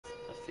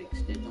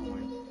fixed it, don't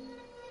worry.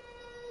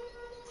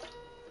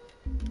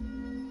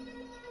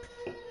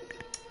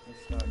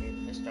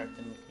 Let's start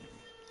the movie.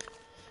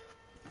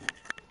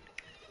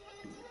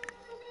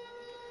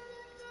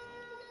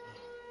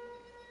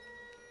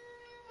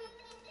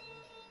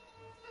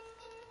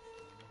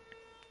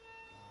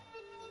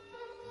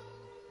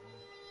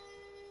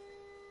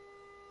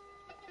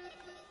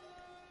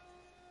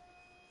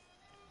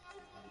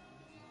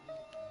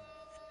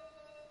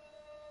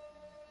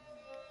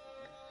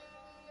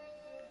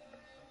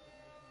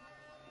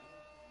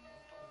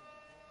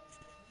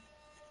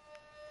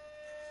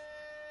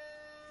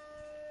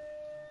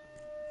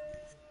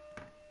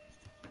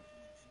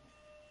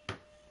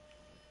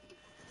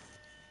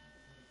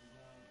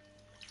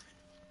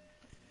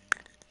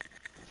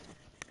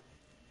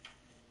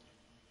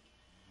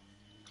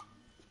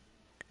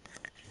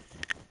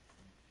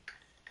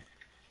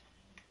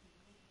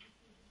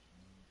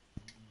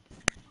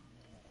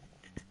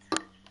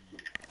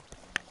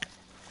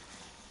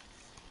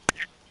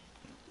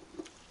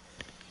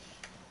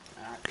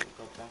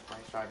 Go back where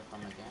I started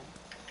from again.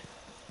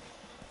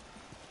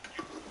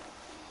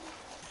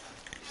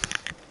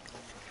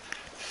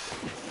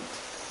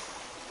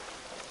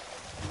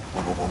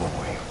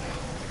 Wait.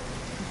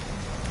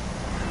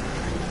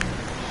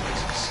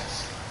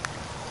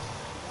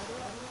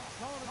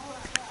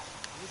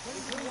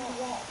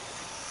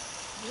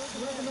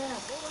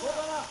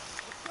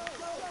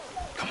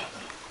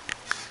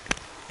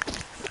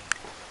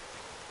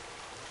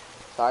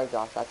 Sorry,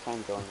 Josh, I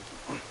can't join you.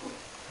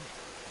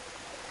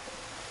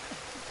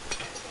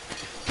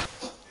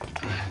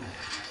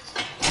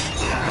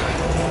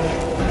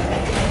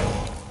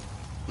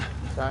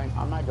 Sorry,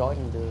 I'm not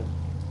joining, dude.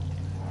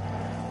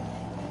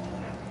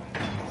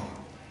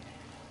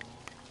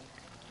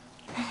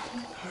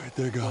 Alright,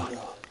 they're gone.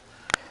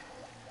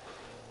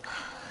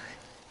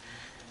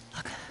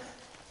 Look,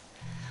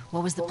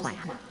 what was the plan?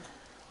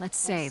 Let's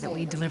say that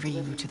we deliver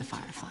you to the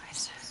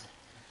Fireflies.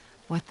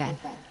 What then?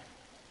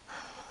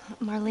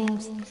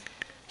 Marlene,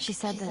 she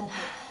said that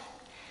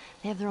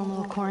they have their own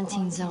little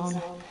quarantine zone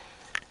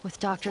with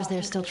doctors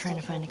there still trying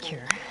to find a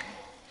cure.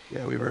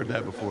 Yeah, we've heard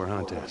that before,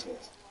 huh, Tess?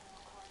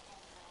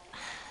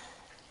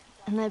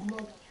 And that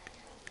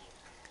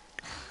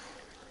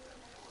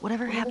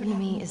whatever happened to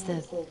me is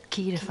the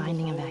key to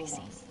finding a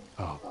vaccine.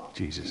 Oh,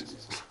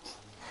 Jesus.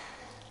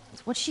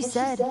 It's what she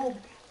said.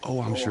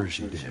 Oh, I'm sure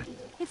she did.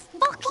 Hey,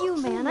 fuck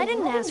you, man. I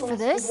didn't ask for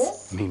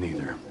this. Me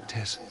neither.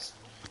 Tess,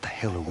 what the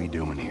hell are we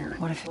doing here?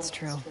 What if it's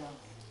true?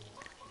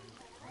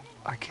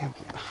 I can't...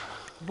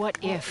 What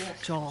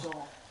if,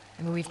 Joel?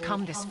 I mean, we've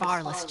come this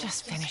far. Let's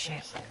just finish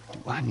it.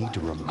 Do I need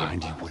to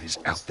remind you what is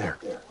out there?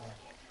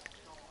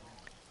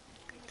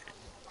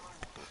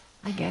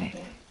 I get it.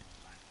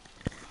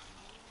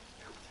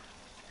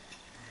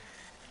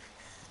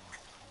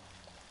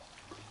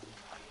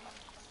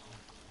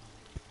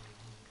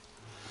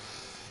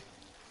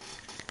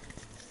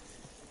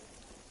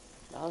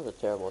 That was a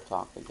terrible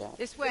talk again.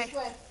 This way.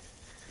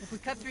 If we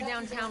cut through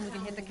downtown, we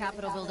can hit the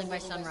Capitol building by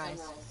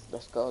sunrise.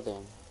 Let's go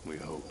then. We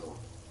hope.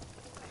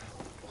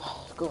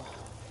 Let's go.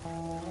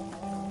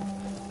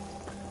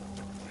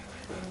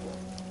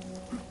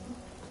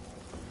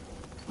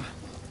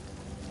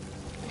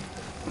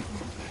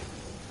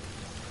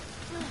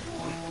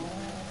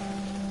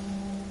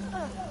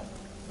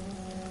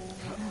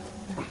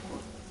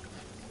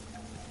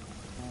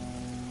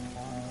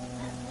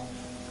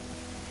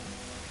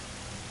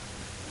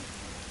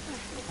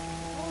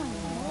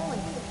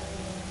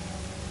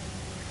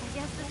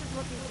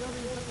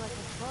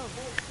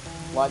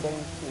 Why didn't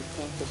you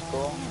change the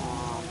school?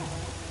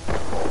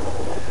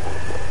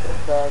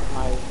 Because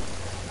my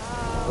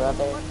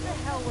brother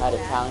had a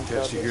talent show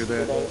Jess, you hear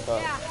that? today, so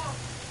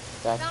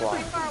that's Not why.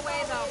 pretty far away,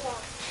 though.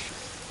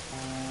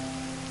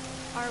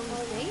 Are we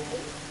safe?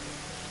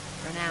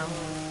 For now.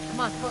 Come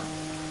on.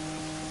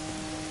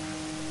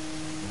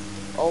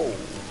 Oh,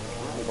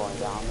 I'm going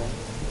down there.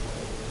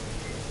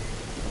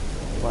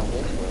 I'm going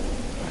this way.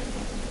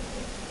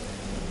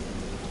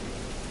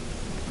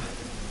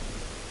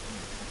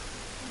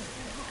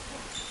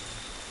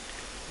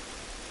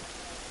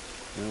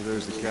 Now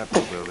there's the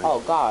Capitol building. Oh,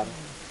 God.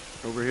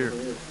 Over here.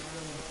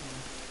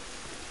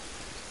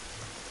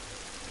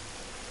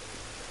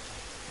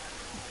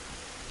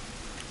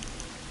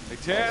 Hey,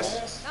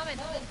 Tess! Coming.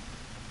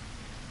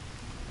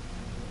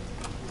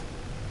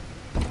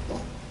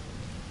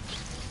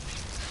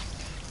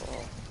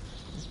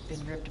 It's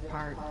been ripped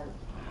apart.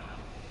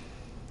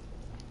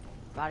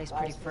 Body's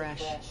pretty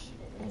fresh.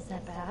 Is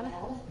that bad?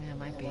 Yeah, it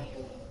might be.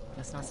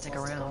 Let's not stick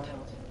around.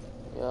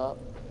 Yup.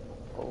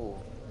 Oh.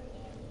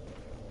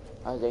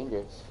 That's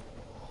dangerous.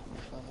 Oh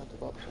my God, I have to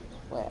go up some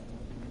sweat.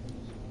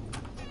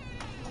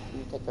 Can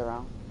you take her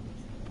around?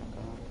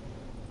 Okay.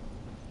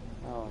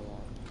 Oh,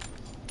 yeah.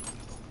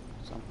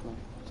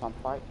 Some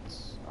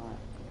parts. Alright.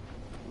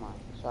 Come on.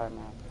 Sorry,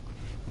 man.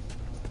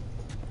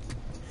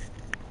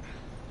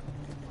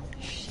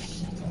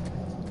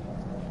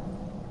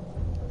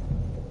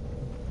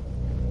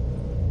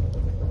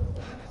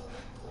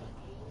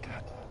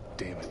 God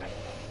damn it.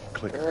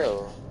 Clicker.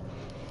 Ew.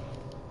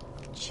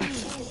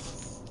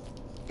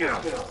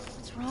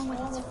 What's wrong with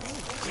its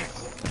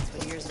face? That's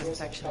what years of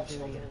infection will do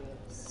to you.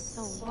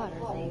 So what,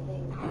 are they...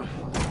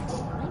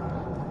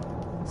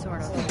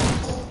 Sort of.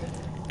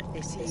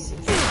 They see you.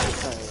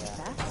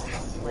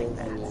 Bats? Like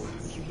bats.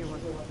 If you hear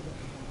one.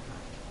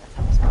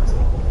 That's how it's supposed to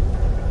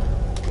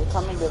be. We'll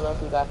come in below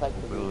if you guys like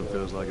the Well, it video.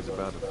 feels like it's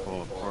about to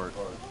fall apart.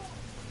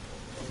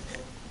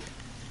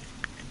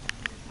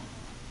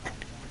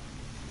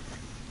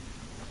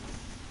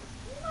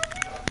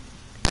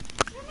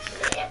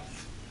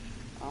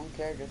 I don't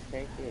care, just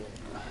take it.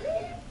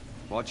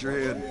 Watch your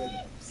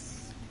head.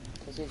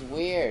 Cause he's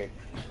weird.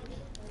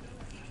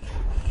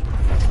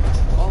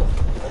 Oh.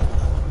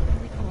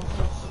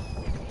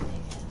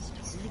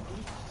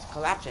 It's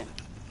collapsing.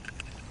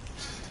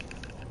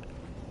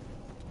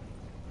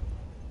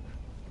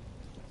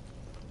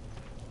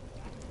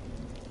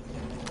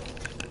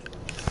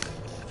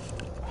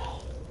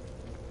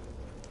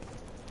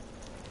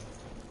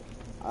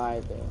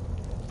 Alright then.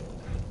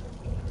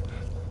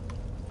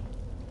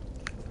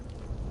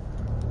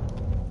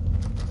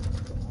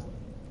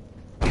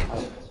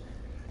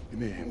 Give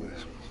me a hand with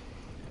this.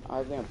 I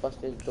was gonna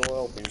bust this door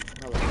open.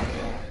 No.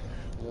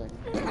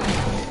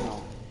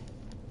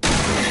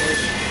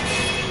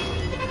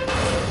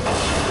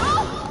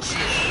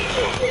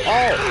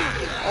 Oh!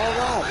 Oh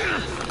god!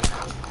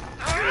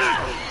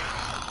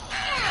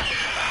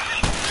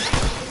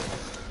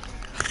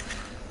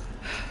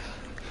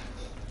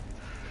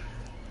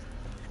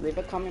 Leave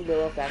a comment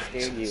below if that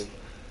scared you.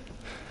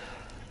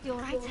 You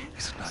alright?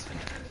 It's nothing.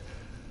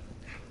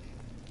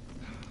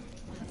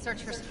 Let's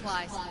search for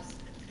supplies.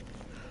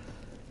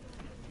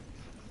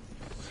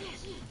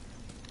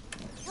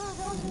 Oh,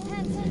 that was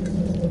intense.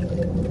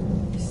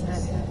 You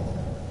said it.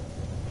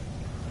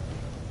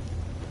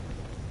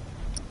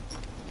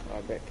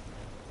 Alright, Rick.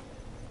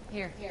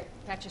 Here,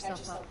 patch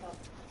yourself up.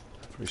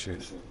 Appreciate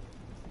it.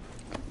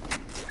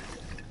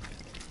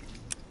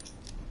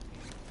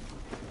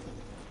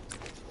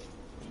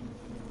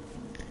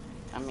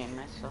 I made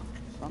myself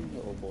some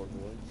little board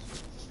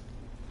woods.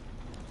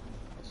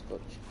 Let's go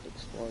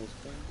explore this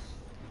place.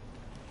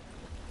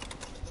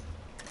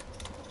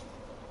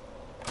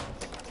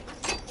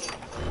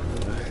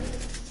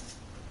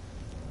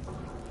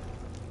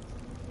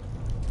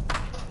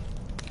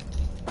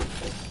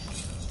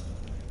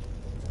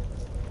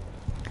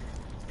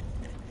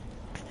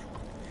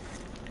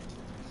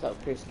 What's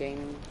up, Chris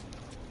Gaming?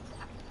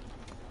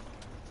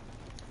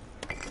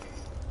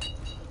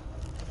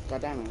 God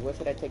damn it, where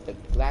should I take the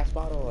glass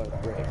bottle or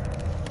brick?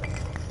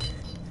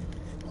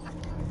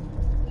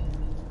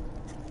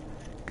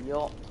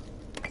 Yup.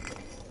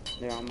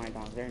 They're on my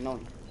dogs, they're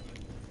annoying.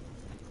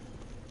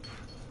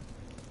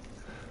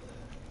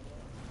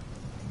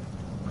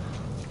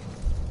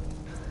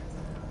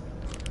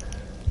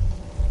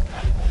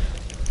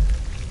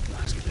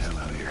 Let's get the hell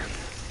out of here.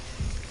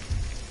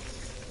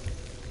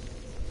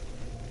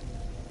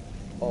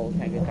 Oh,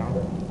 can I get down?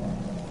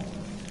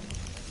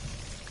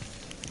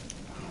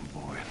 Oh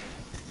boy.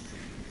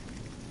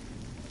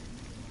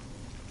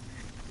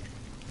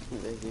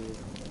 There's you.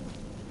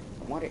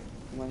 I want it.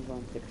 You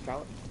want to take a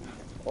shower?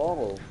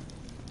 Oh.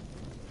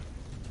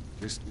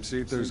 Just see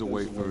if there's a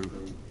way through.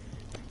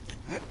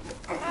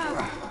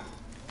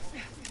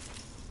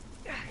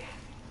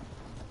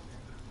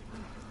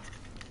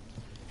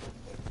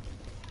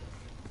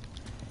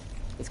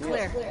 It's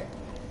clear.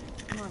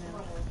 Come on,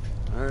 Ellie.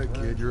 All right,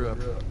 kid, you're up.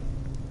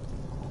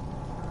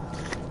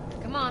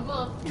 Come on.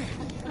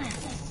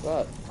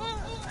 What?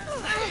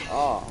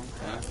 Oh,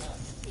 okay.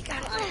 You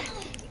got it.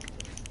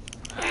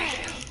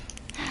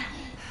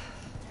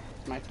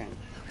 It's my turn.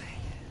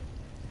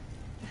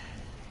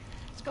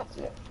 Let's go.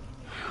 Yeah.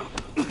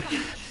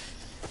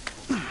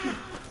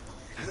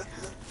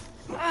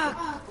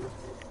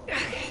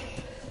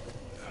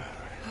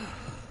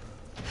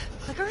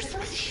 Clickers?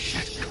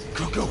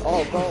 Go, go.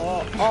 Oh, go.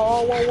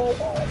 Oh, whoa, whoa,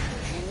 whoa.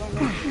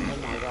 Oh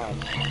my god.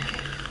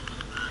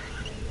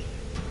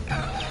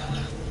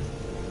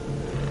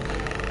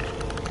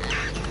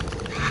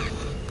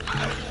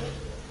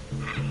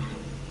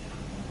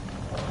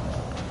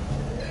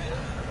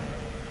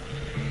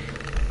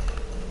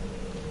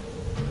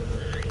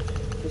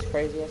 This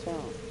crazy as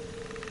hell.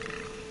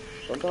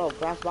 Don't throw a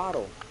glass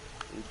bottle.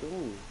 What are you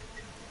doing?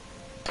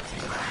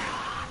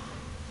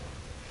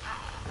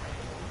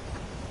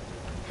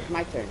 It's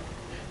my turn.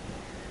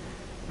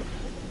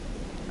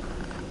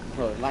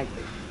 Oh,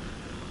 likely.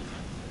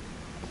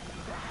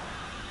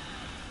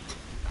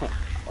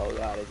 Oh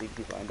god, I think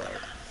you find out.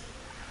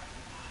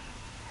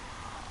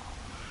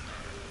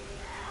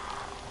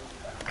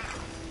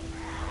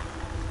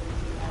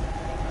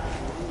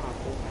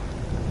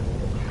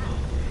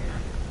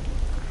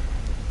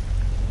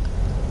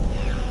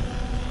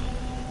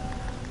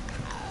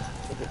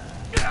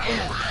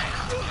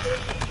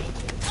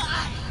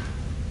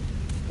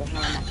 The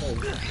hell in my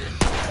face?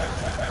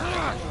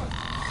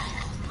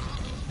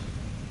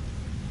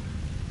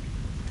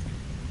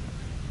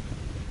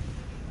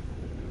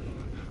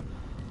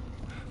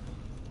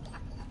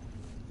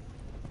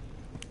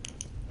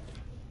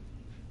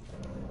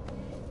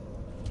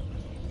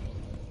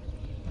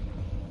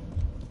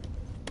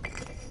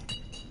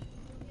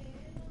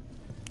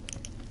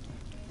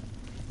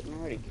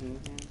 already came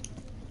here.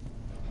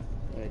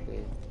 Yeah, I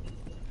did.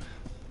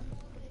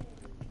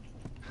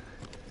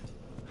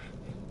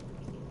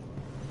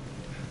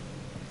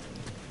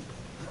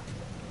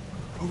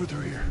 Over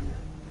through here.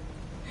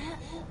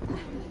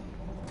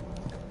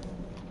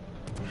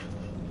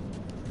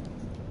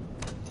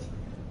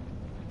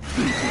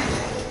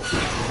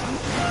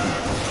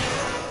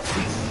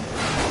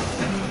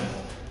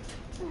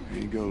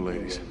 Here you go,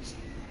 ladies.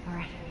 All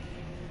right.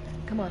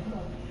 Come on.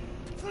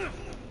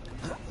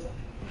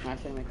 I'm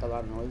not gonna make a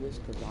lot of noises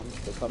because I'm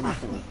still coming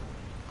to me.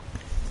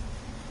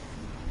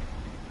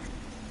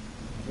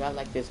 I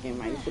like this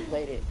game. I used to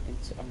play it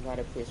I got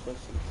a PS4 in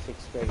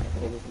 6th grade. I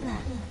played it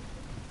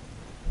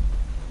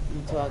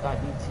until I got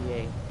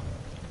ETA.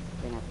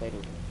 Then I played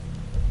it.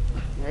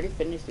 I already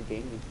finished the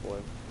game before.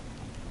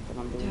 But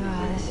I'm doing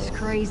it This is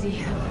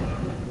crazy.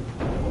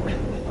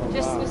 Oh,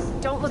 Just wow.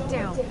 don't look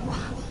down.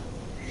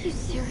 Are you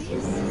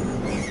serious?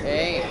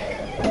 Hey!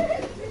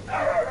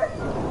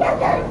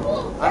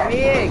 I'm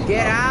here!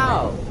 Get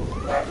out!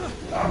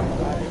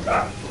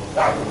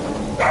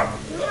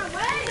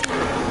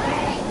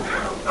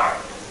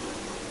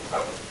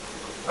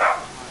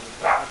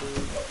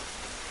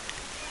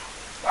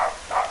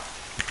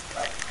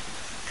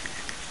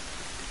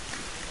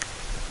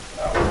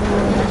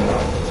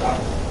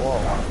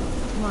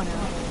 Come on,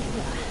 Al.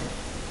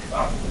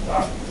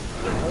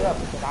 Hurry up,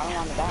 because I don't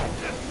want to die.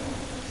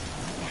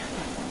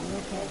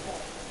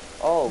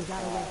 Oh,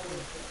 God.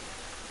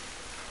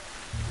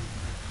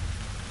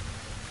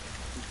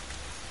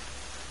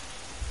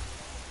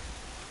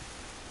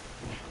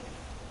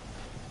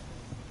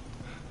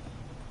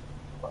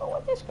 Bro,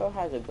 what this girl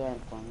has a gun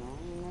for, man?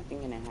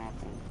 Nothing gonna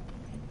happen.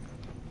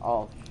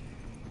 Oh.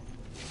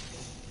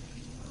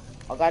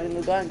 I got a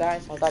new gun,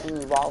 guys. I got a new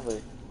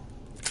revolver.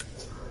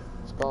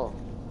 Let's go.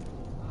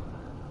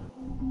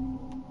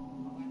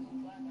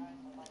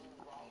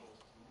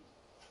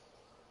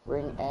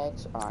 Ring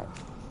X, alright.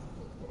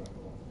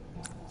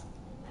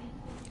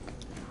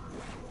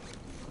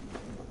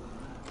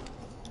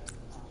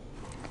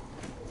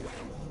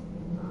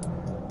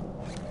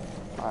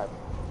 Alright,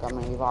 got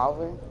my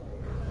revolver.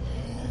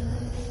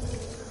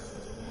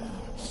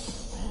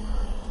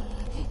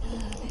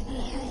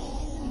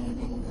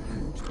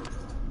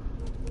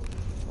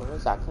 Where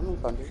is that coming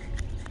from, dude?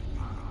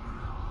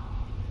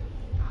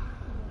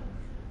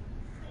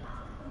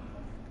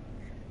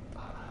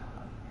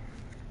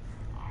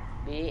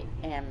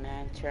 And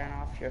man, turn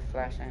off your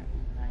flashlight.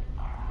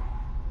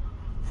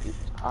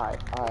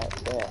 Alright,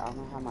 yeah, I'm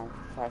gonna have my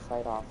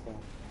flashlight off then.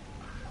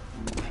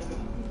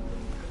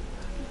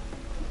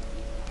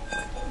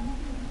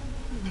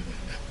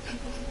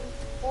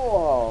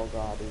 Oh,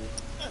 God, dude.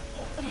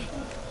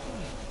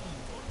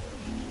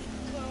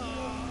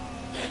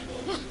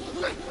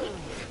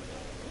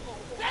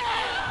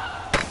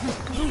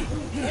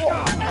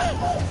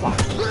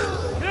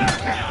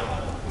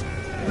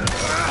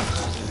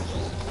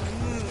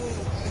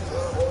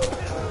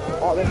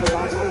 Oh, this is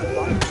on.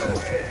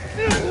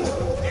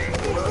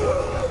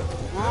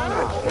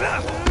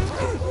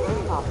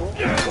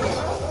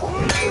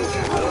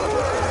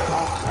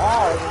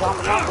 Oh, it's on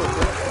top of it.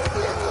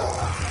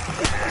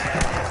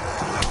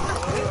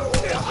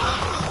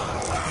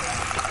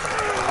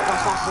 I got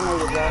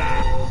fascinated, bro.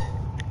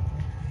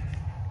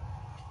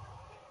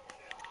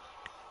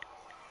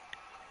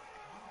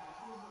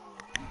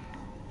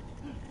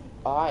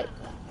 Alright.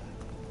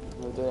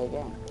 We'll do it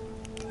again.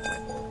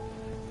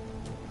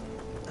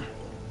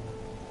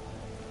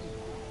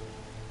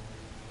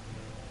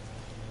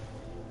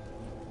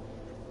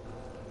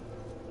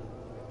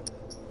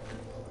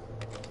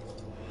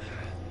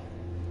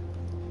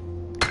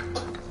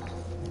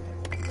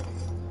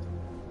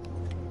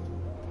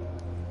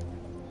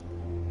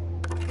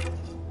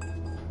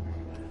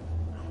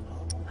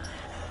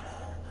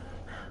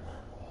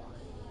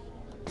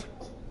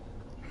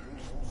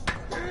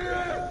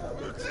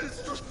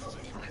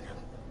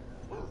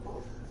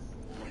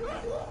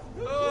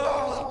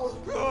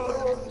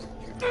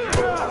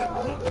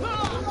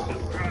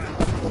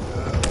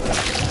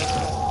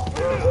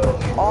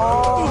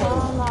 Oh,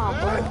 no,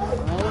 bro.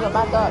 Let me go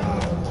back up.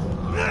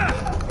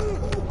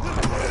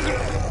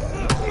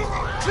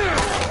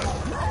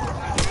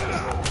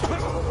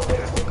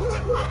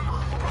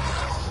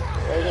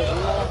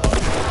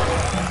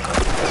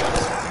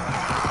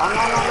 Oh,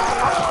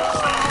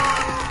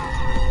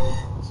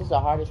 no. This is the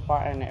hardest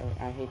part, and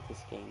I hate this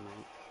game,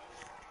 man.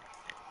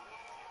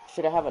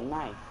 Should I have a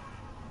knife?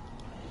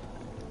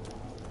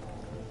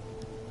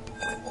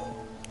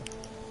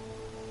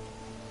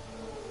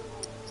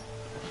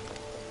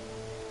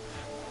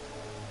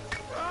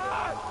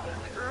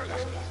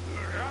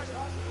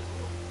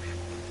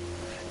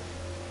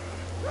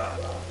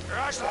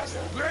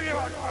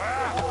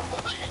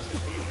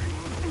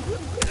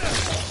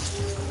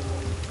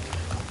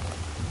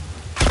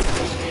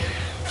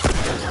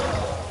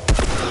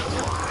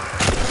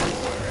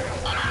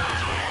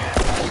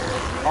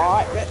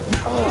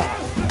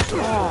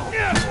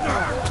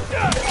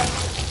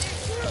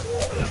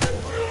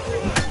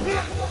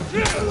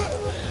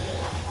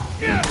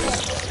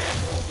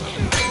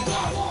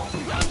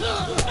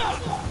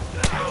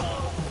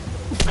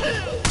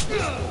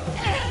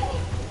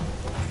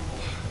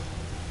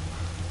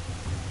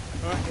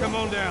 All right, come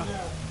on down.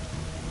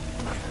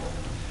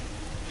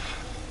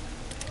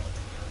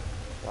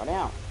 Go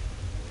down.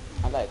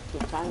 I like 2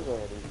 times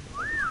already.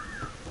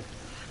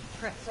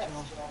 Press,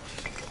 Joel.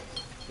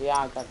 Yeah,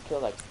 I got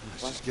killed like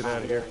Let's once. just get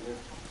out of here.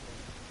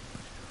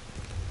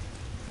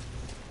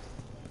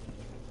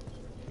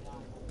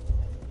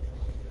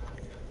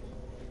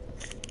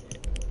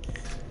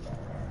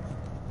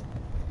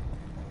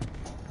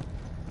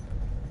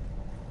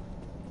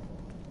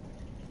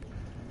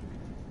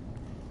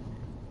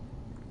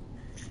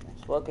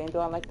 What game do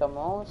I like the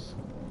most?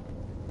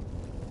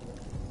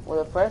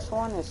 Well, the first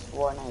one is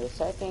Fortnite. The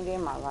second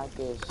game I like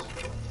is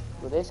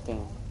this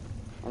game,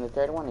 and the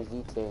third one is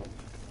GTA.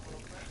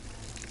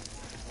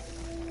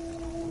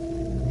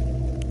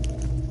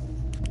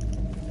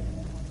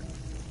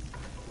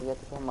 You have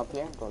to come up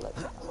here and go like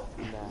that.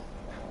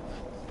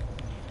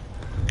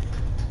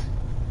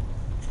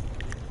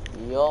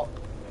 Yo.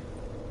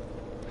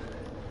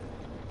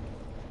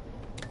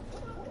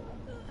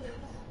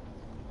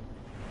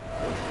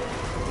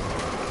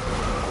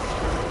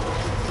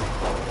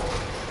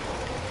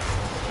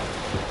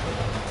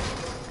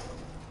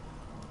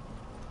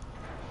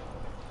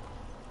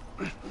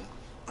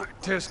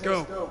 Tess,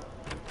 go.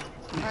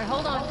 Alright,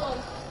 hold on.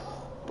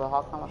 But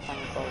how come I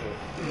can't go this?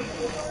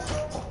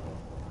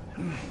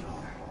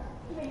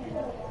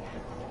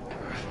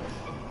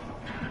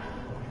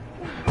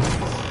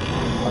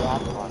 Oh,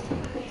 that's one.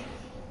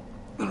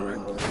 All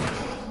right.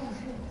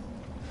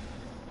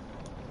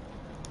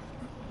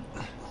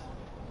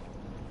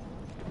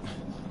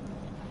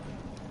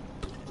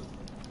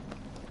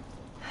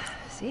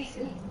 See?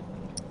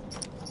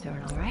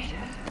 Doing all right?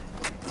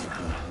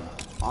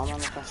 I'm gonna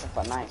make myself a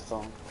knife, so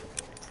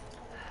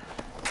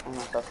I'm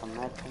gonna myself some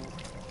medicine.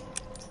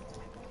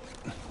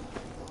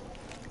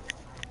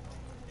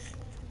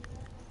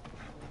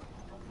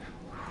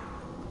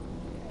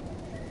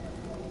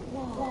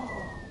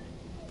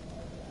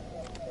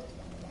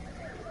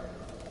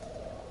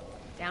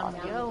 Down we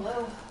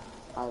go.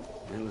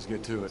 Yeah, let's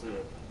get to it.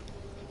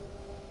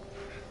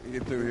 You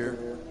get through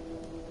here.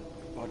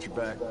 Watch your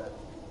back.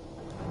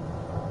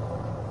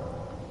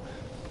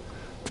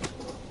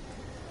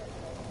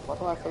 Why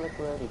do I feel like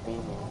we've already been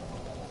here?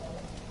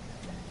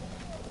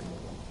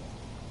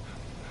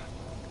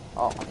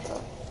 Oh, I'm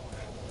sorry.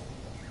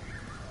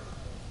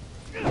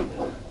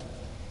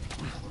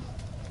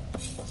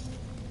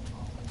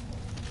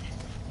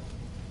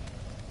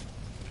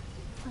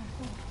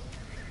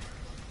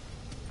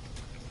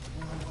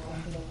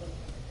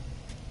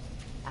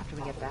 After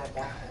we get back,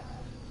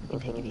 we can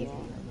take it easy.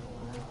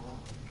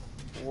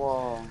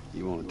 Whoa.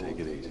 You want to take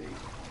it easy.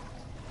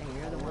 Hey,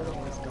 you're the one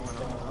who's going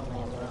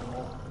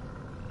on.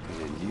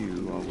 And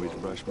you always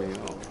brush me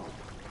off.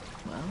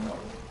 Well,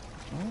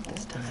 not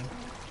this time.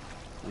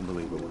 I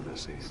believe it when I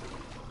see it.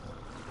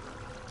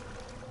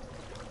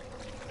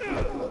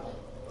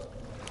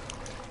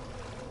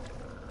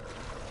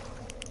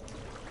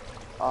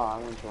 Oh, I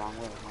went the wrong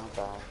way. My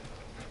bad.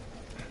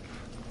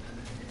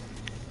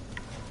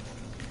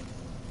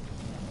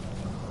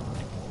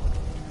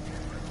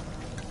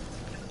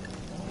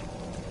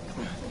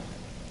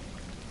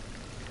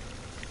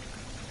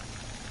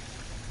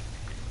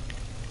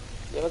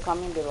 You ever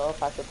comment below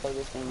if I should play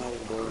this game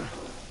every day?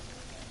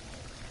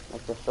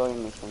 Like the story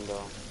mission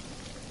though.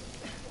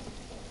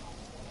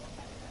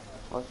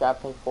 Or should I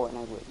play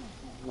Fortnite with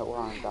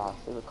Doss?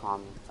 Leave a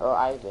comment. Or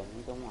either,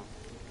 either one.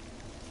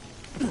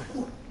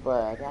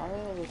 But I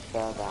really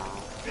fell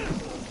down.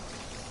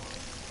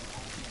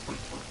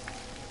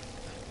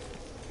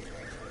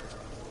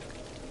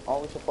 Oh,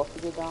 we're supposed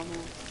to get down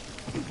here?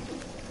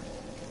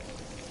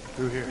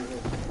 Through here.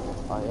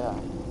 Oh yeah.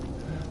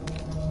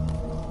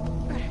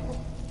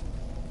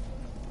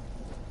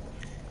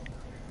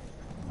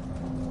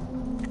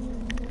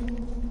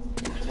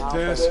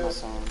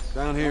 Tess,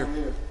 down here.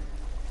 There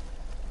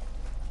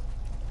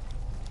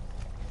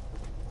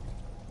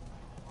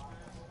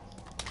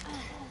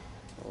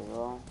you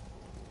go.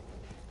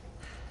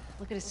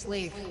 Look at his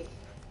sleeve.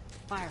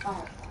 Fire.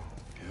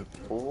 Yep.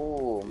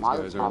 Ooh, These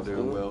guys aren't Molotov,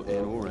 doing dude. well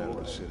in or out of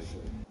the city.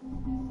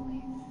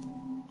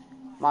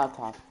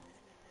 Molotov.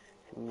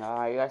 You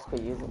guys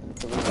could use it.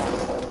 Could use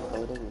that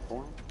played it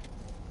before.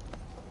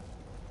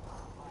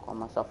 Call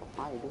myself a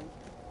fire, dude.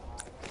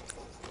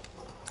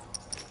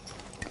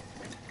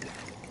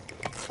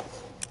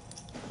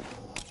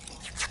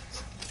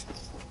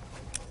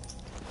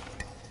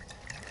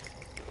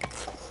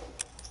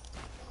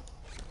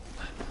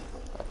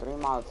 Got 3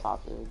 Molotov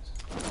dudes.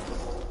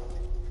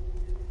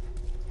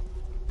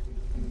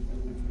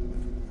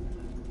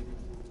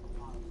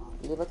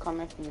 Leave a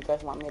comment if you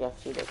guys want me to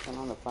see that. Turn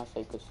on the flash so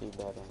you can see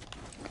better.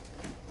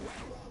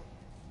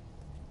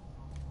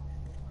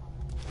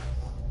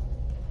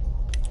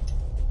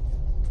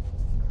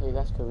 You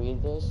guys can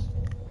read this.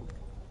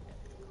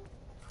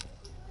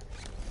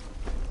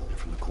 They're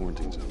from the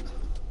quarantine zone.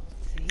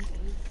 See?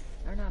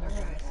 They're not our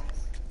guys.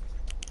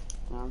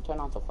 Yeah, I'm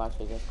turning on the flash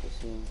so you guys can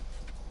see.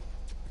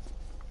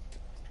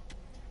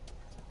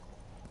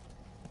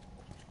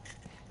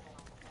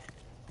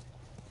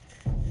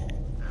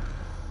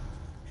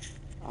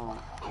 Oh.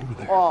 Over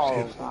there.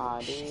 Oh,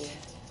 God, dude. It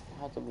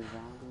had to be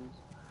zombies.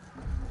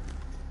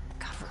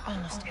 God, we're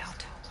almost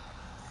out.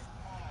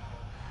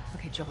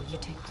 Okay, Joel, you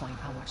take point.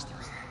 I'll watch the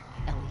rear.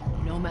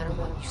 Ellie, no matter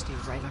what, you stay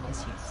right on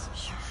his heels.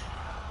 Sure.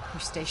 You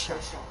stay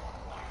sharp.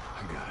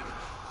 I got it.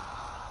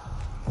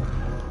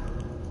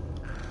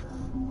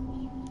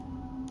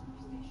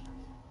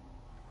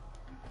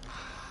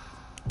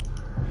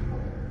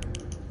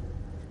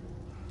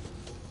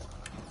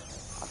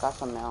 I got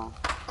some mail.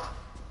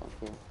 Thank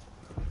you.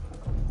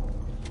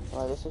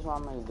 Well, this is what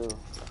I'm gonna do.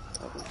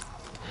 Ready?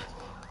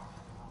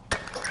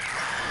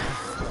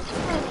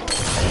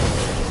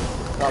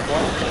 What's up,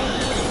 boy?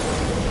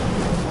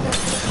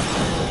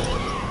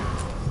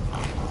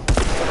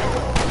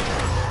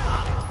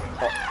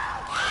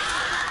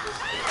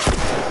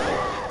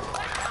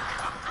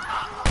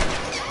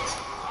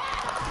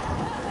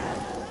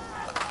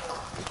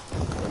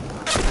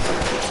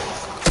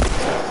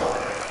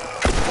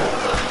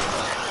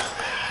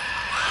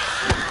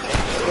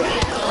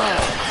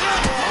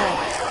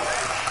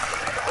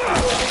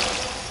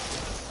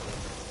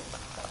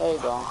 There you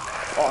go.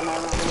 Oh, no,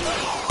 no, no.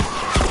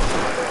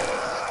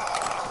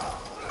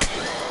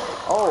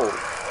 Oh.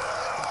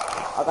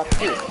 I got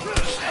two.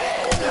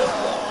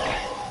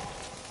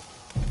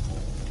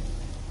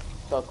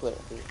 So clear,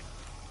 dude.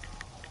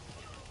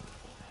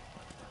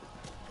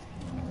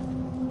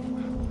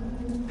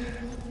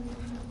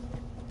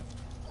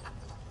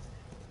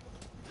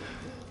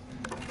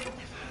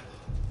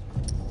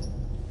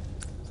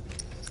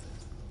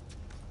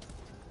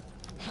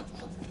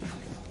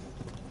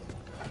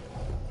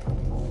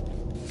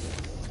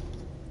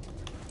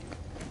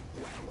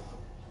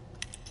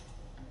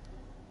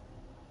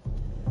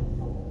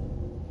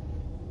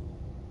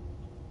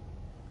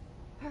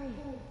 Hurry.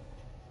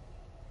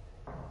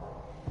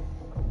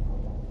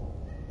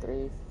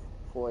 3,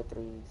 4,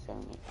 3,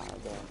 7, 8.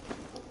 Alright, there.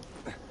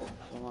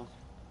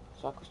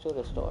 So I could steal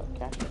the store.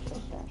 Cash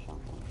register or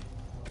something.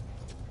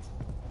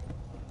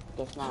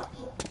 Guess not.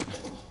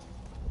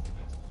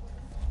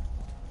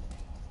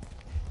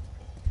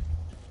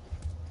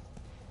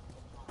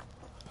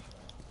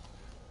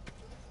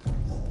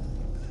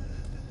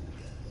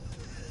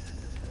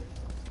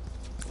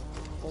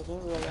 Does it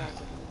really have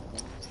to be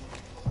like that?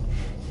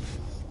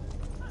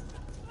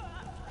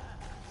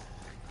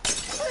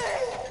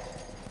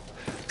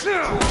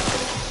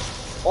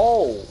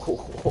 Oh!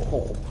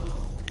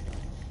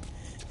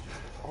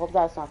 I hope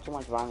that's not too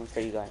much violence for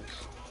you guys.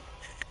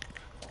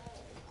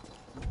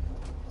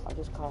 I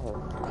just caught her.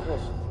 I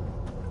just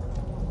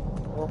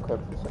woke her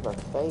piece of her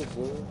face,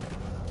 dude.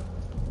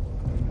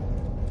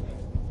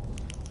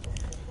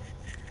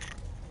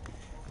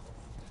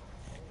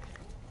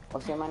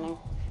 What's my name?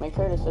 Make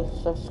sure to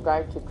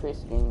subscribe to Chris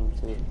Gaming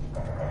too.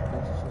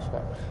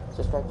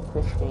 Subscribe to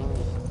Chris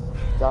Gaming.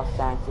 Josh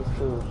Sanchez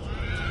too.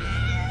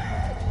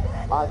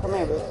 Alright, come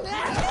here, bitch.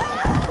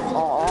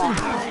 Oh,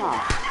 no.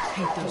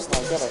 Hate those Yeah,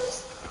 get her.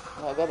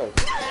 Yeah, get her.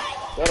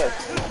 Get her.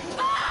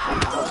 I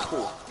have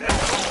two.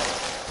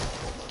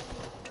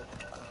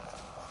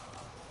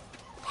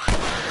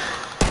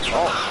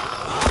 Oh.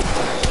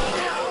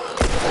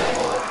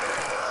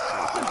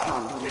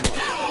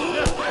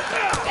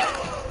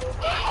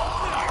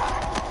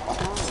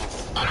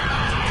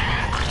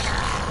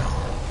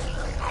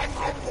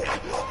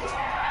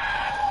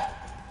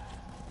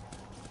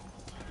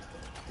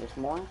 There's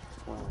more?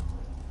 Where?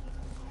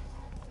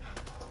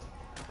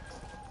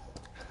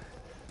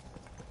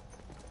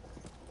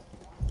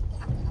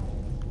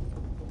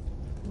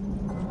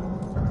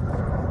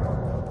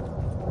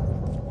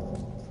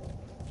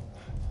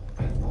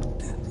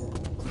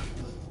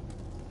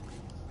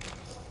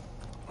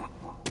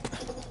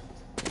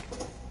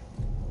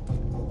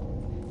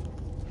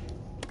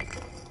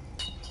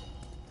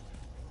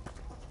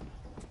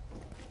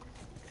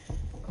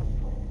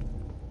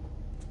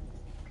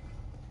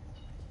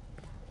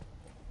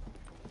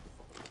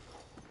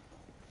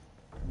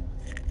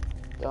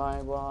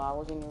 Alright, well, I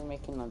wasn't even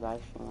making a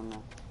live stream when I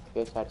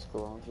get outside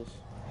school. I was just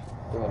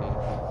doing anything.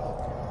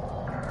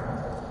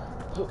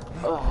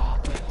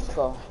 Let's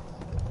go.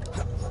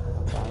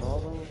 Drive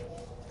over.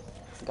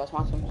 You guys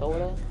want some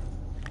soda?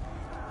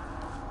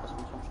 Guys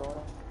want some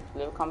soda?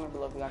 Leave a comment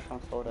below if you guys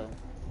want soda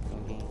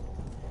in game.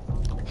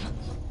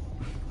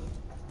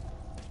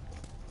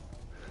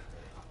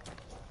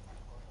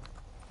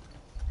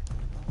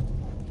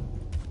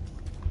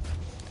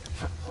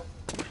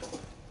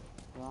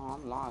 Well,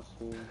 I'm lost,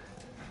 dude.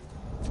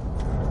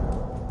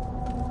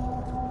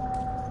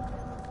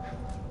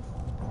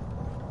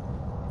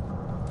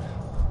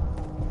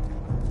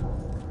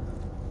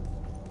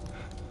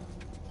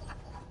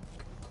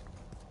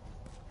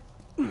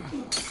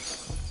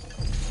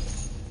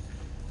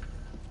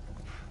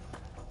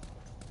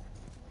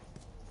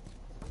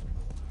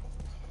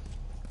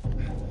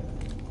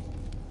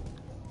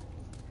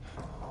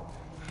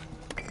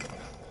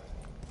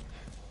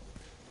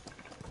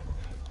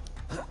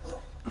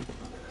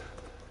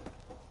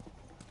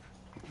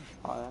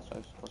 Oh, that's where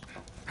you're supposed to go.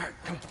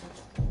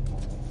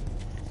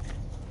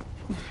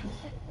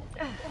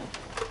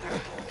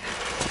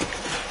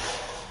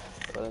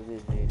 What is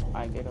this, dude?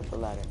 Alright, get up the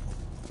ladder.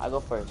 I go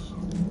first.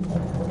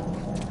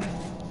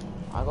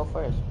 I go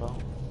first, bro.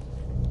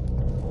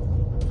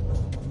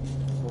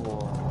 Whoa.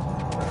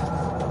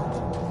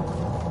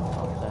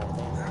 Upside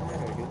down.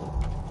 Better, dude.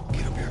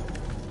 Get up here.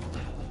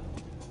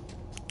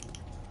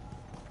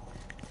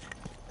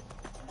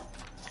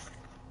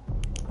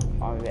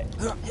 I'll be back.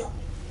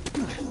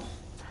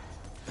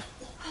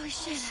 Holy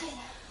shit.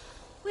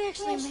 We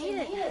actually made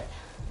it.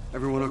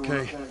 Everyone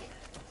okay?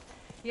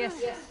 Yes.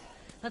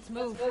 Let's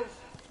move.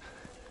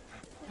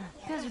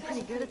 You guys are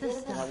pretty good at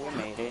this Yeah, stuff. we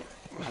made it.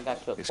 I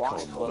got to a It's quad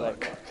called bullet.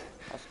 luck.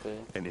 That's good.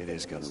 And it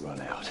is gonna run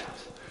out.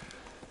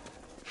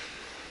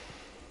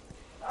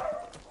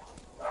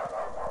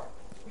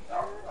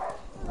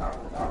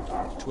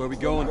 So where we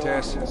going,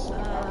 Tess?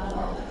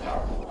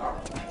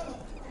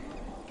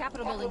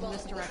 Capitol building in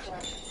this direction.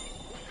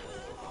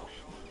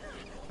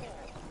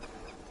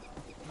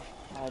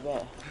 I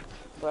bet.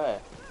 Bruh.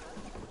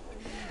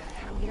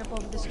 Get up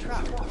over this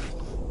truck.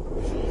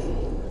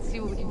 Let's see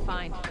what we can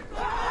find.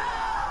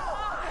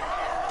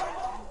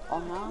 Oh,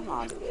 no, no.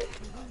 I'm over here.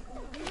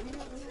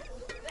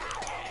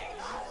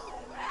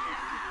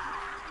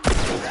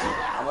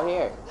 I'm over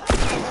here.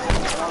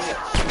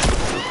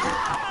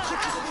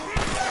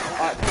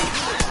 Alright.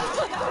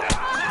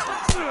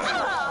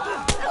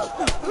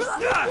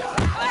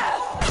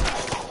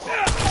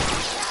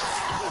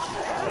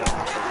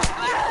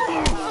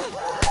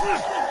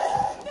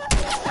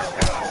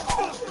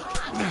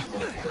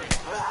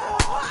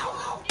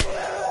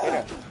 Get her. Get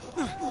her.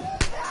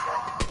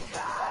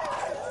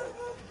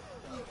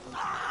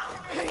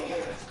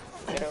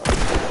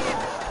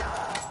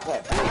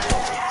 Wait.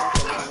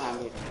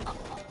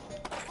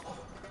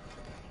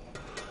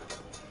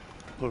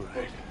 All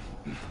right.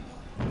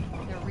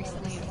 They're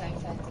recently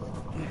infected.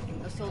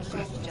 Those soldiers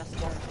must have just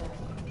started.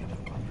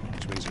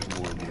 Which means there's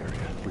more in the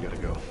area. We gotta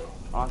go.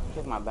 Oh, I can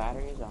check my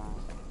batteries on.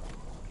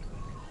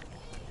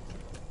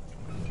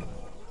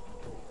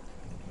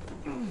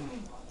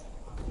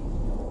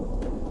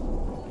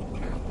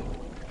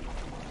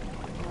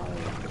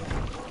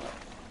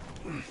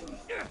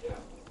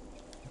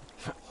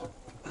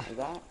 Is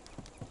that?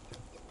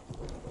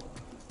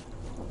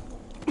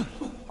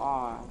 Oh,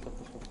 I have to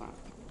push the front.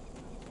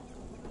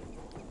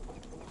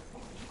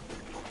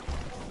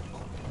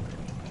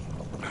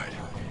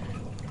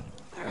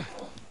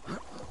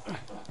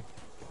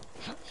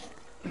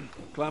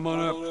 Climb on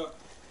up.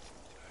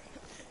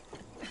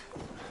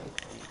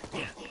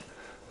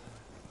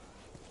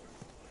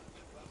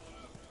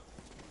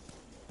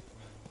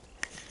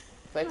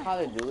 Play Call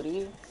of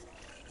Duty?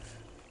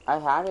 I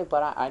had it,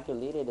 but I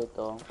deleted it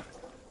though.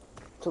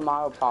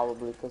 Tomorrow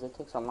probably, because it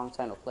takes a long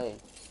time to play.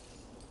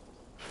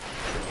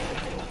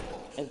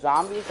 And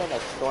Zombies are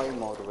like story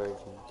mode version.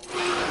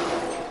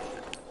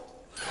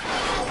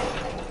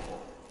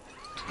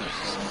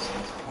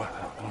 What?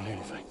 I don't hear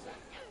anything.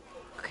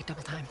 Okay,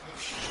 double time.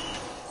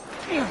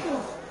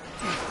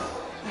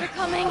 They're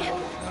coming.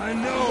 I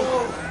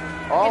know!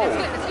 Oh!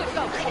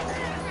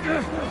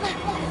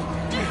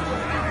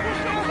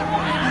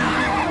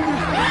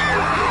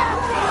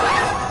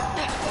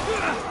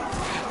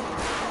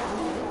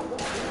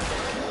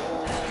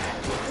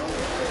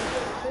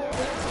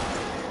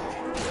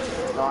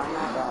 No, I'm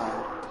not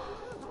done.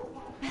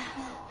 You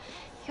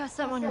got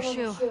something on your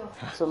shoe.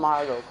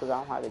 Tomorrow though, because I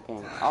don't have the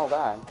game. Oh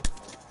god.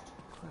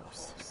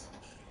 Gross.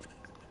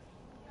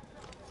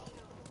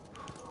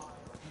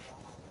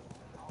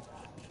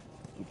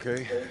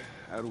 Okay,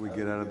 how do we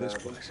get out of this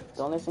place?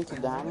 Don't listen to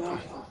Daniel.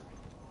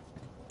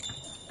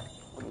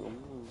 What do you mean?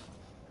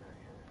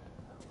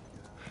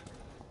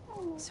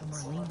 So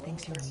Marlene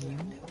thinks you're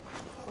immune?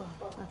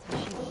 That's what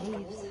she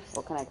believes.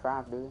 What can I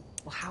craft, dude?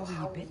 Well, how were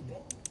you bitten?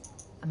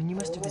 I mean, you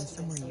must have been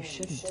somewhere you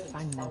shouldn't to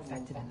find them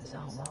infected in the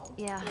zone.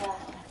 Yeah.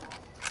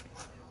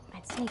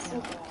 I'd sneak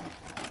out.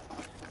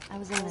 I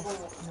was in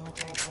this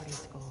military boarding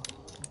school.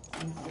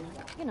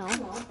 You know,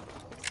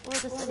 explore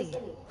the city.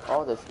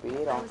 Oh, the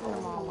speed. I was in the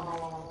Okay. mall when I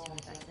ran into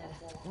infected.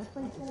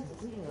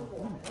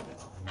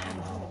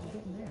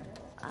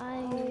 I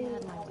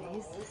had my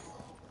ways.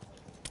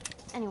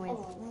 Anyways,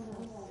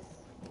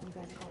 you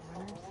guys call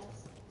runners?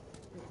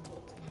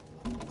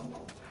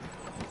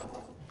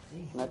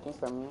 Nothing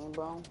for me,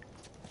 bro.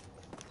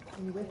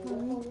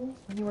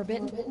 When you were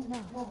bitten?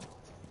 No.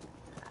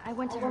 I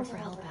went to her for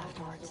help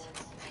afterwards.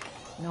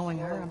 Knowing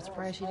her, I'm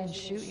surprised she didn't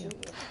shoot you.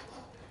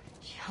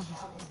 She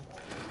almost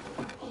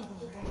did.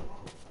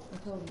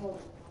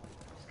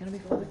 It's gonna be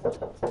fun.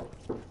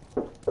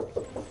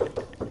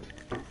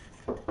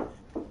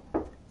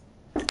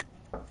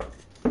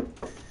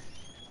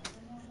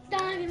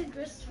 Diamond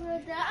dress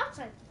for the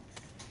outside.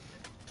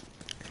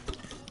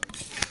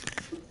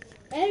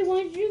 Hey,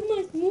 why don't you drink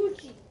my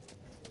smoochie?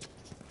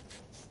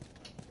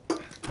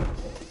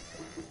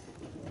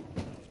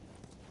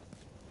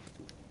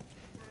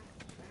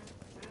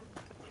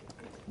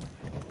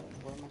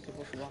 Where am I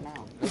supposed to go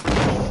now?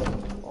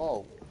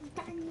 Oh,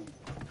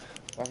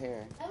 right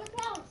here. I was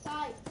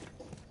outside.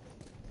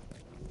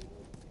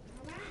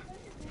 Wow.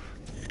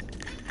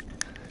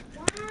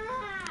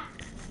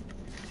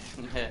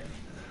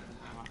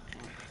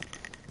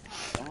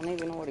 don't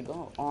even know where to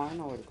go. Oh, I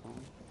know where to go.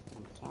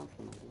 I'm talking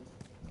about it.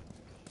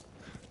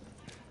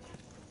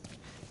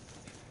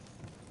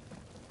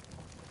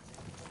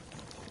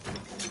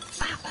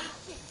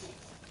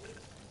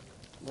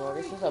 Bro,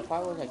 this is a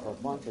part with like a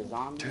bunch of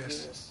zombies here.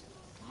 Tess.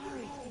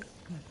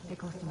 Stay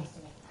close to me.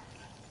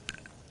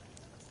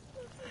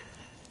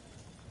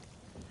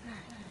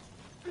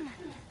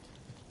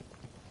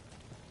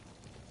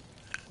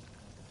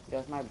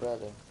 That's my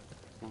brother.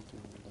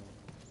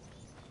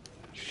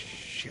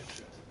 Shit.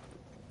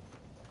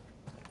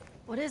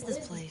 What is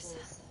this place?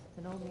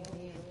 An old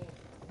museum.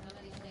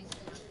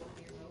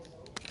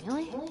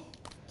 Really?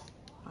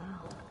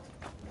 Wow.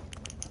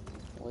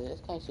 Well, this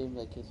guy seems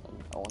like he's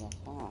an old ass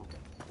song.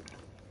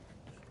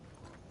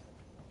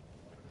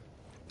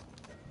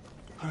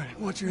 All right,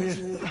 watch your head.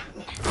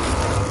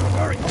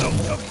 Hurry, go,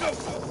 go, go.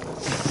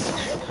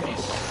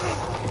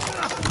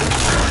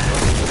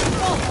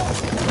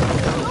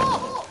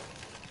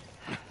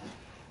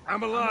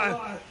 I'm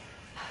alive.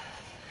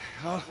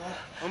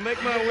 I'll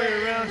make my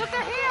way around. Look,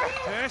 they're here!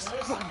 Tess?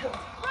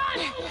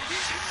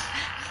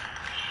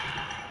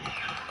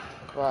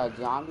 Bro,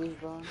 zombies,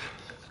 bro?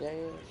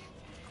 Serious?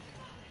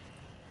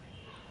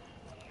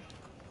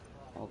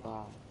 Oh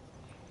god.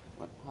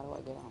 What? How do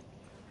I get out?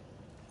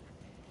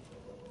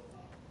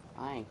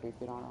 I ain't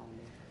creeping on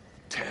me.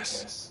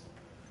 Tess.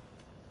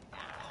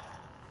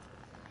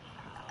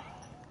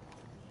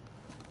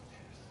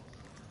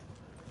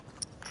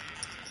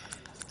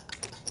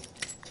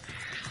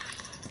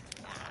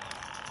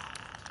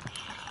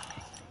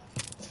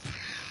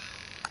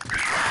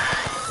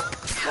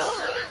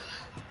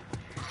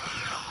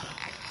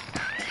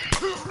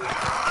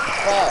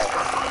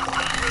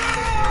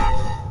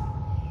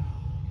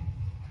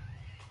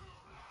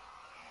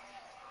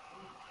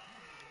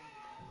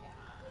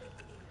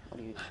 What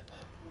are you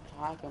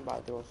talking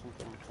about? There was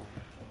something I'm saying.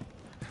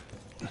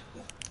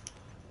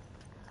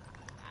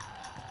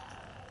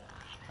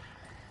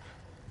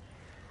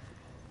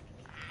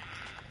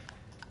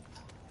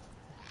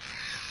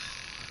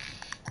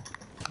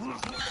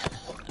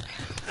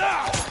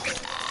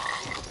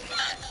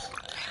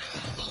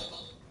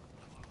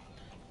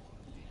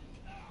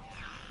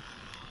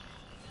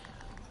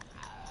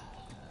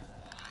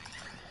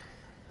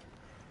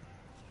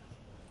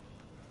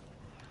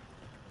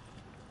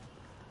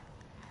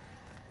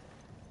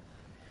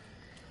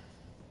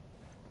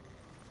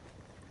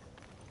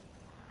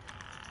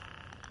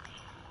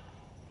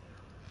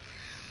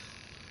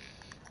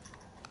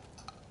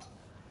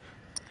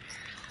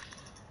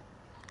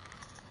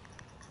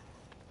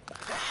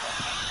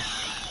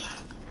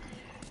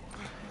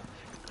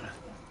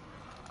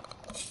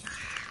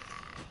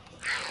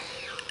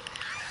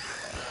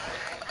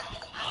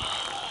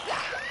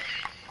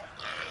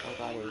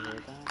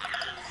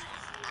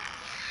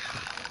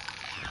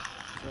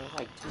 There's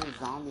like 2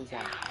 zombies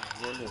that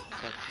really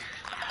affect me.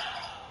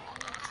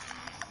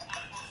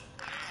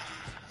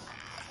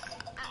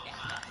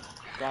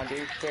 God,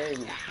 dude, scared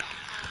me.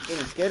 I'm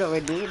getting scared of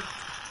it, dude.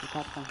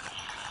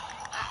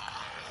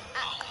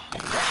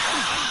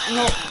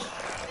 No.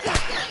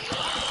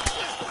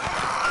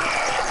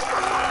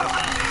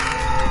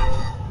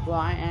 Bro,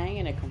 I ain't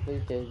gonna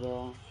complete this,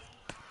 bro.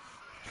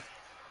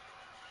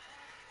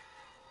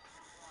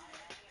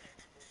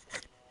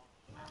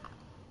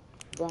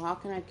 Bro, how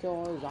can I kill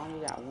all the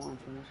zombies at once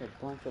when there's a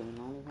bunch of them? I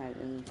don't even have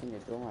anything to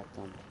throw at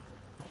them.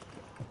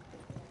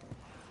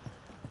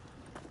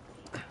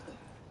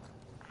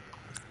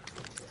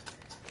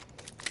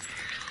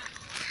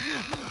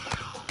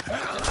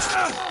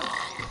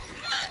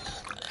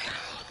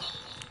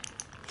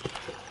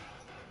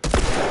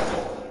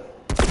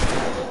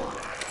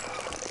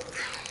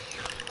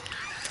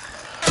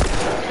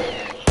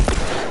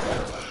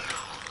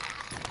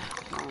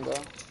 Come on,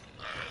 girl.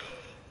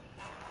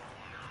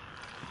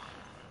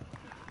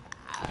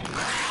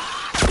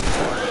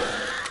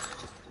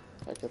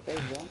 That's your face,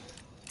 bro.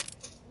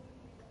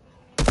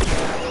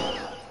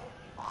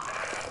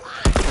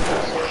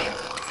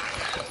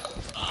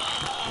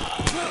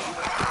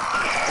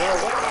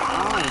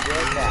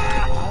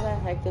 How the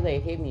heck did they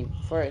hit me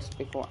first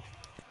before?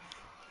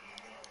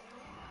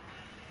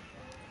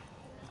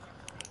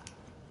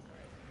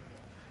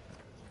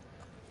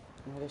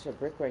 Oh, there's a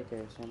brick right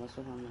there, so that's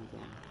what I'm gonna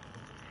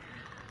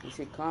do. If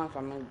she comes,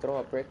 I'm gonna throw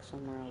a brick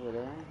somewhere over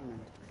there.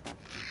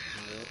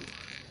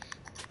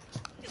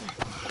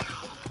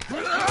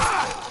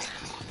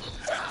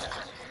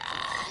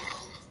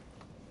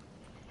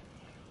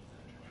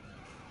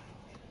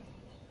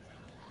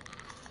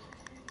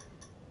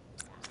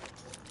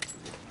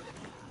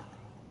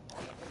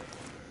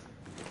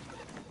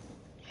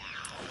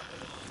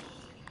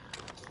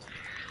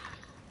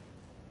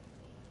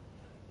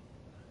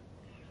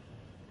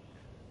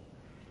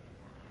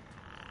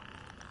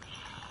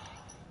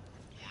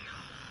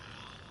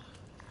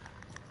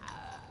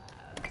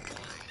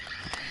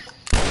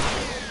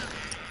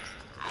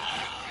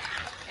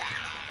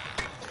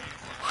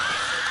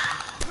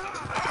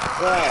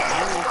 Bro, I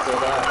messed it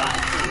up.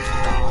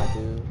 Nah,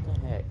 dude. What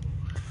the heck?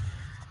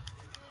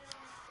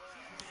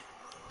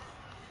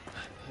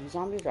 These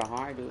zombies are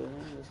hard, dude.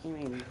 This game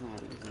ain't even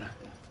hard easy.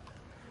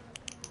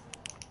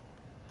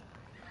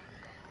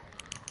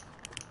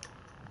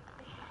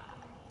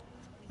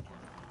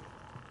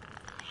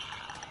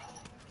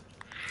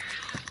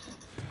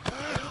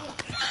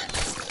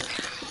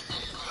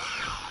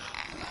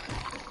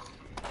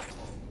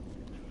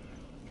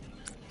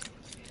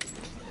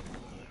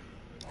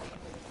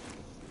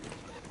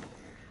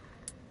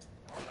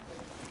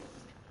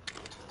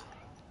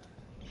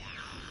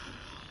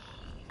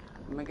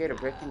 I'm gonna get a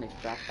brick and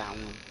extract that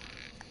one.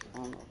 I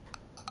don't know.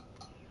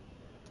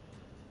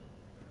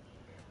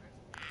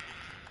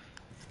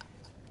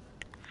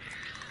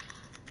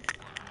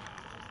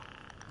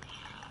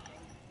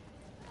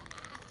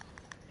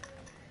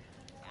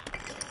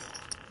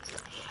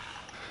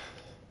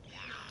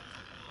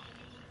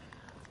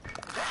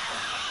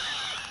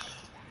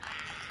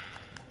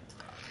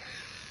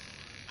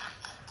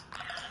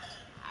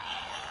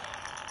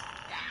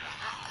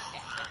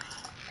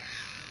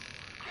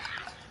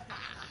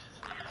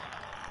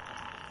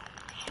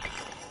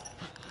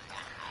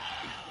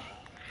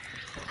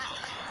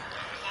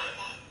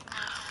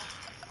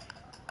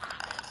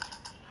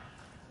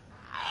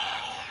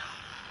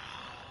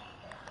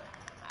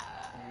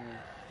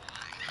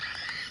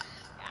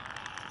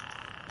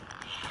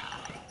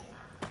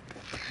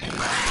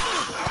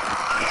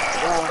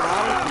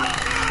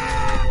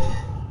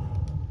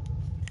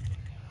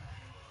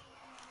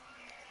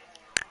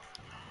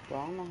 Bro,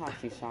 I don't know how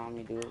she saw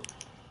me, dude.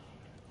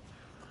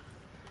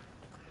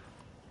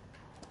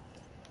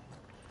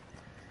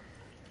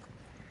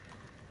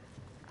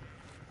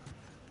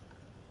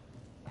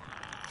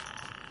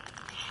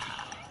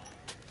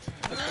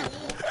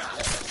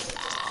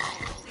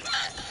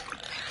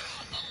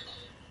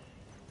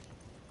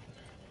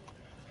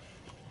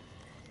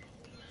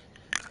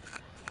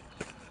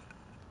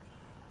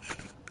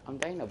 I'm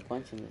dying a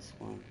bunch in this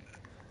one.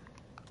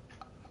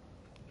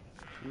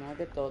 When I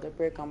get the other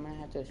brick, I'm gonna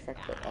have to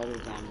extract the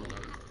other zombies.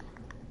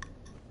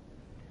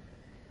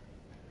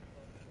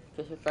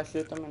 Just if I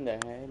shoot them in the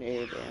head,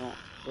 they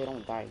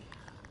don't die.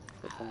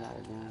 Shoot them out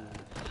again.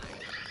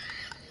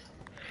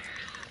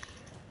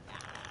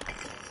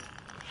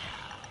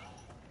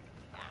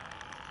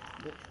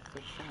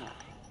 Good shot.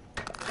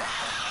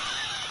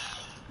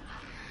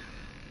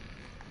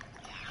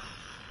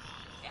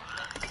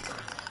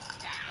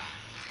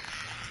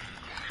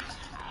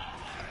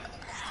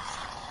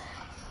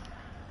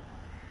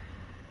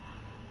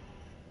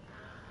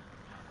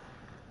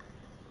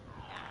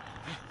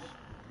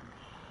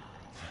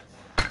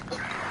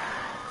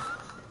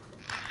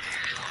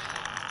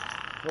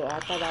 Bro,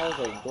 I thought that was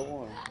a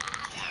door.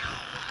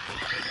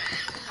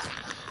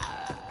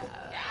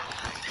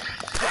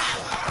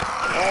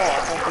 Oh, I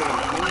thought it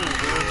was me,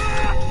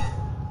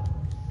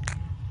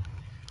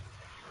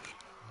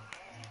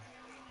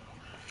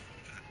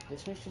 dude.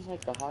 This mission's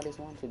like the hardest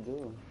one to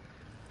do.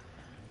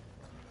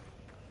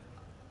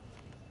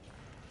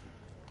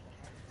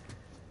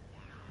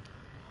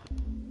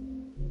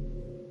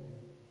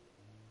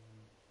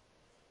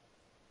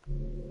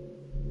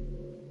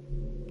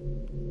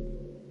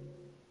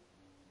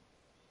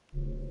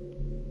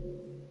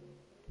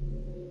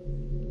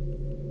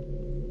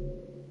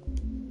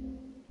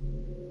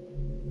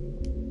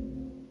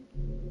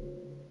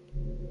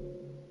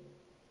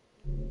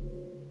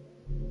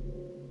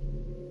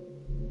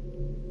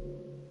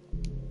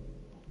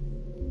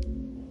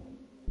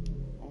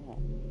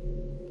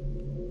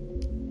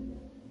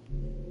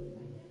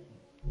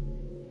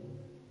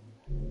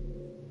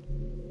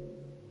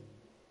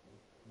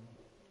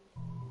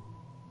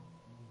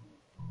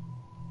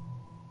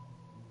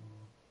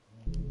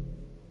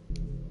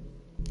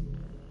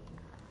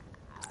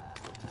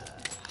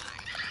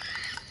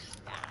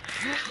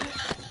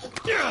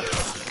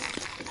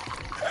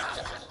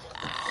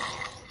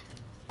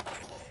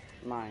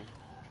 Mine.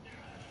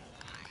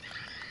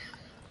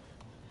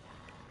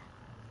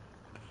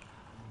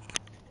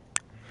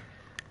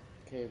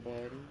 Okay,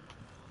 buddy.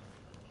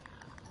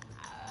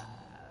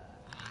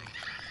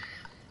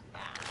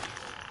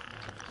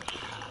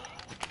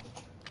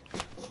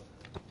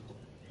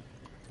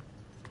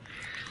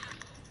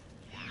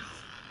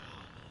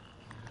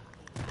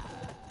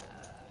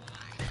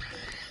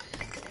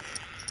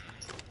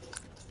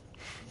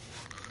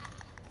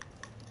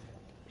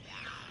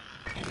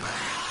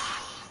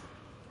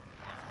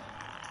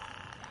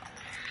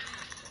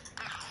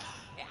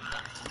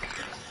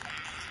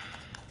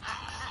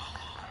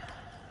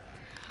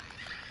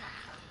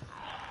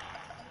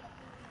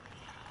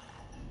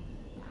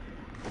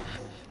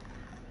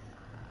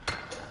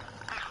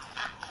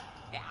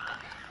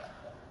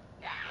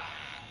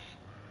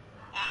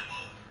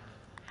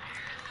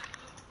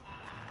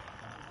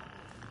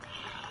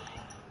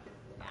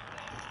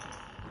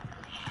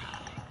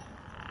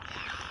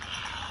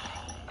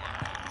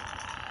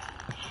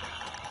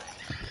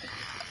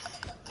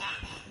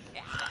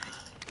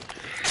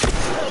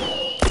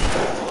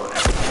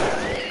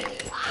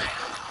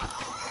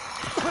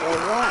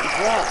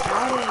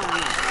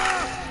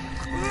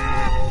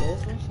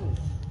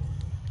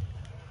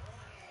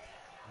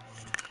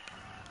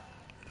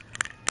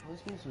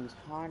 This mission's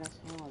hard as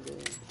hell,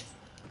 dude.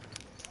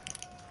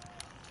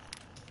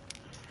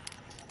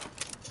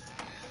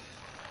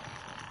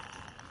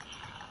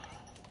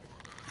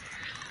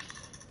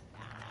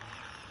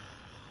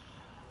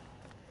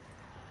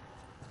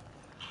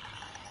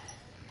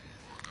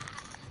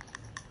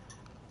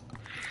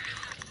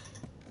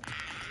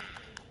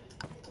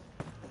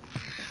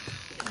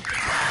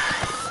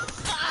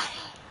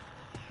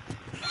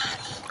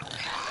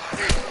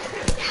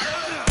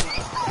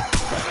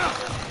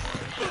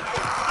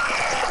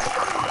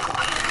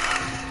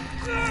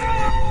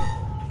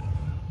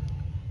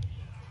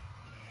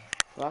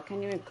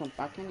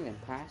 I can't even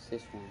pass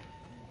this one.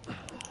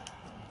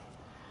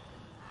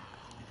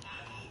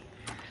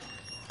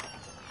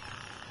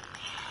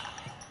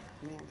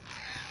 Come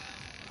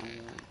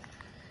here.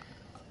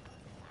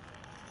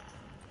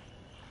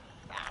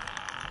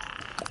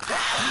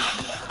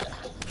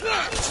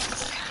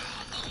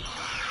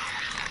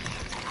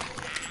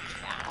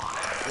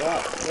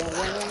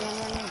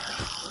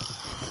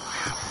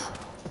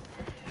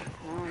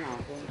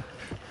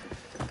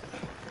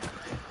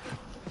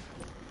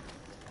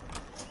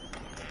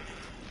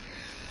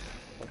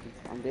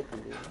 I'm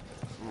different, dude. I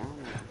don't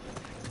know.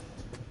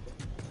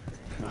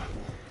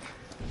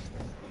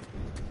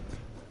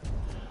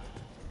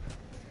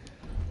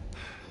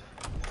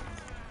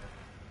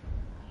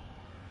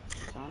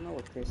 I don't know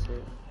what Chris is.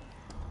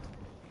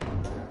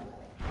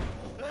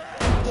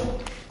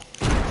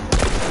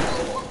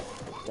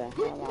 What the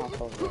hell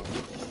off of it?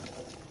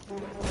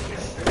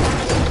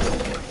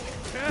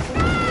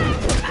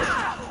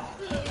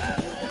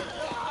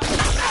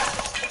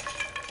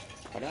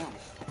 What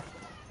else?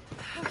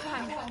 I'm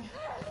fine.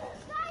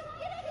 Guys,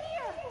 get in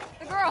here!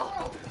 The girl!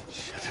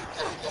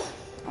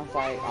 I'm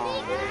sorry,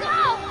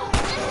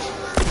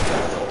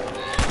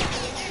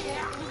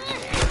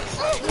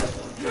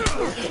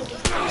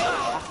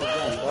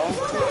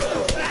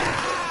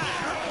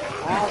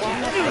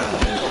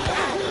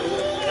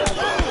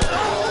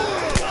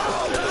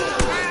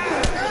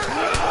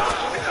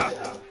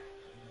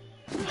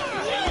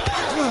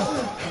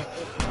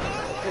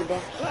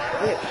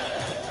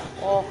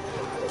 Oh.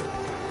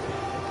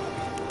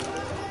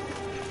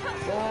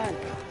 Run.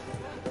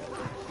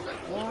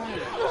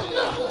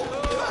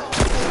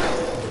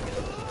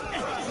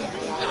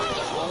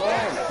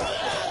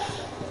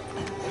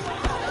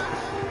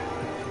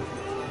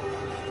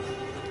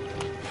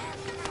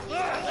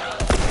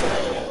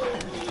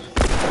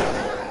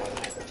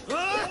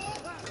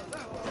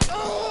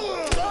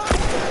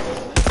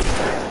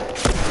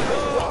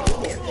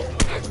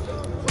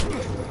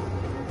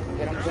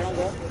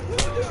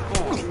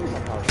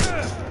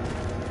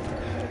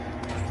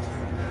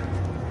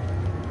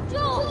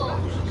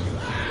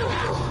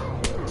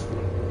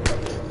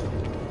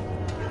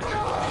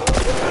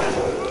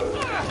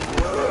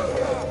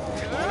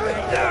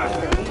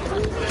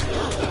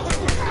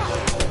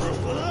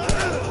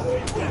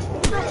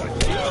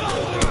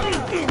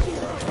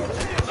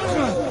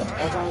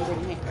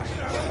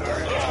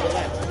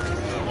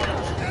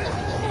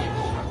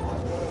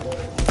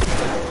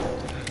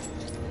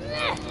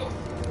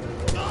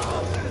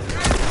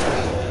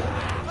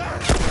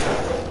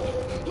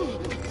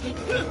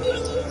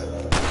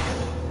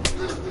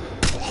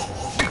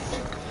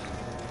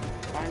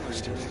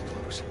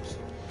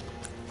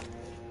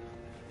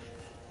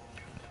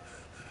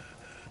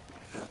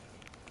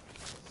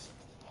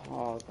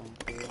 Oh,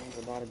 I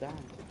was about to die.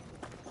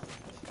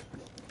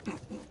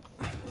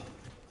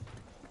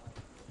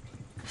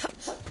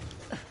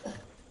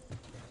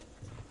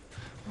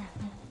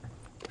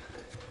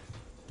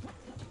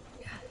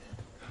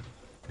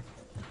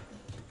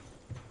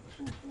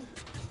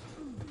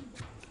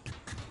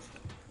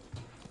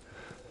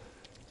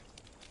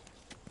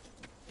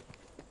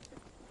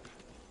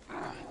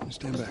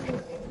 Stand back.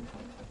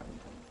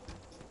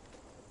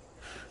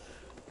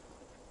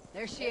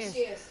 There she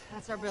is.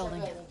 That's our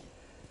building.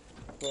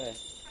 Where?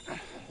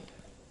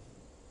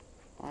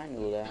 I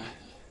knew that.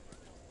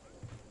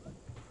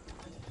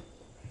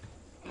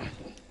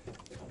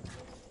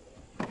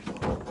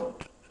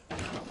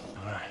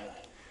 Alright.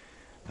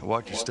 Now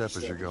watch your step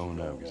as you're going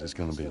out, because it's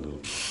gonna be a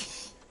little...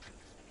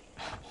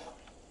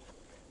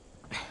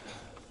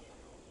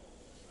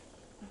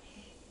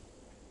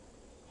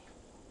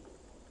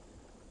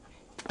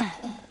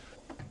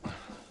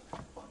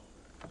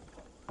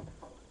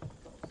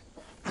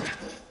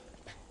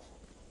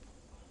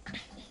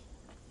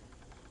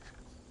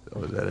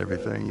 So is that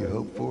everything you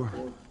hoped for?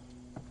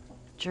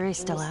 Jury's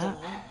still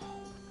out.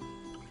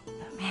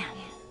 But man,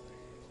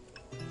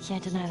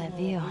 can't deny that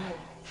view.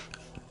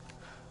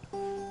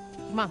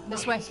 Come on,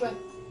 this way. Can't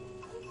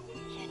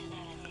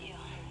deny that view.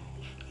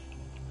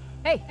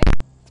 Hey,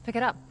 let's pick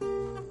it up.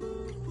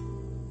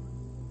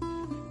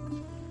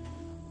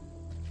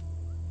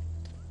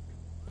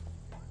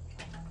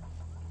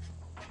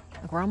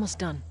 Look, we're almost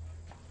done.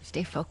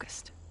 Stay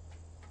focused.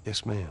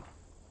 Yes, ma'am.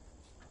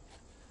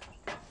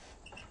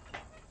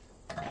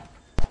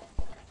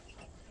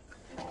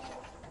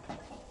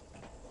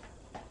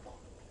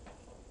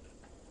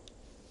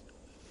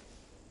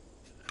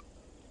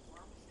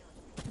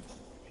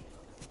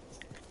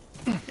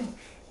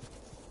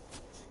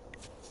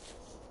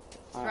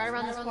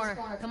 around this corner.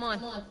 Come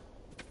on.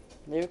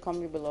 Leave a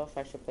comment below if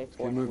I should play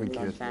Fortnite moving, with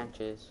John kid.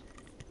 Sanchez.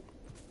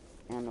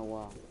 And a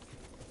while.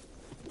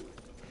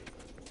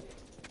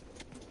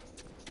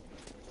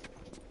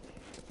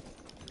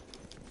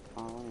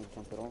 Oh, I want to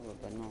jump it over,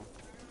 but no.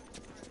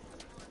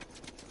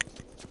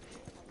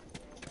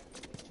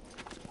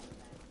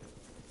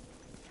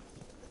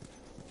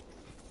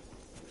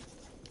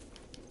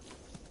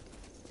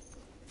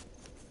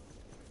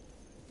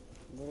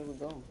 Where did we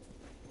go?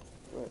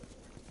 Where?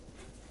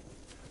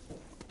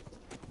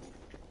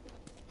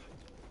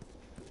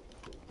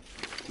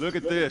 Look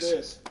at this.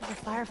 There's a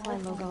Firefly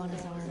logo on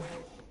his arm.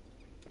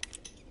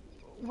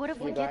 What if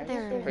we Hey get guys,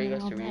 there and for you they're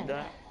guys all to read dead?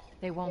 that.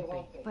 They won't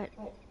be. But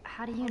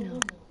how do you know?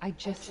 I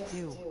just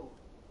do.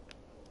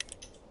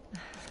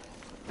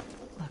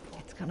 Look,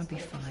 it's gonna be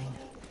fine.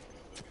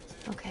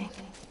 Okay.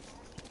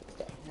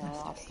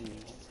 Well, I'll see.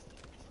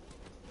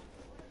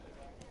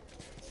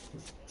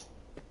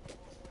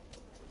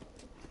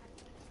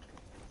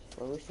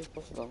 Where was she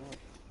supposed to go?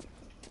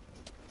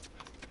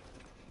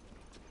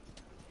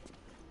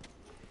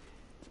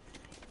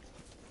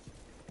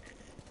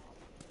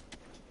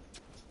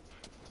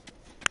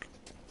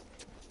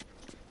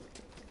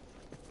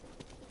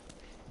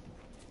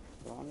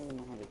 I don't even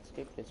know how to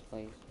escape this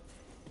place.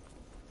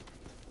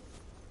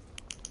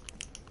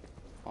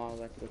 Oh,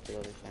 I have to go to the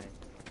other side.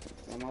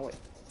 On my way.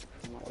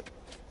 On my way.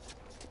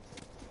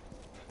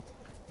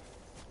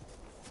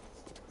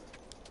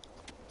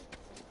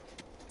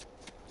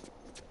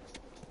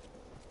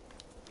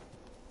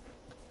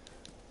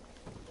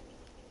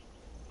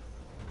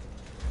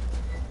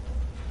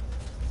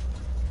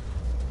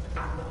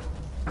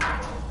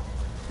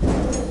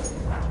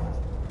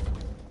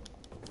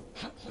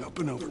 Up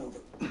and over.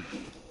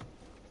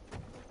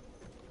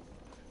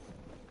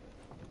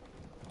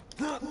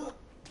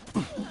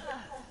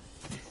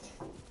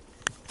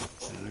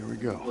 There we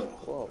go.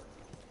 Whoa.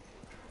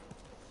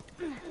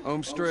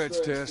 Home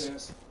stretch,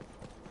 Tess.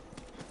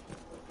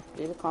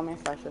 Leave a comment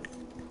if I should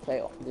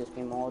play this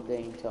game all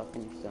day until I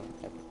finish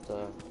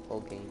the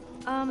whole game.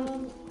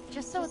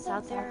 Just so it's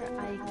out there,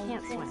 I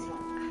can't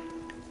swim.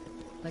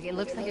 Look, it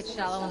looks like it's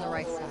shallow on the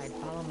right side.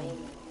 Follow me.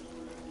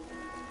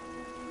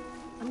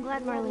 I'm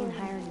glad Marlene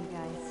hired you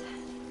guys.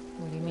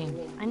 What do you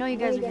mean? I know you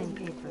guys are getting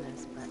paid for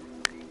this, but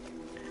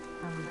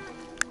I'm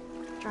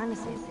trying to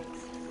say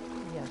things.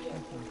 Yeah, sure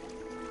thing.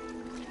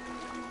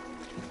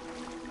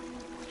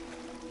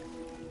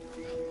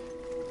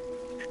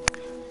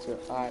 So,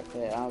 alright,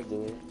 yeah, I'll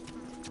do it.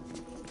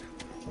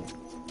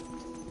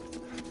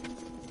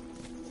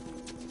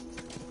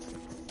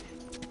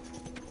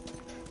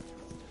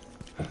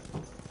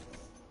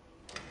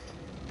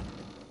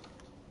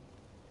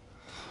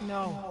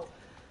 No.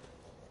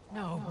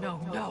 No, no,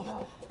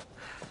 no.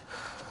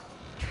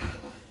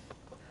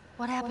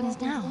 What happens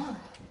now?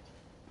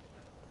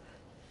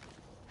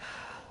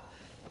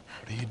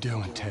 What are you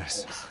doing,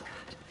 Tess?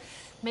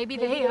 Maybe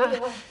they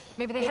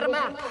had a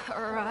map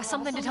or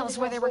something to tell us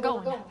where they were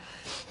going.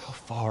 How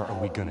far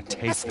are we gonna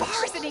take As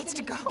far as it needs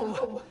to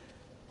go.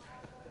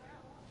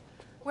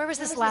 Where was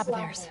this lab of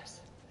theirs?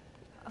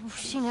 Oh,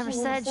 she never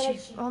said.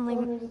 She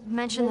only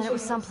mentioned that it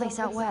was someplace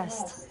out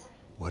west.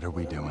 What are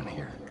we doing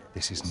here?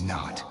 This is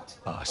not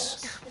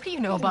us. What do you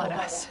know about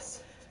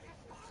us?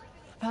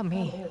 About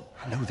me?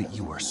 I know that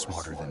you are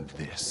smarter than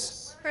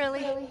this.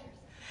 Really?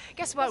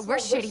 Guess what? We're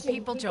shitty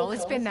people, Joel.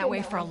 It's been that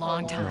way for a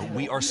long time.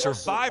 We are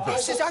survivors.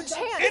 This is our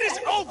chance. It is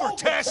over,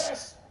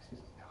 Tess!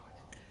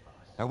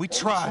 Now we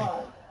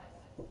tried.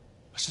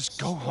 Let's just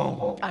go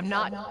home. I'm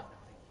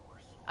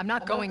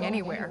not going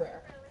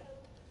anywhere.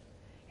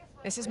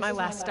 This is my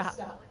last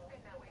stop.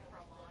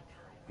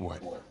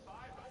 What?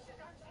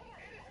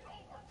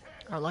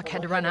 Our luck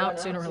had to run out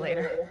sooner or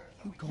later.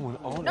 What's going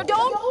on? No,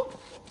 don't!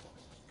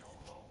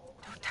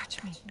 Don't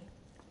touch me.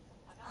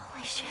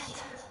 Holy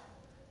shit.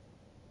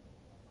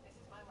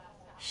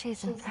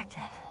 She's infected.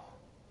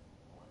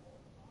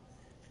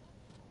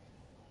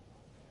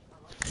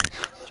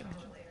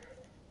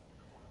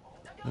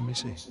 Let me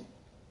see. I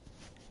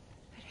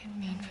didn't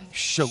mean...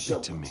 Show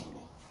it to me.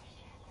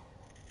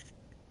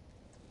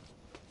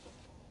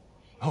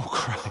 Oh,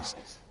 Christ.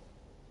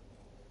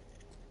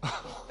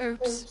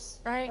 Oops,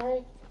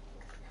 right?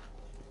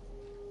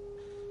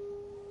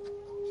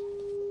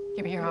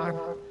 Give me your arm.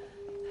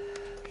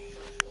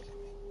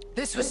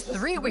 This was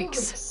 3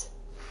 weeks.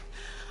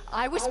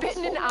 I was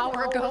bitten an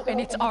hour ago, and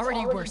it's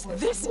already worse.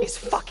 This is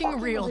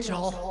fucking real,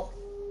 Joel.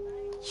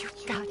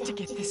 You've got to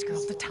get this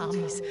girl to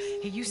Tommy's.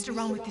 He used to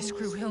run with this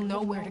crew. He'll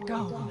know where to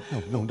go.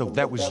 No,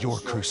 that was your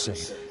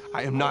crusade.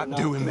 I am not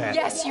doing that.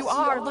 Yes, you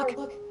are. Look.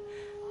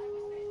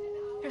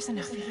 There's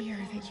enough here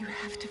that you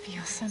have to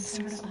feel some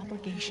sort of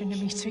obligation to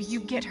me, so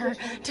you get her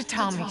to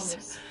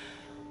Tommy's.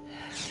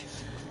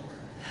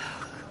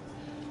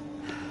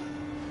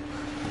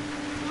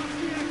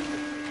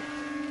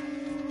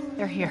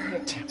 They're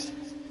here.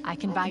 I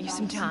can buy you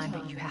some time,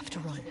 but you have to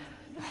run.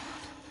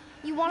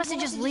 You want us to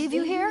just leave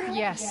you here?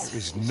 Yes.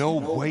 There's no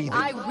way that...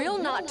 I will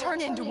not turn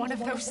into one of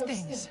those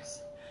things.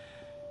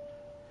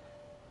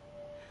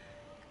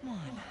 Come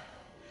on.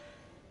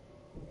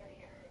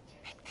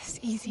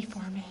 easy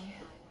for me.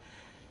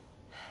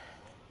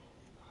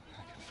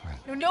 I can find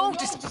it. No,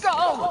 just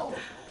go!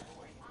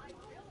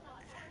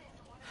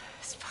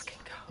 Just fucking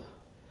go.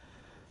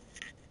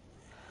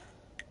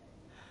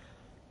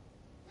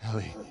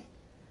 Ellie,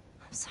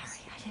 I'm sorry,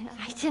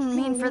 I didn't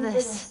mean for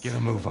this. get a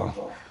move on.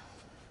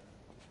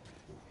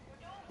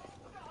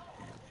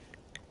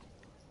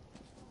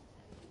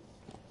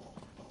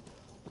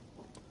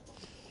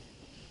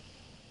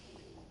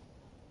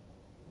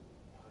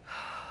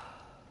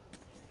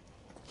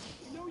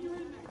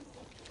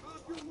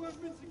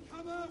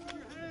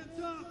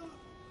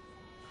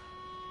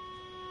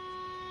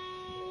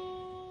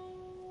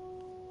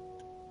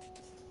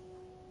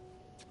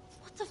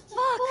 What the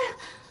fuck?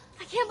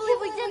 I can't believe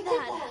we did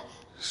that.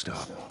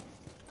 Stop.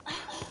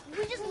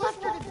 We just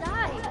left her to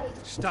die.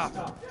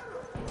 Stop.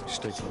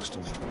 Stay close to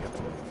me. We have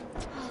to move.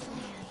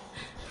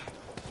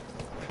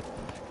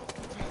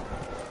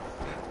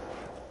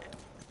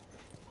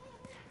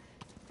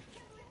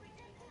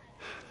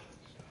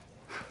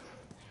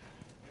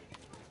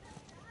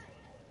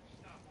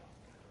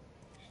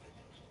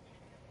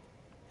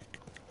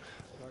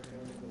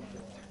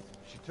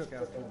 She took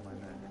out 2 of my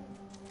men.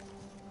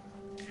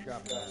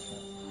 Drop that.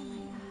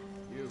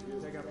 You,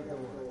 take out the door.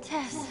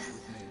 Tess.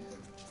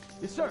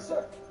 Yes,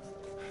 sir.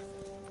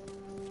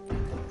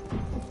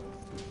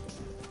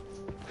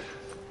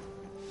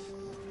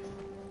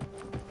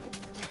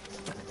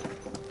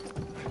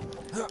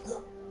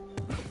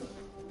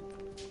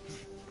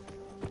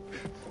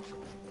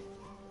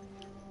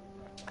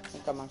 I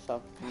got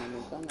myself my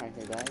new gun right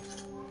here,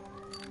 guys.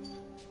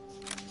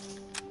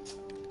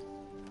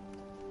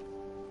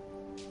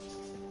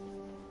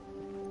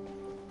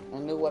 A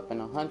new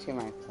weapon, a hunting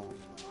rifle.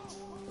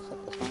 What's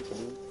up with hunting,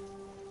 dude?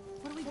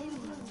 What do we do?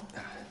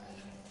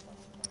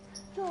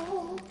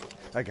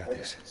 I got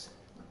this.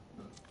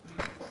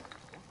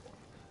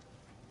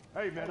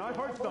 Hey, man, I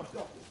heard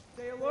something.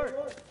 Stay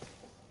alert.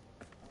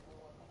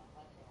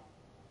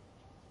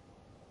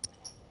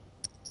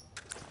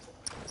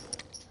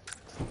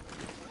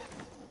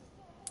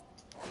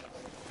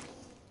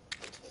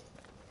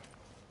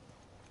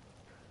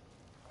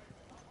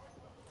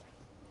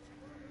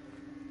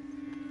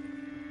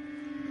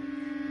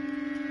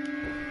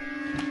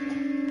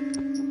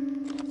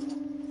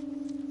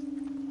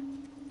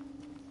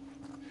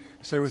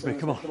 Stay with me,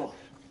 come on.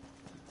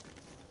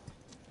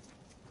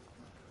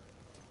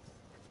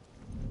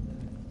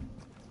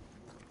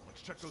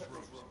 Let's check those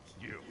rooms.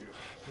 You.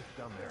 Sit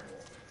down there.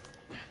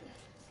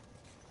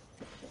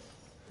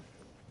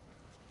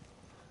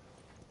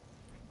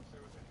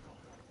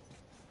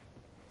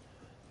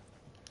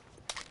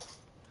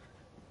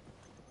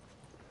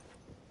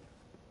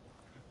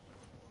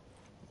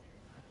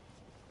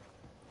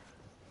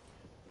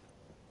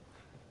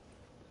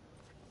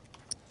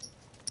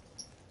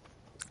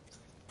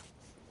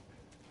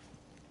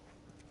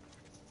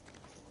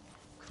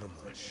 Come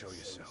on, show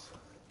yourself.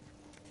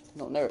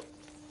 No nerd.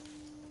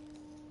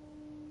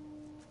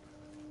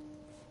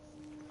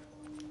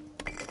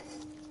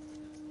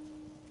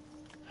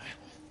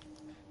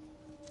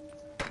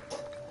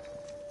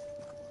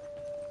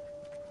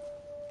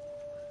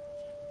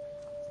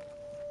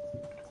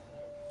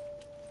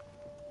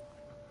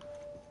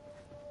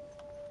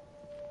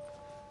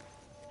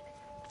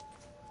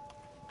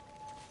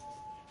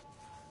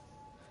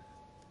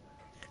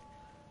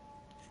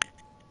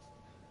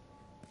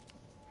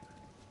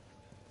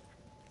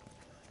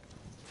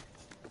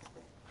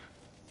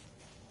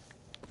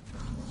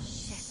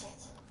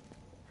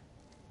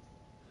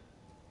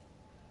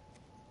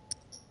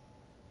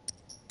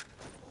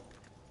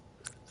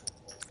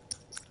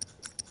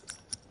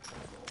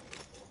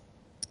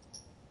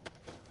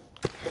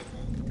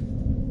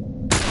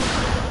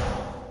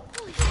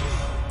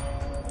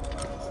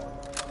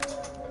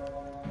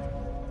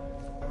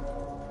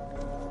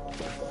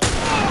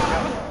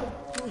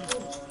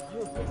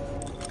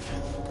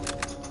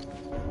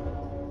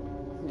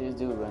 This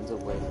dude runs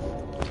away.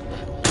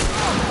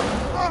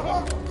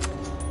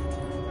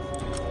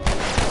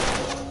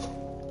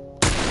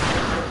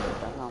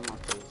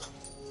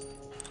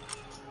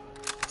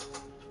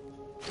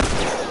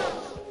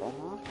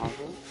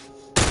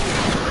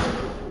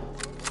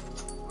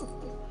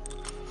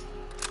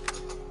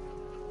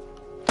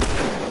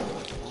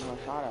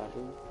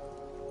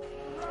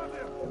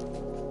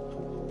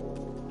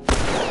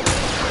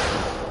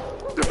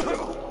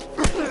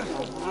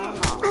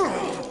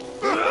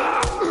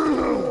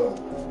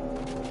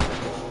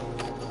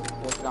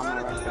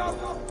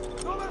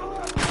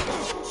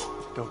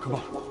 Go, come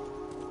on.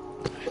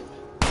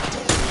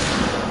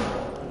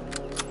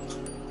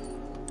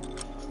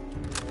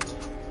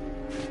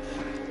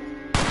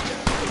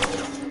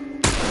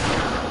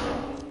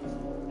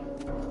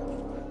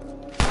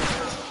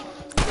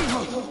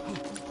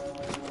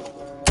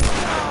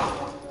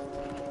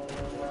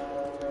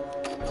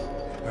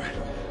 All right,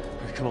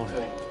 come on.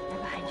 Right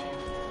behind you.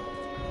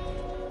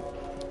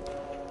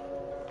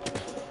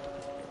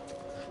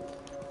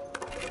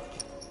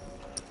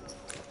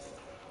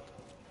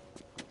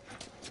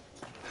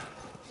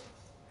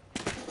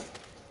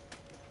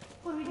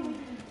 What are we doing?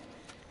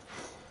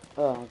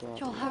 Oh my god.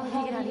 Joel, how are we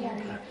gonna get out of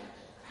here?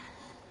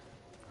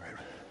 Right.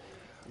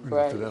 We're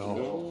Brett, through that hall.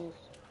 serious?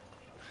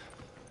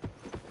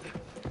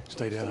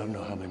 Stay down. I don't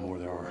know how many more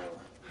there are.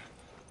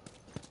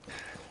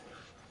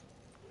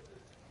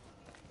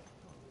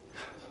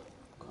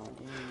 God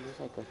damn, it's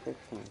like a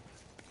 15.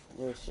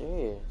 They're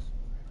serious.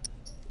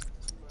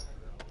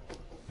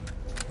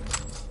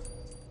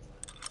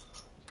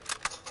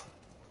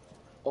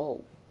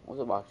 Oh, I was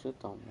about to shoot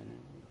them, man.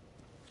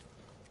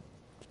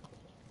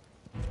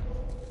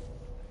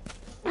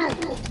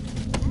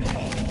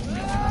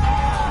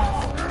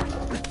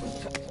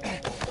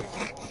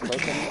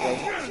 Wait,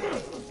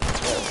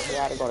 we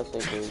gotta go to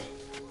sleep, dude.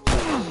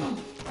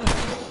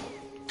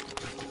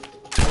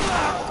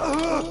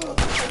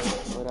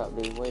 Wait up,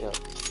 dude, wait up.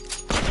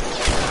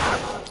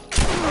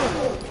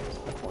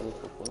 What is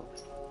the fuck?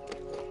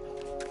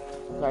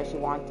 You guys, you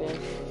want this?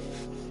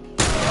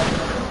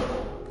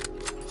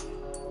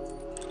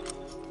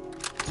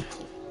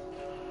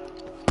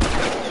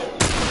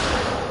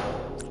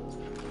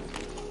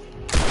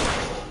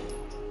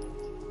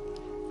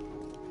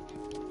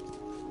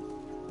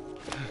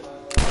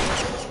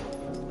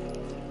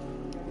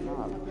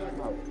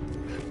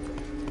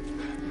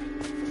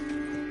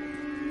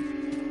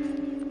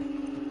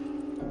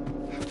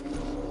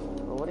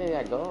 Where did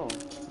I go?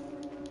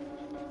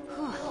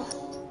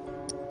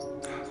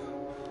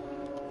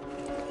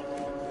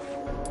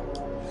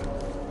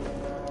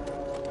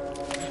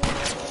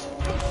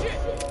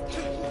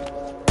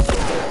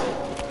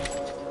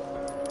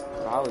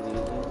 That was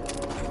easy.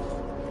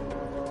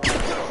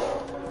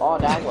 Oh,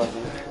 that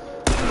wasn't.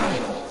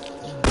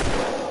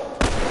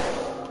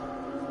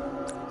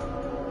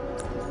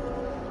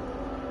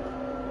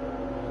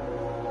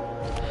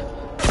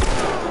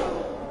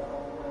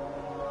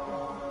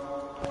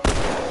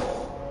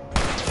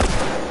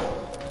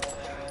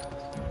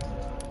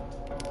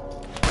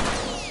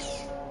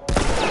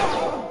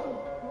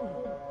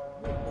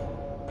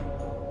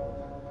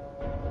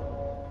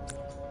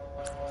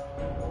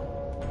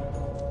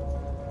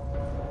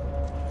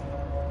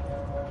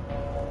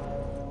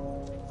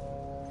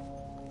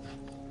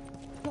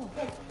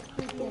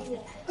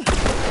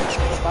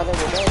 Father,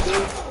 we're dead,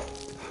 dude.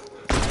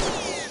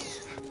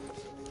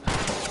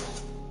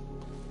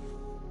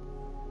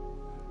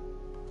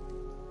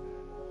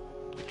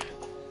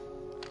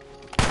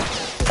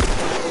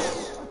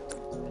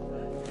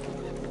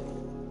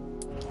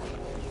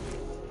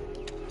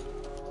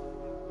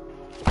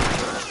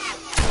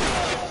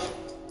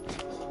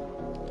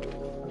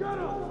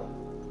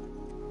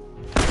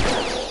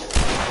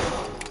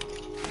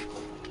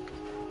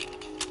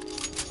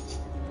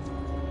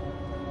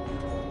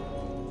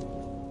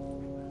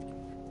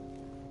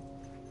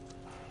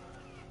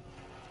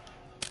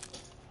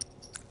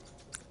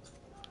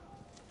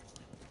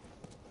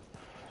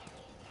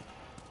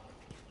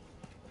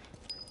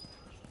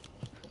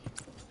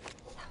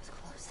 That was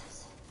close.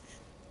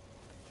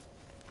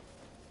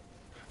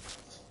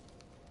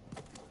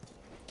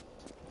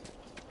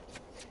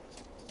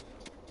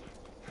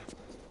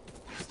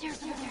 There's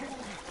stairs over there.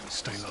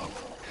 Stay low.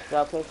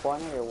 Y'all play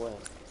Fortnite or what?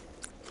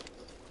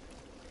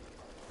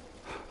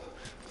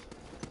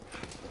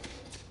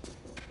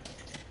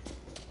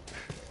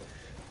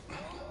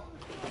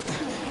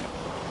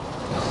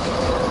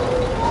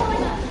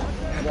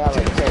 Yeah,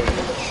 like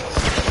crazy.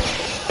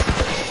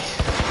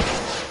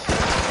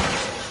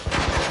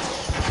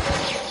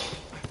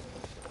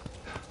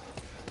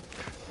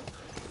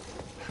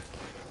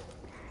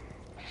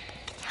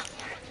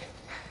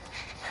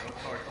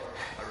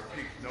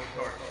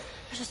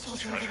 There's a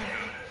soldier over there.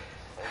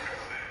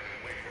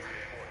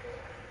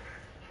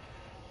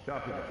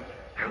 Stop it.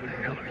 How the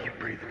hell are you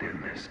breathing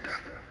in this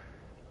stuff?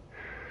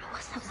 I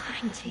wasn't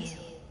lying to you.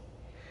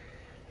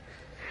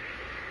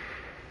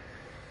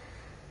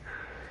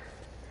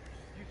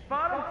 You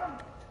spot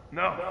him?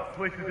 No, the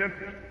place is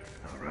empty.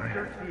 All right.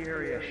 Search the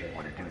area. You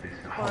want to do this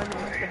in a Find him, get the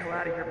hallway. hell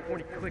out of here before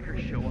any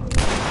clickers show up.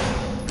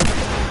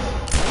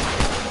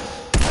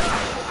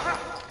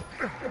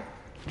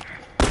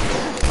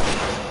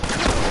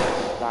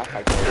 That's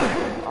like,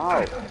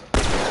 oh.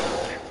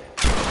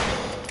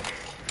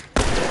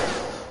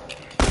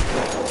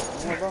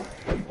 There you go.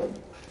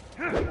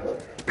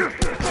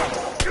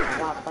 I'm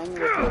not playing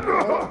with you, bro.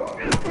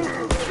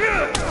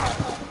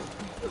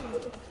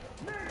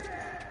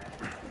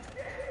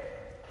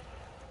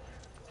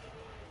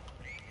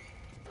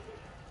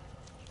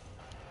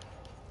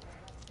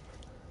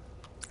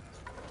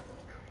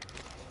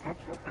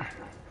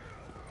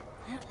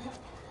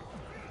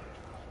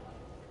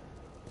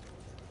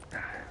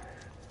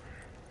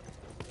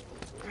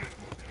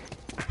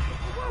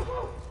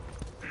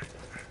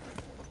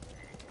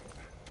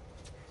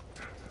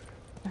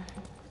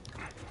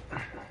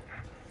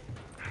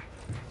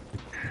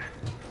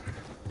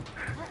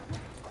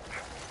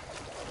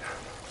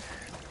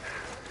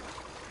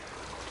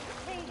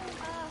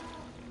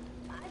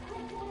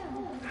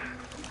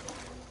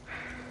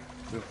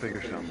 We'll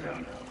figure something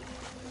out.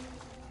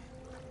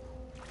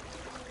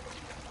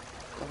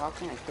 So how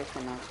can I kick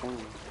him out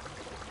soon?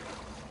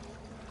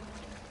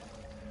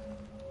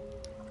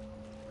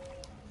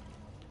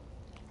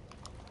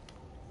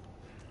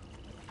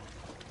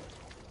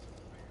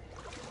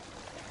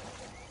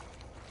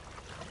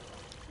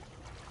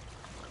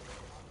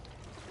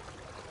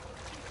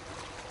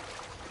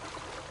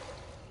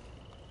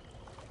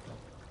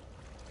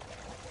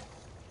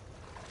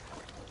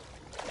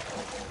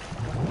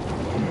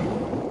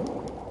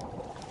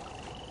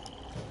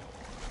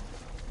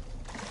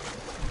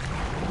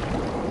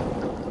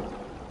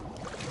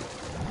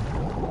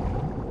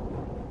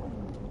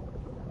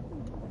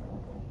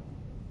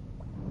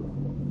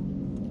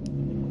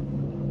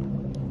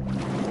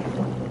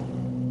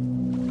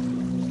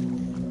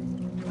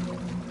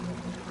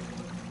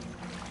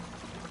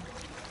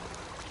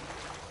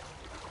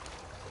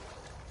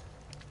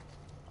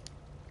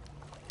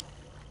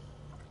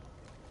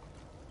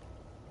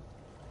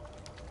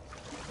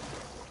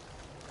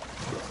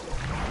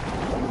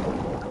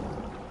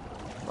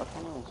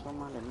 can't even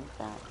swim underneath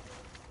that.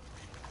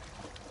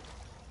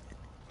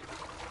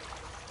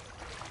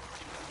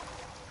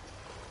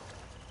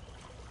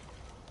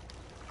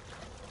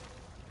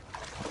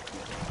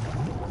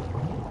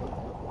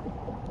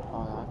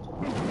 Oh, that's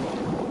all.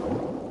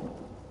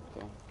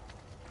 Okay.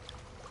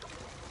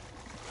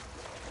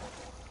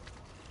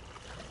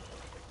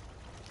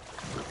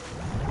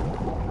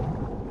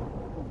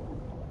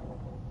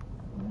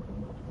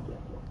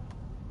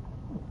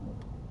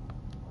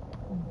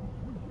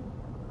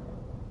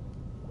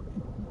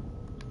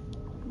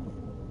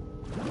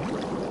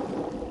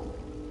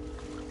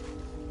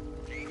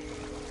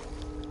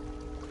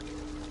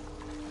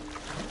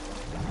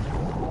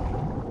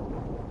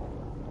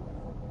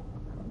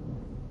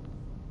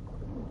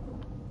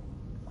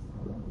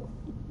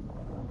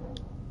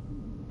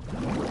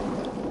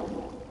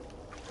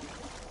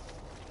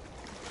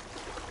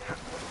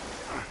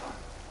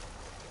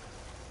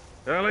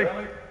 Ellie?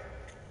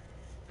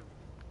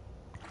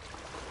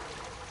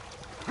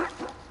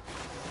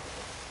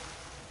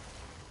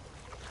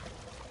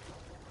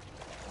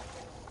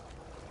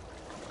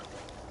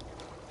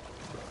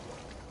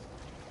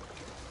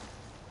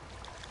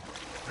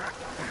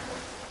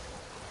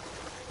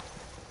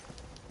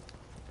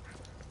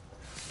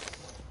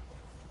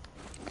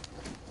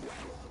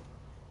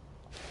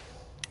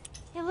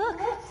 Hey,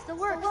 look, it still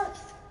works.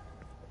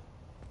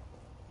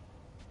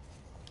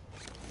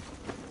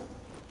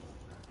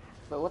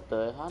 But what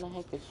the? How the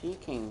heck is she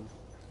king?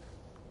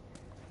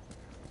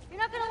 You're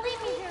not gonna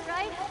leave me here,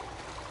 right?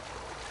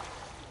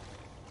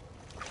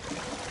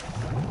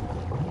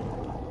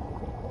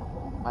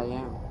 I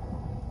am.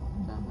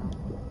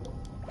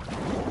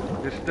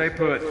 Just stay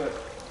put.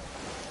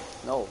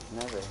 No,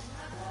 never.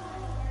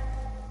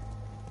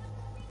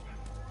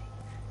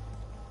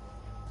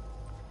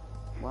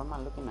 What am I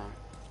looking at?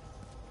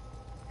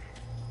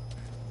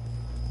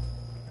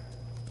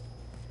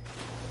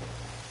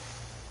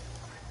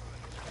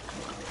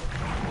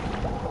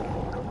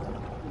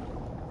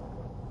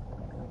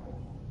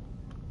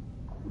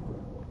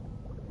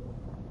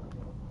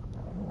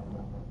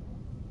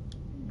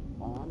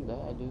 Oh, I'm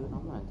dead, dude.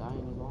 I'm gonna die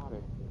in the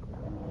water.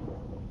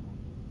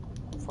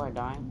 Before I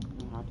die, let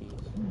me have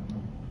these.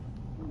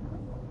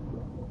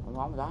 Oh,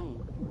 I'm dying.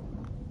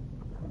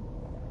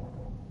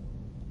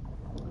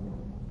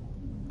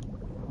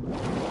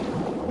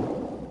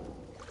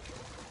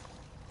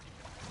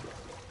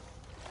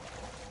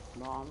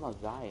 No, I'm gonna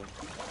die.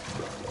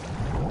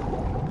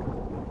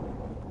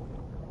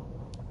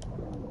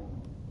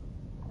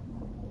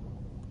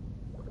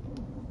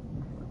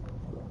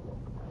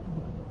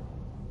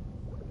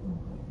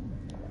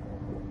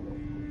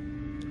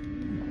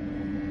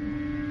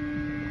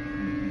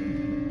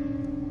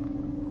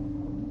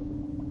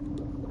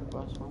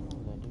 What's wrong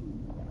with that, dude?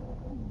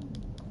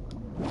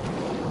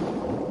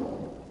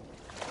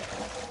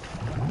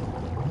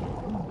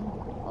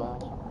 Oh,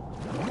 that's...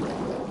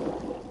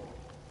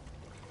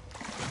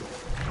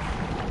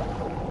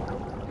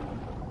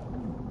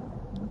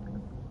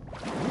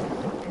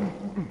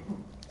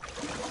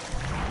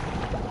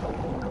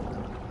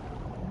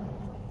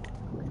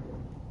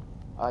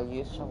 I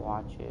used to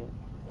watch it.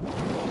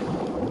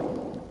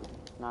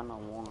 Not no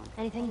more.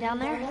 Anything down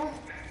there?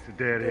 It's a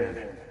dead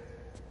end.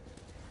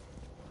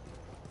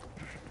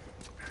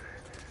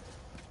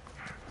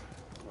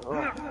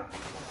 Ugh.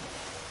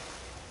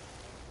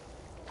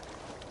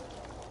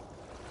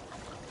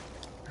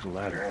 There's a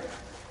ladder.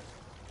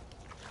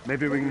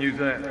 Maybe we can use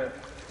that.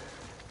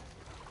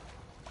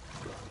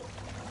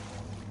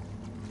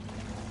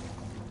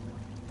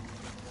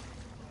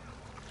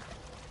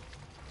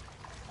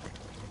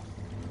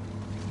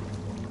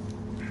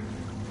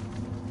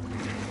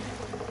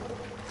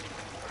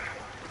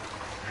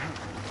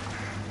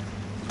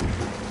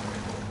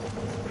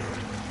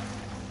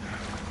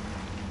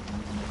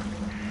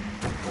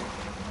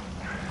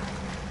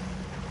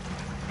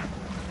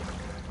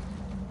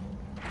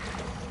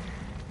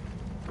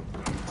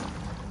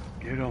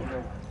 Get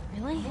on.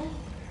 Really?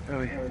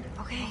 Ellie.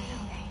 Okay.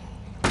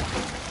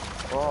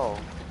 Whoa.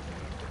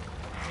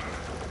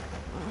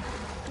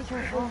 Be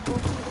careful.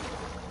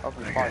 Hope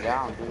you fall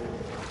down, dude.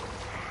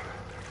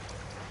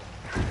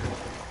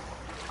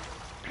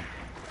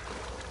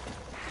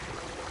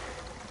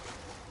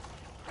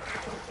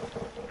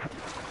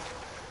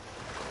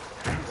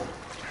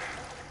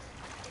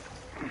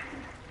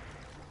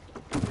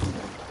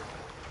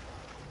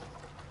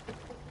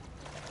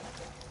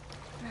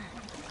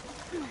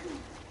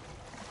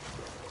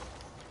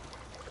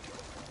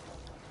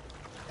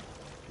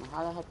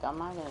 How the heck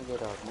am I gonna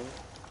get up, dude?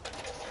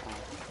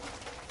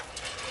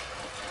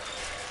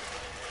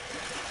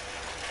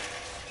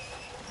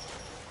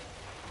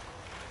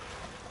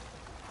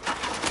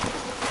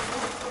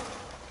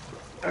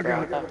 I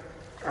got it.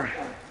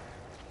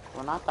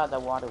 When I thought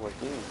that water was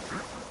deep.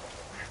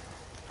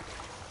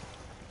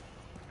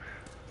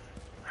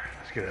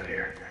 Let's get out of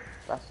here.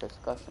 That's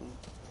disgusting.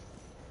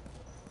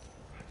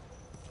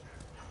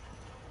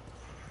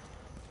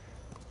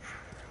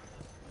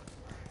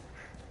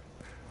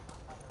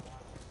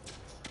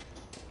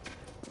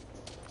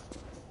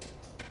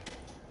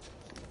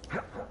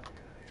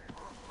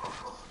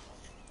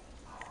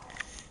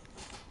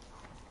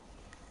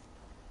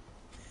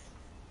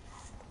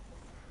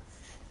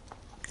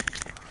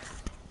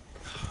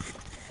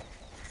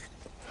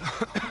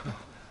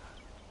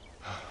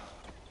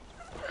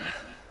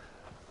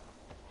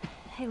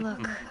 Hey,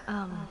 look,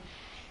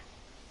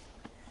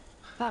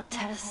 about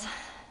Tess.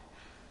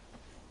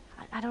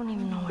 I don't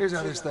even know what Here's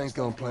how this thing's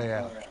gonna play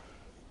out.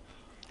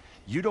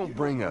 You don't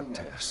bring up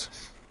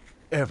Tess.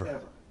 Ever.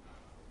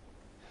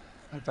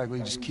 In fact, we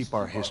just keep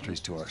our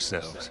histories to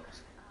ourselves.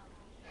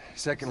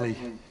 Secondly,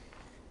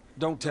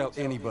 don't tell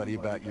anybody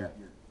about your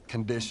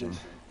condition.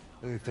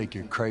 They think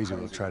you're crazy,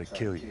 they'll try to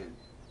kill you.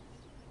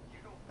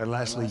 And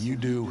lastly, you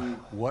do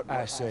what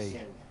I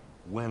say,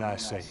 when I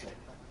say it.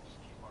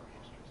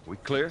 We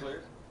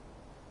clear?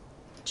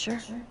 Sure.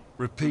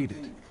 Repeat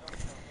it.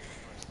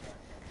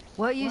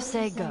 What you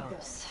say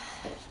goes.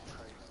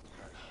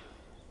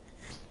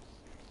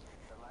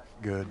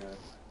 Good.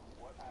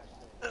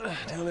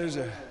 Now there's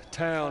a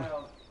town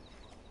a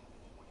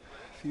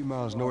few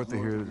miles north of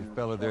here. There's a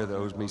fella there that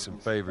owes me some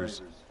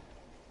favors.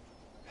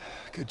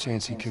 Good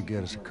chance he could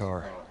get us a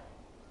car.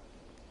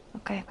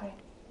 Okay.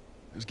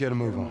 Let's get a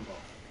move on.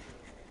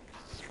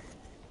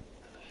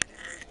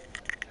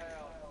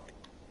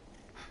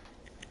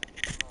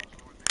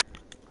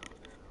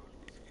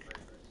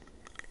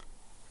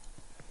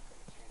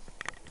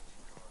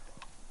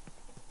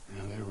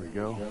 Now there we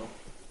go.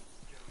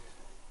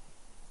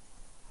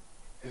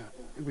 Yeah,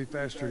 it'll be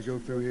faster to go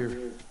through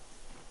here.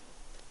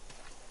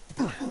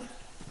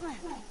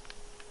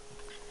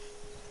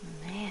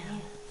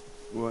 Man.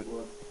 What?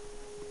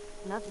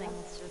 Nothing,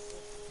 it's just...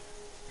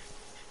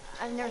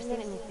 I've never seen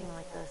anything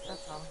like this,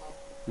 that's all.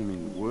 You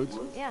mean the woods?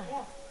 Yeah.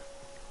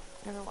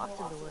 Never walked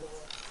in the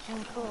woods.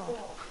 Kinda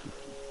cool.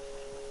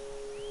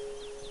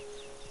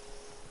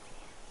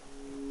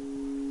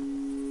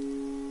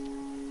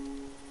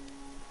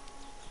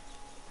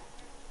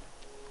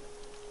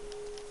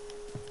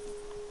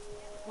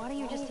 Why don't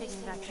you just take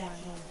me back to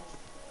Marlene?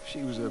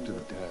 She was up to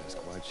the task.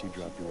 Why'd she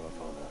drop you off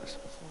on us?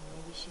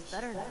 Maybe she's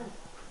better now.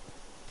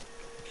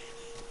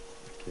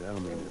 Kid, I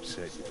don't mean to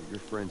upset you, but your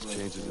friend's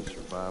chances of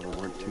survival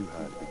weren't too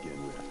high to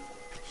begin with.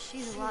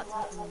 She's a lot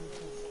tougher than you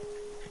think.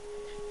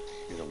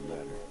 It don't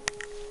matter.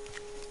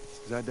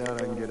 'Cause I doubt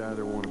I can get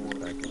either one of us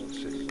back into the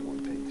city in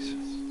one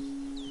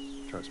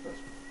piece. Trust me.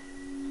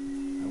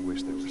 I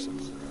wish there was some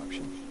other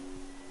option.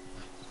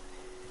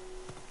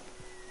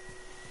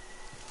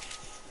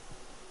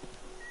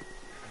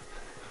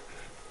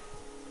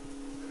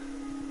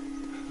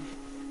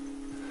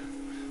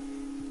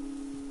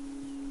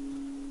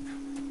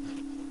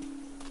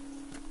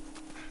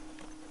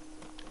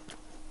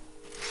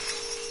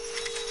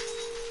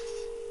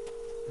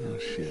 Oh,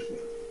 shit.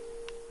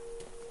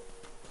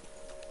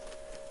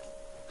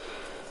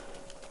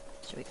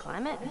 Should we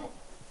climb it?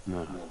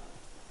 No.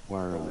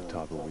 Wire on the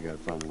top of it. We gotta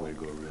find a way to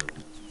go around.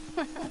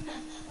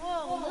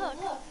 Whoa,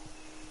 look!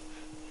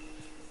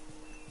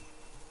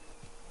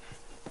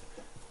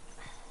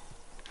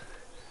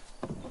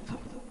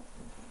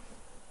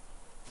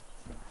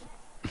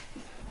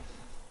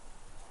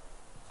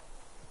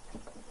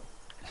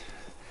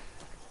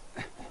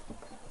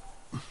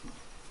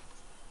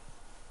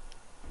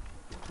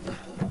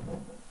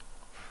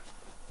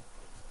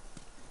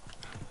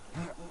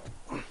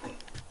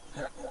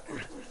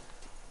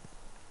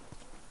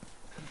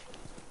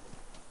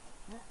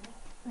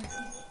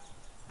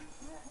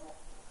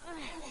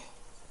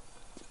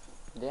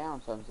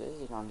 Damn,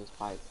 something's easy on these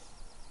pipes.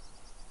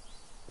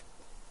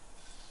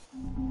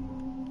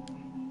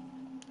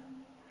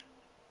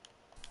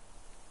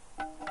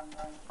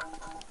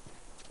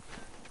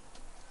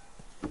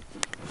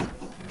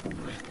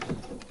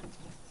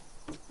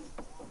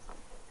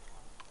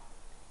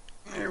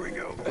 There we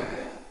go.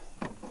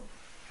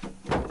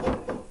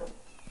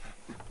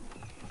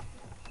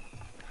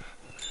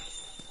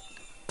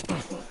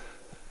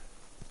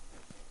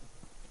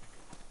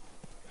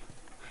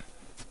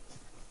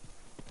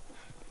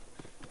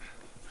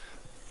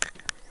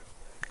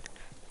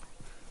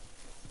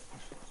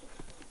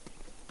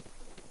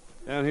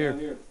 Down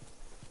here.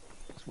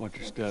 Just watch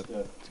your step.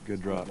 It's a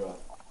good drop.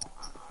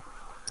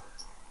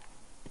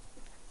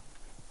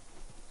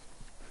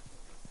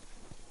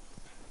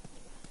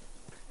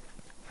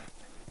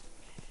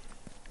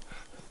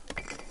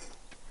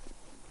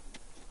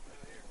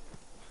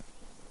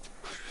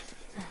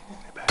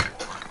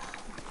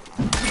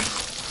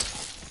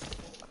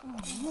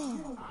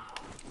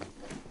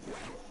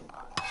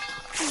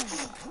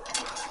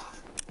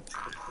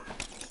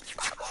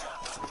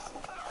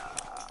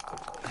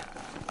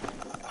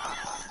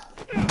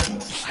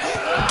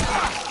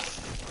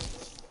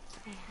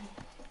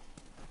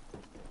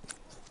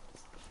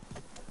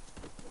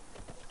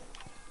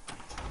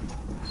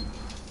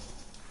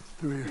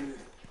 Through here.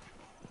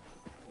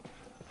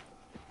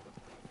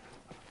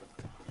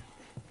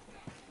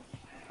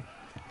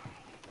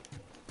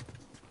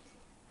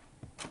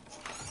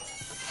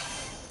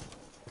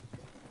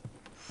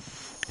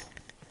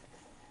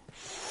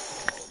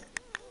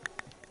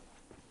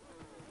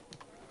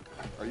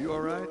 Are you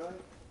all right?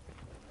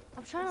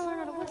 I'm trying to learn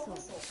how to whistle.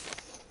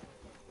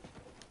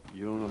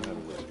 You don't know how to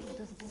whistle. It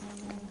doesn't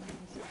sound like how to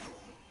whistle.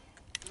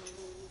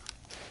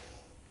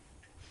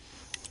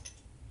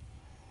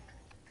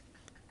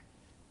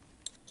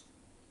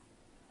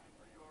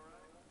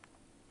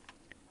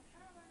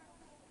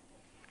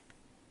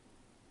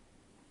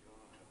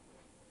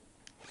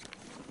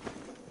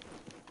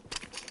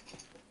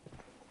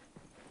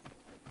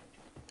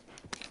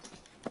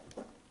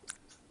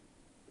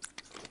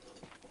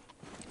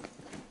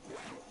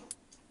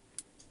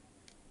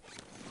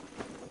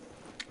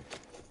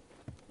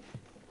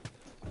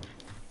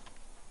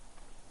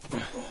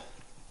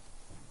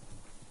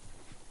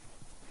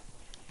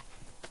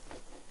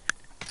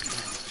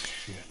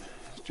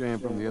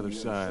 jammed from the other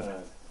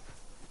side.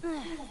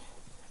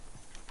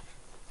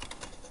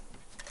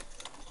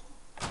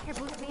 Here,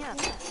 boost me up.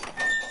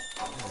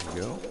 There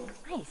you go.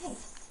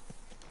 Nice.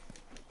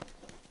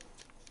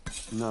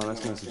 No,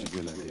 that's not such a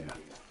good idea.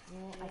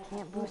 Well, I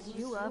can't boost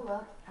you up.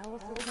 How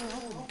else are we gonna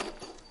open it?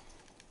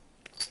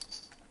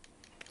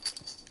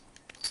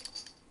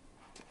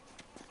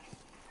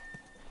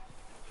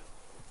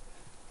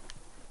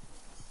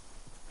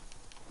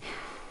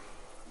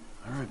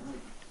 All right.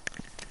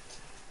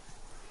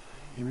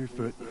 Give me your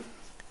foot.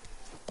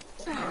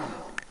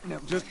 Now,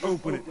 just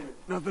open it.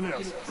 Nothing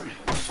else.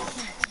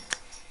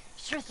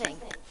 Sure thing.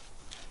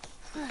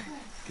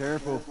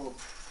 Careful.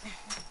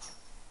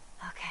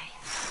 Okay.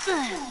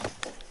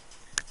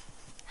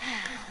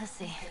 Let's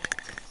see.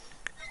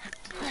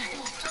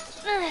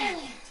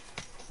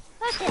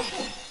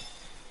 Okay.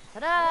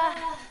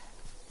 Ta-da!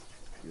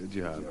 Good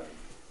job.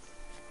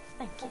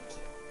 Thank you.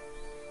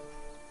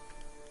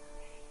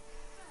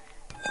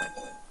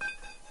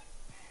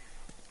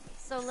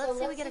 So let's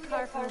say we get a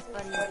car from this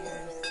buddy of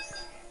yours.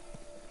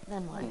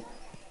 Then what?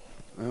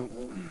 Well,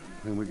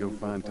 then we go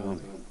find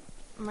Tommy.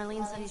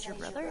 Marlene said he's your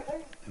brother?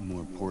 And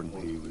more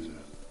importantly, he was a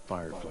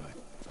Firefly.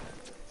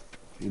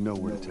 You know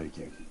where to take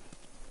you.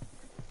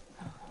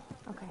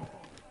 Okay.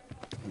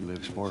 He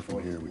lives far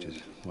from here, which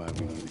is why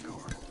we need a car.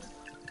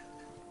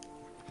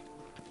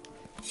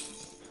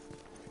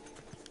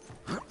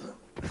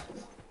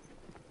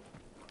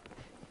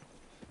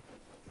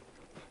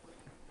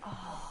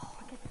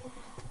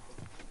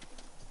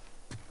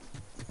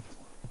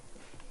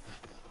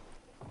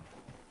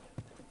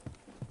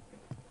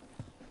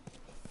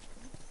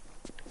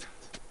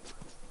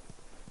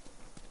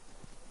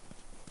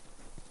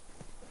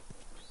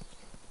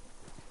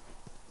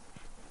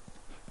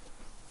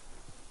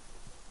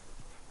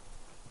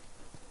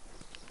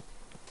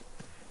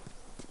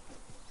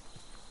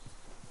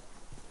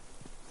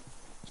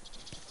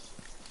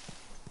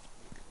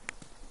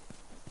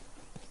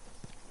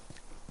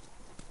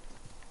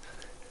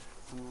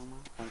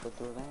 Can't go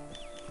through there.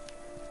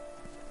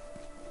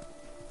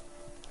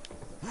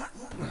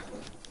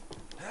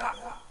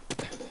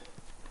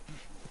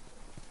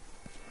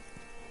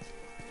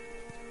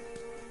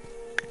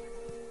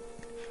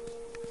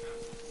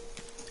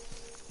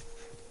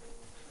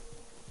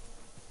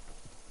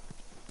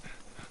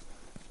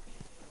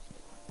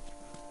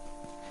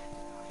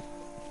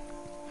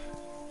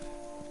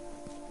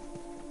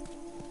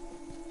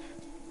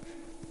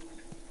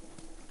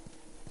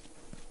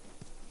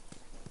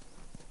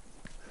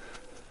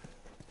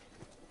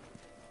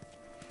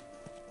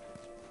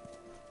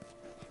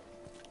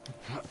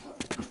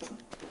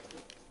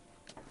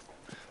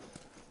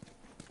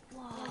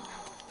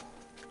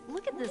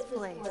 Look at this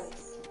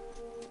place.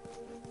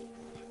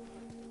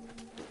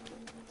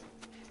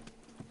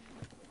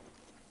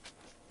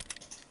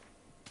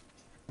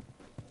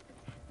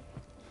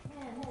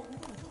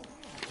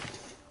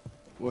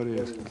 What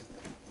is?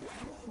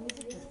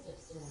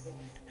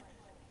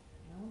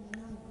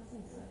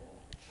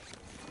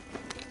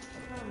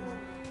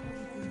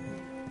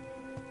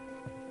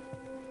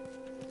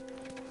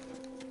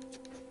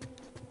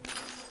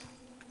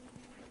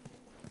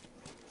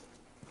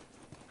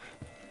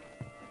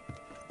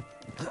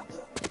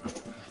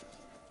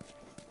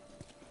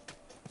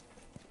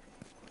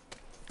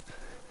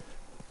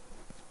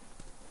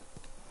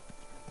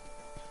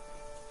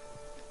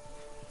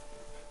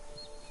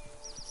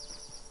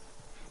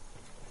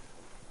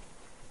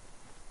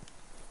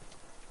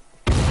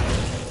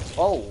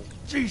 Oh,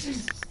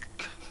 Jesus!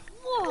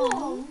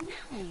 Whoa!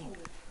 Nelly.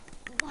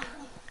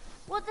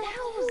 What the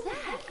hell was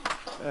that?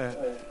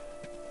 That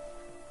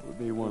would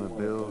be one of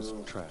Bill's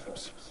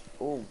traps.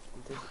 oh,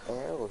 this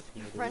arrow.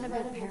 Friend a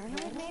bit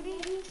paranoid, maybe?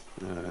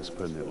 That's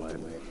putting it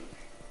lightly.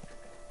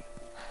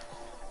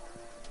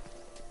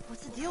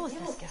 What's the deal with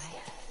this guy?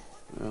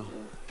 Well,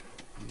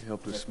 he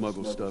helped us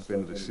smuggle stuff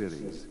into the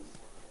city.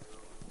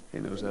 He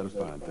knows how to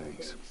find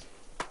things.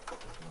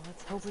 Well,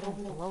 let's hope we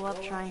don't blow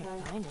up trying to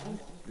find him.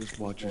 Just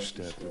watch your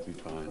step, you'll be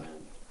fine.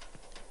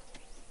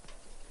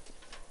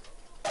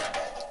 I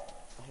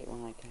hate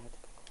when I can't.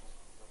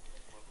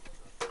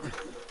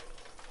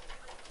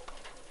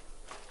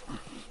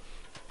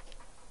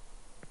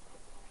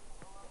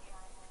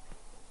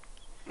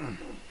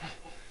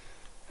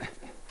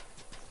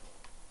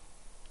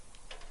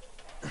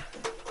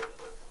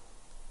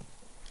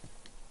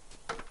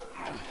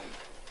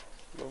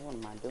 What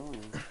am I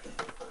doing?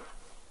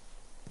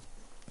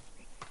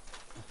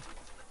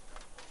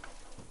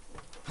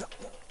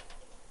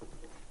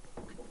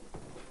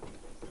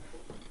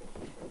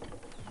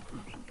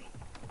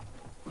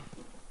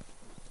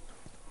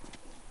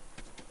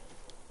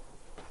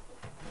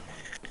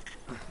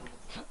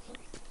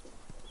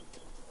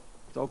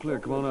 It's all clear,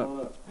 come on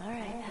up. All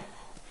right.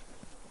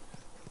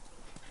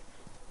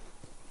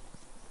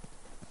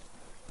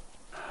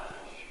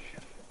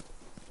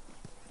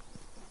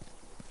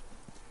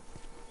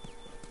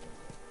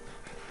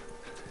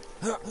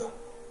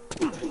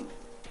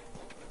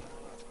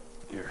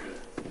 Here.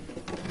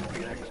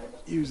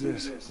 Use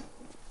this.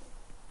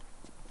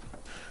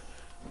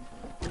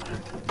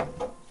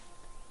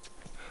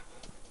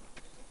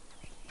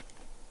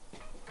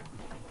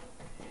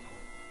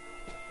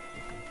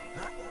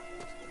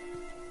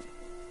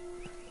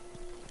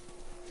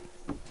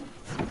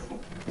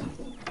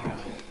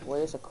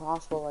 there's a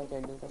crossbow right there,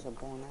 dude. That's a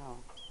bow and arrow.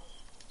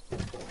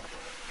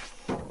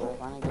 Well,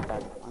 I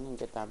didn't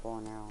get that bow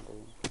and arrow,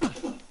 dude.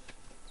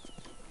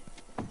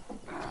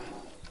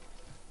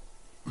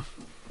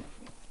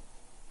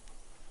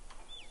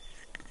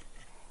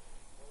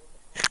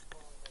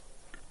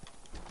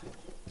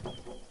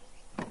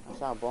 I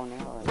saw a bow and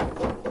arrow right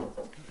there.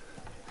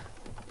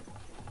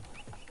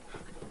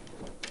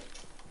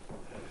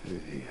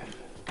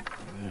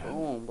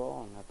 Boom,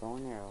 boom, that bow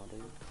and arrow,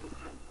 dude.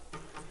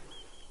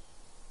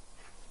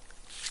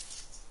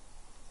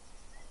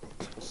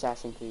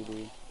 Assassin Creed,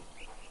 dude.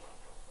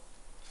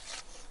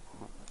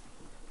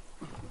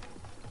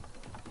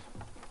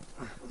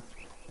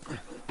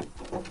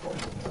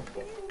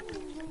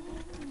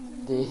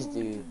 This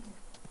dude.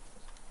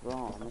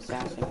 Bro, I'm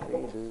Assassin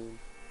Creed, dude.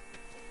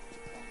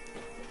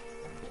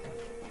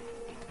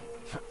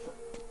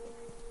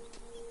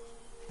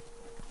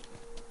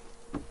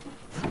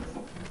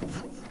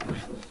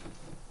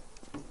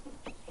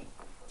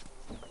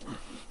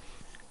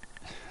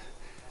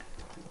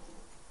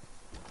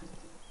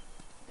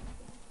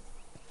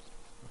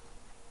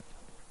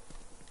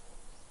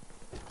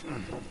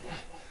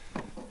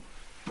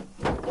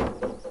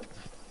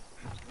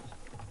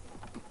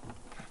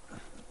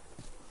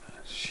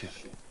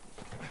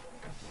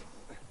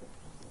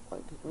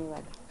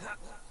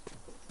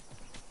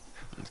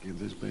 Let's give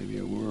this baby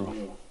a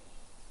whirl.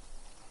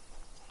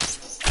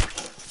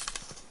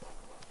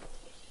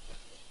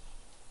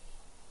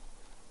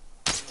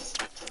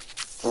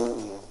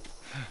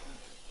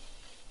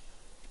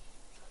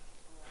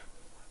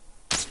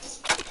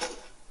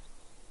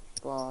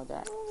 Well,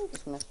 that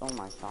just missed all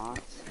my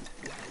shots.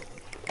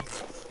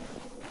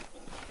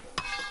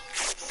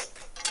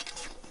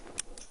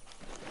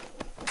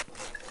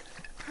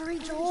 Hurry,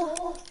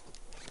 Joel.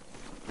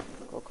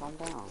 Go calm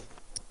down.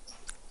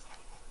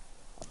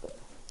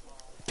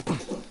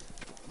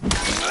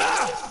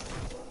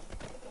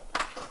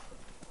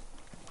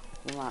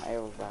 Give my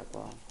arrows back,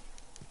 bro.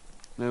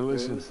 Now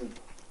listen.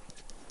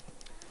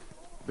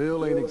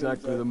 Bill ain't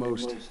exactly the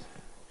most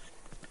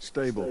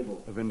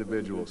stable of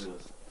individuals.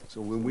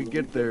 So when we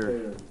get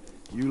there,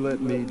 you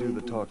let me do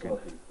the talking.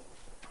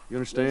 You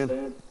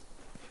understand?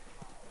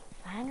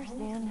 I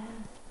understand.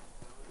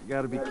 You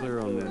gotta be clear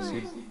on this.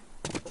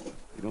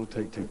 You don't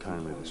take too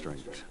kindly to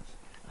strangers.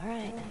 All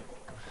right.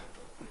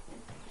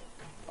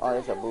 Oh,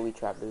 there's a booby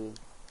trap, dude.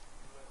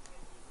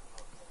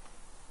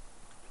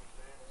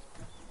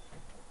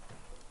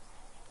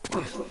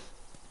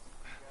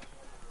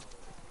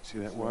 See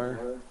that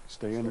wire?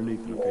 Stay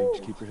underneath it, okay?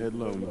 Just keep your head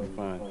low and you'll be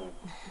fine. All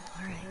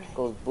right.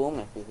 Goes boom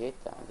if you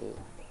hit that, dude.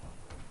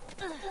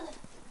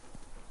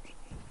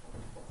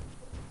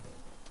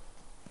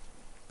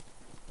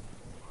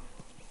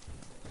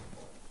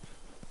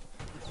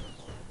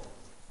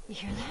 You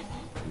hear that?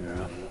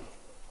 Yeah.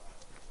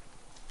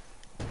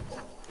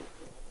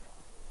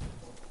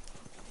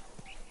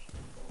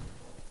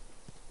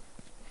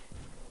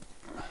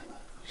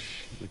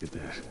 Look at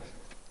this.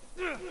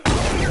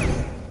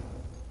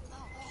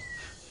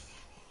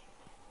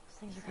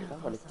 Things are I'm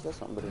gonna kill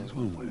somebody. There's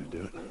one way to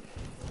do it.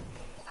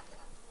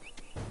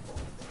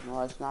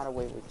 No, it's not a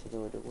way to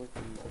do it. It would be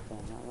get the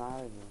hell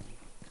out of here.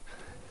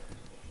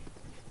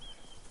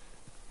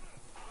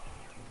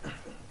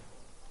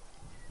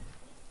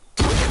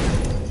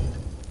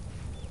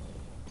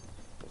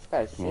 This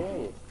guy's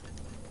serious.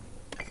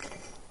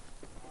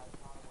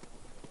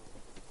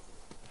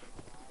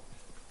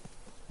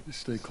 Just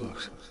stay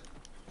close.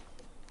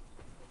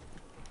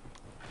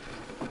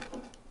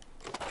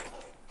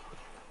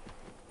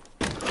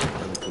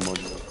 Come on.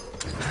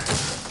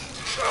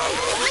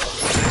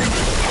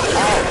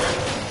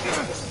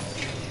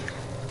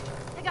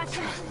 I got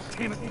you.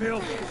 Damn it,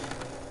 Bill.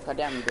 God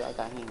damn it, dude, I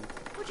got him.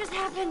 What just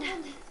happened?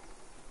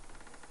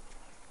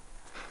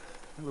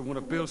 Another one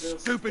of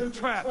Bill's stupid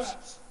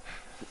traps.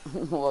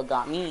 What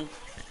got me?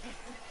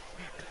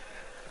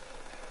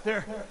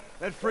 There,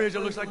 that fridge, it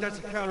looks like that's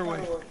a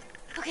counterweight.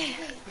 Okay.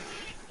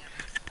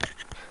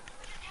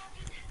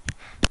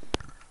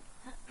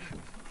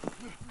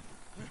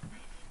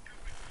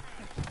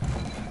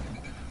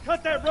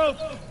 Cut that rope,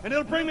 and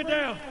it'll bring me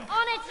down.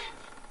 On it!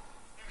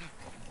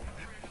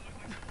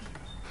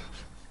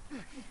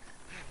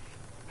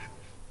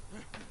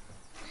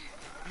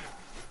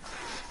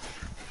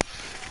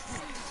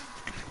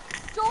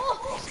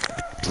 Joel!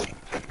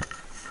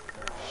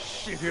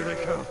 Shit, here they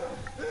come.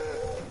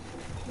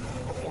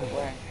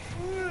 Where?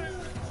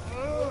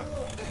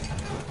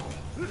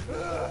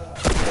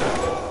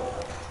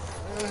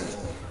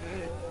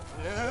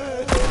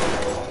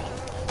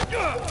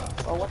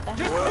 Oh, what the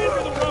hell?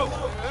 Into the rope.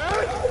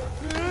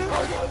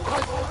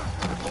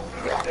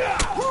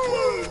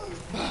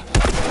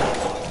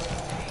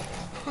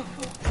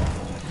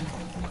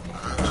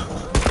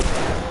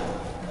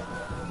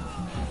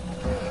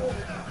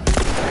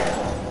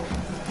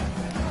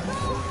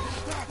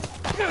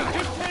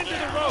 Just into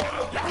the rope.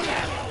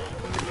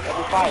 What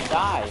if I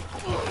die?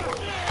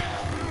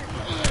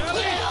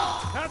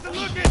 How's it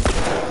looking?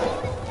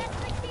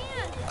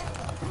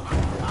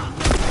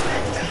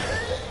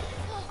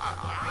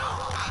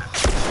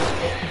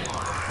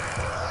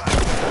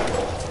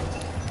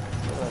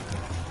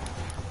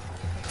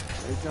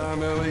 Good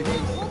time, Ellie.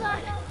 Hold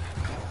on.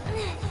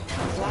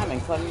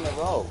 Climbing, cutting the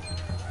rope.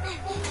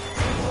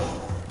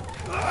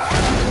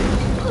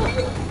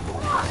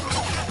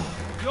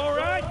 You all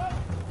right?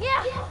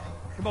 Yeah.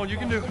 Come on, you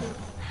can do it.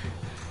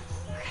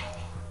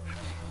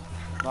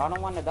 No, I don't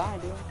want to die,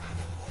 dude.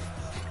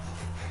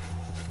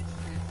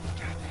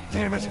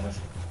 Damn it. Come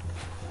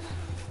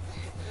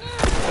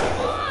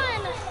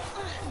on.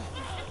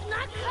 It's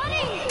not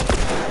cutting.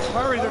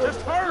 Hurry,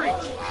 just hurry!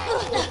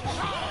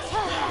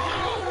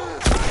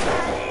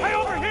 Hey,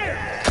 over here!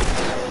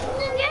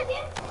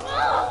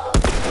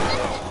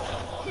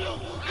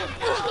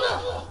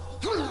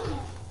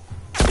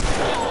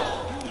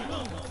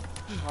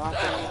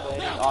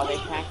 Oh, they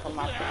can't come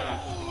my friend.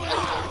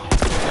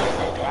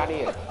 Get out of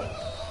here.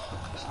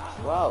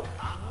 Whoa.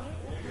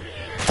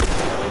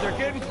 They're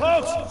getting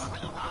close!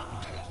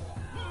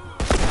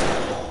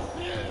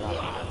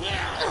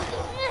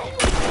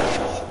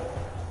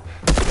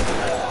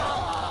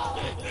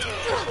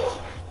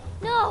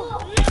 No!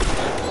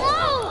 No!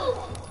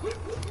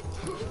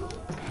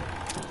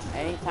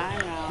 Anytime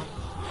now.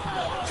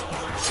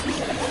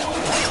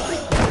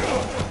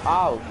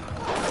 Oh.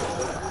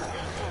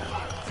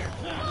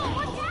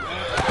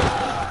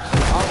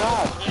 Oh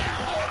God.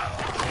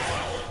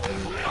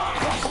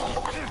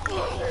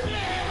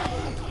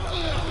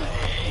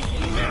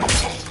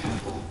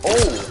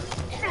 Oh.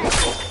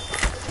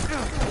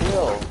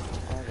 Ew.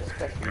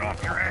 Drop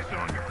your ass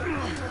on your feet.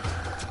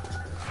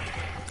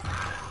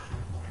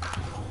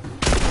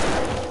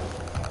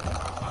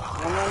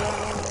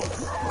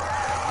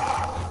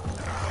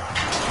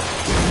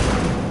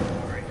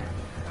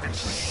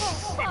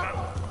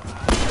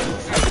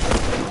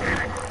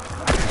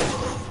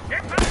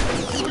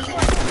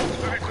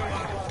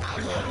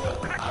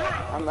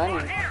 I'm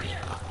running.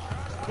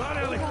 Come on,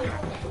 Ellie.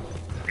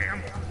 Damn.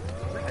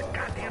 Where's that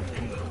goddamn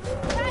key?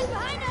 Guys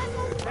behind us!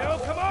 Bill,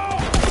 come on!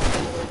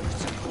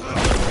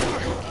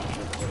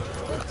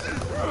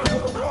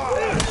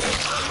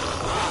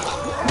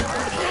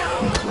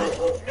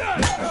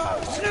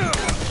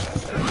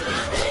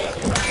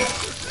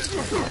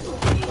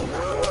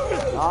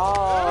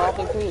 Oh,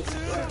 open crease.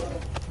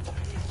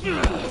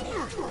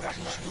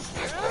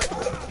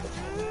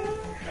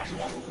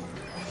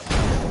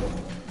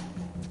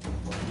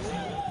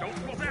 Don't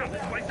slow down.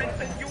 This place ain't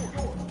secure.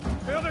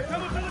 Bill, they're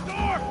coming to the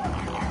door!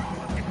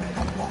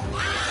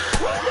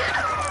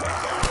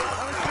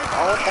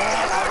 Oh, what the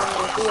heck? I didn't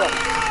even see it.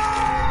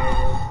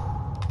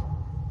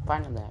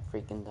 Finally, that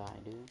freaking die,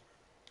 dude.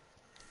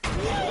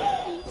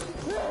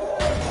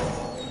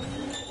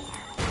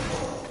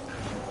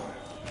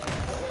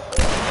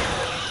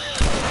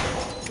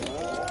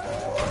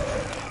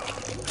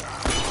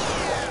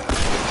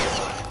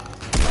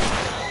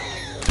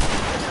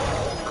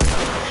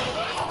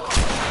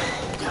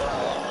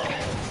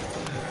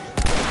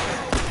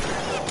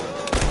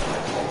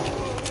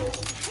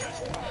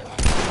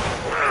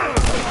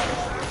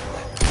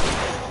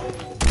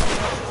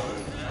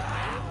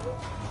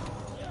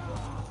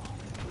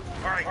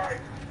 All right.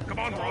 Come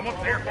on, we're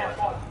almost there.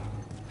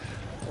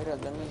 Wait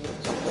up, let me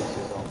get some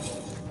places off.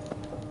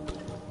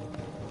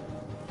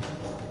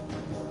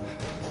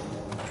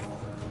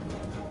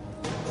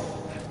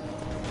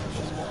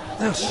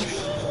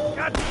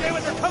 God damn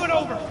it, they're coming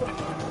over! I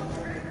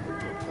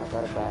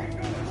got it back.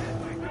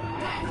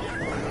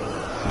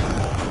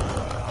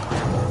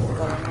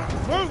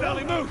 Move,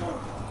 Ellie, move!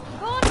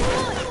 Go on, come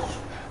on!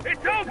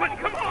 It's open.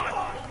 Come on.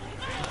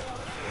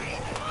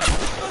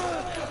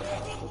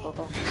 Go, go,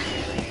 go.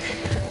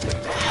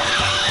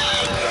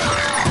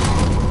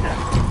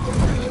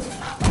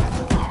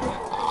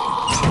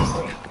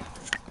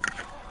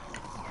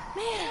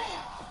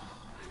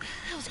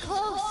 That was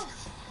close.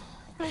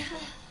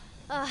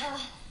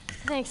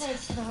 Thanks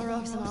for the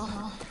heroics and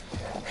all.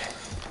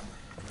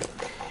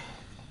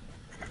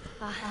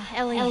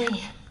 Ellie.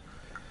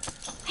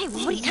 Hey,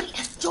 what are you...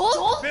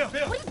 Joel? Bill! What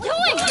are you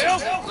doing? Bill!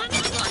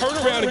 Turn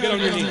around and get on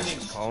your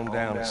knees. Calm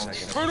down a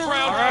second. Turn around.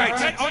 All right,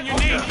 get on your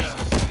knees.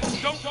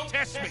 Don't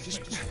test me.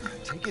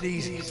 Take it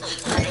easy.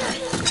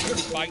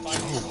 Fight.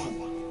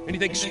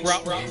 Anything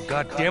sprout?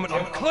 God damn it,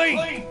 I'm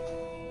clean!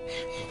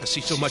 I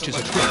see so much as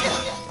a trick.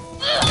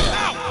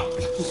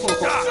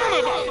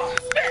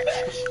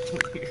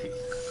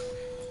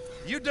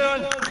 You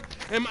done?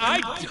 Am I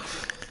done?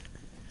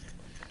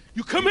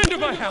 You come into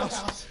my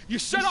house. You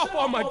set off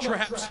all my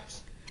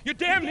traps. You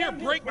damn near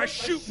break my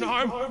shooting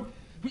arm.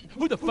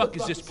 Who the fuck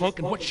is this punk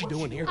and what's she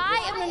doing here? I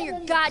am none of your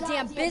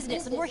goddamn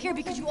business, and we're here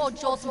because you owe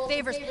Joel some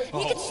favors. You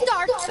can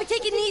start by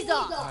taking these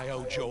off. I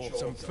owe Joel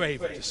some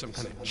favor to some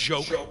kind of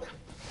joke.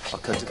 I'll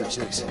cut to the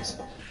chase.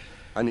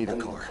 I need a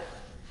car.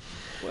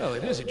 Well,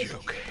 it is a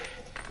joke.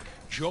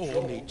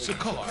 Joel needs a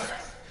car.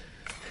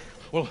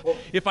 Well,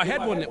 if I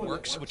had one that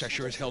works, which I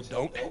sure as hell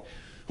don't,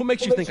 what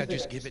makes you think I'd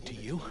just give it to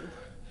you?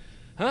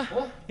 Huh?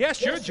 Yeah,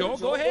 sure, Joel.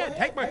 Go ahead.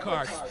 Take my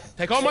car.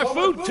 Take all my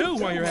food, too,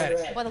 while you're at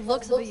it. By the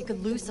looks of it, you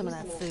could lose some of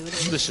that food.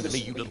 You listen to me,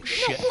 you little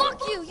shit. No,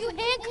 fuck you! You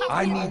handcuffed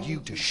I me! need you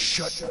to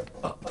shut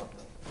up.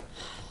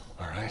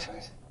 All right?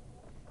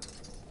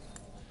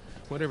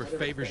 Whatever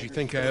favors you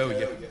think I owe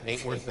you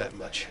ain't worth that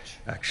much.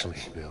 Actually,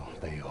 Bill,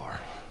 they are.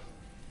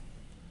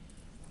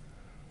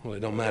 Well, it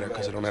don't matter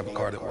because I don't have a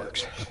car that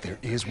works. But there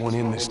is one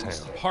in this town.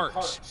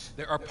 Parts.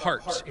 There are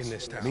parts in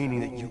this town. Meaning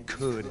that you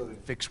could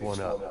fix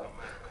one up.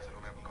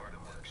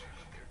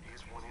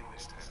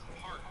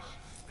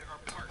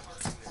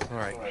 All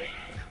right.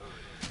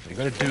 If you're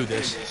gonna do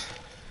this,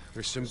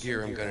 there's some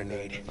gear I'm gonna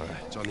need. All right.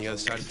 It's on the other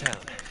side of town.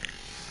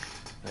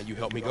 Now you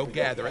help me go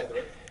gather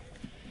it,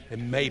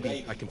 and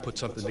maybe I can put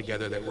something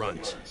together that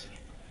runs.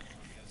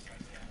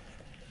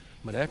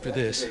 But after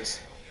this,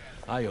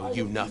 I owe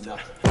you nothing.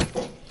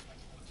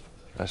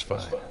 That's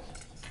fine.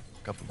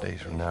 A couple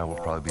days from now, we'll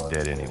probably be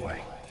dead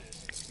anyway.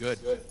 Good.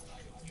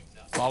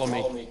 Follow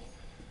me.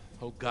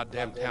 Whole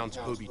goddamn town's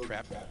booby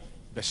trap.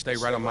 Best stay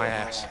right on my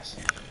ass.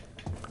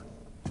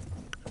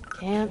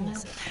 Can't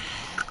miss it.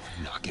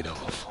 Knock it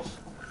off.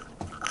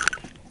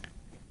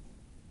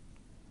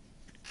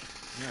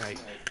 All right.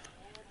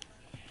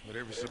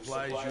 Whatever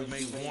supplies you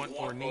may want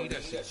or need, I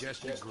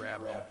suggest you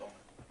grab them. All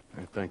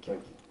right, thank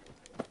you.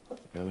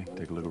 Ellie,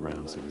 take a look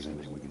around, see if there's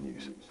anything we can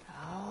use.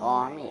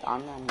 Oh,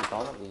 I'm gonna need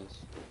all of these.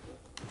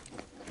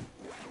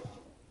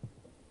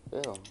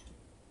 Bill.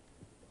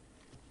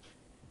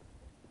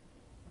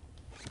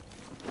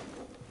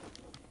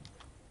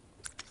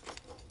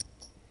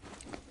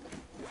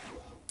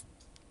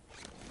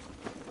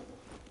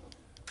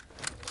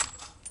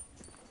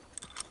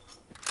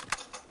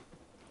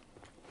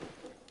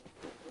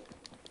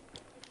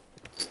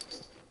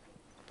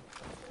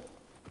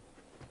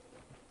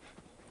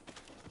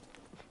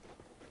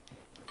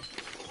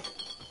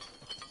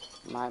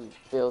 My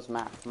Bill's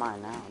mine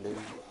now, dude.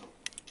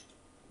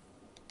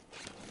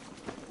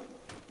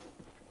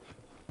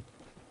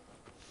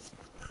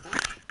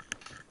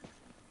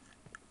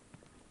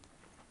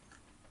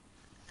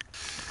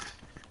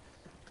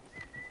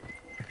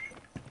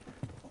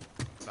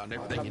 Found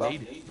everything you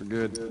need. We're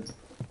good.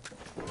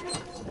 All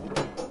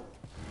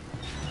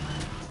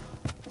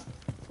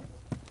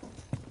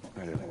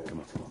right, Ellie, come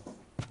on.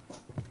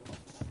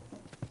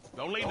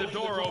 Don't leave the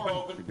door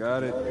open. We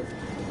got it.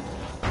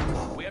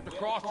 We have to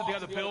cross to the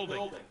other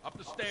building. Up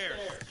the stairs.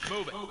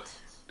 Move it.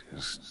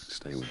 Just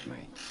stay with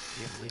me.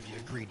 Can't believe you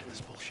agreed to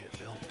this bullshit,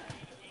 Bill.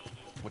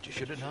 What you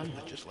should have done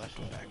was just left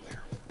him back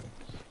there.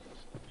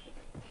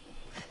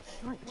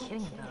 You weren't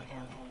kidding about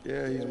him.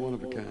 Yeah, he's one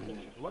of a kind.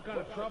 What kind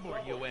of trouble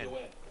are you in?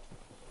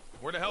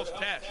 Where the hell's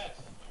Tess?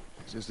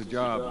 It's just a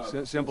job.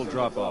 Simple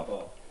drop-off.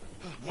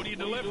 What do you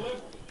deliver?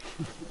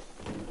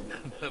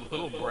 That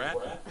little brat?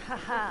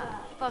 Haha,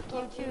 fuck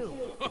you too.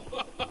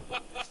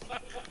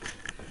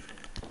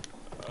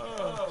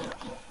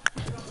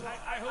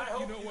 I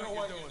hope you know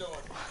what you're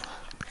doing.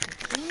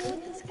 You know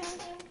what this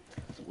guy?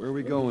 Where are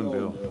we going,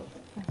 Bill?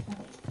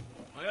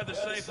 I got the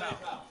safe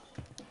house.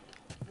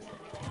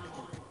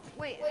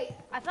 Wait,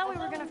 I thought we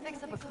were gonna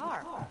fix up a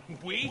car.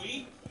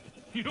 We?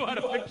 You know how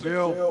to fix it?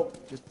 Bill,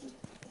 just...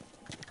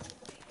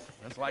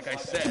 That's like I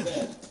said.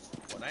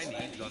 What I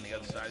need is on the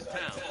other side of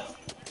town.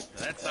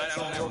 Now, that side I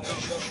don't ever go.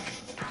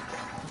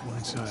 Go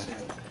inside.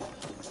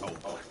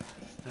 Oh,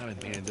 I've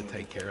been meaning to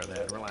take care of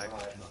that. Relax.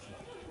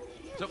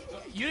 So,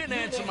 you didn't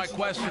answer my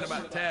question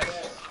about Tess.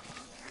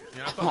 You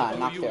know, I thought the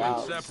two of you were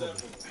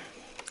inseparable.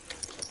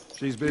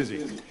 She's busy.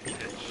 Yeah,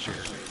 sure.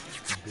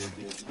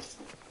 Busy.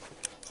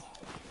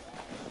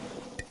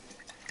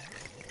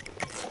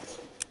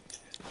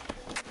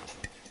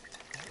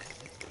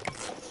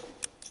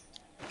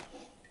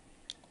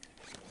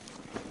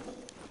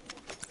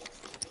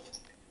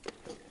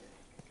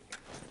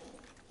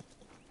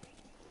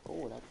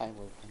 Oh, that guy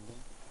was friendly.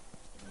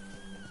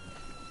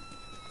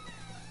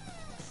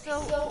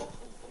 So,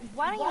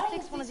 why don't you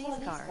fix one of these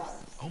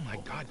cars? Oh my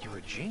God, you're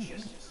a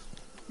genius.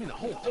 I mean, the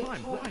whole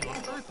time, why on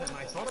earth haven't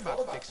I thought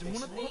about fixing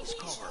one of these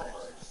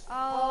cars?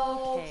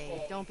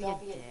 Okay, don't be a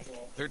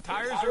dick. Their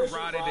tires are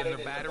rotted and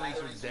their batteries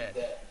are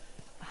dead.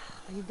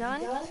 Are you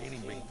done? Can't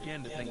even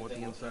begin to think what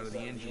the inside of the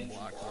engine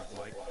block looked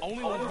like.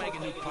 Only ones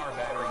making new car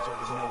batteries are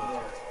the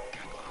military.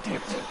 God damn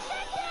it.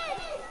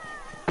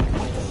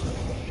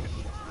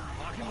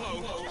 Lock and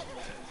load.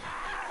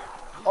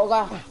 Oh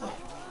god.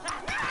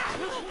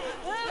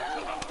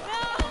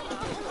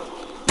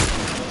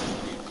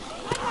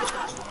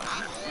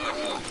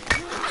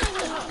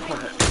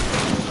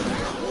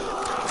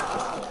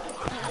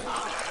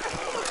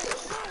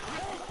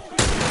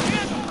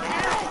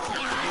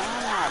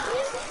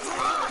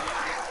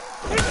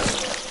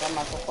 That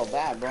must feel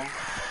bad, bro.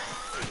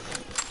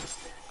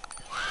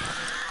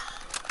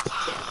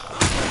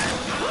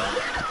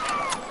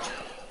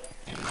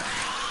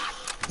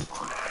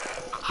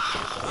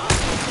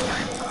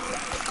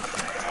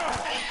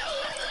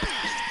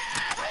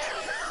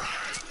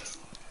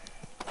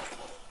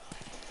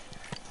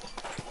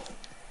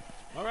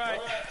 All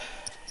right.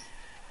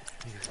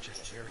 You gotta check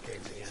the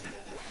barricades again.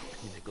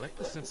 You neglect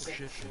the simple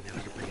shit, and now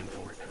you're paying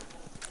for it.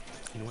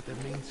 You know what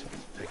that means?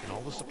 Taking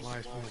all the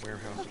supplies from the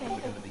warehouse and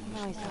putting them to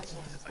use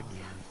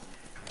again.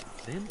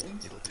 Then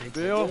it'll take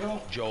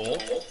Bill? Joel.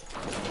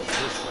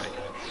 This way.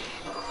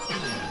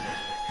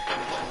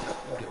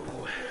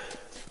 Go.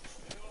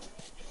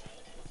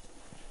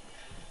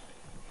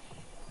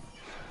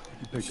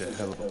 Picked a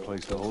hell of a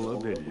place to hold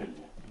up, didn't you?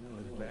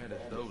 As bad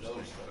as those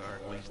things are,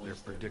 at least they're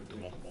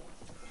predictable.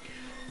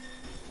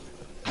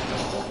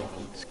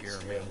 People that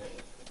scare me.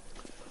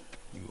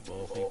 You of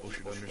all people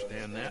should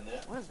understand that.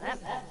 What does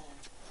that mean?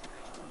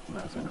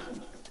 Nothing.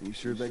 You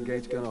sure that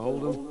gate's gonna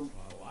hold them?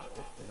 Well,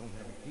 they don't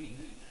have a key.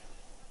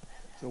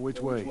 So which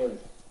way?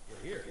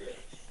 Here,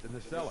 it's in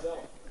the cellar.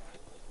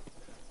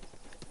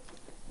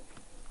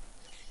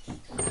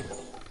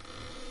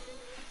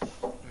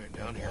 Right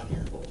down here.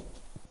 Well,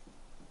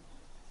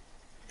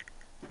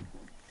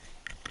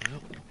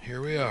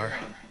 here we are.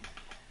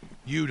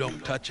 You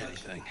don't touch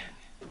anything.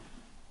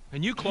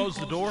 And you close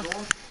the door?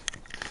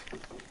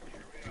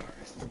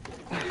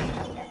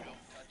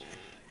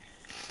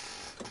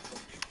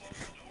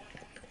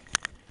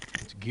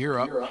 Let's gear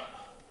up.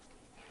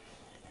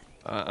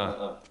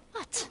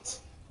 What?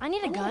 I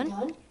need a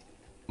gun.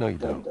 No, you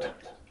don't.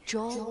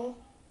 Joel,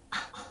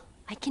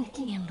 I can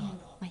handle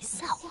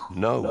myself.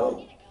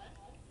 No.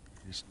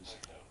 Just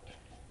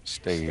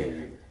stay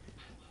here.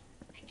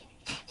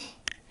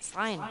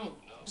 Fine.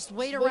 Just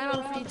wait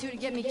around for you two to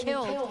get me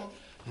killed.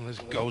 Well, this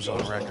goes on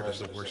record as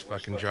the worst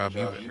fucking job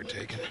you've ever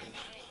taken.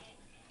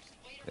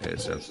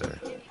 It's up there.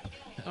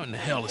 How in the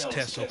hell is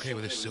Tess okay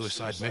with this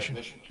suicide mission?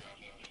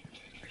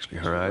 Actually,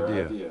 her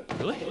idea.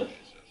 Really?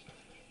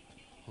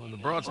 Well, the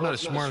broad's not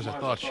as smart as I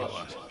thought she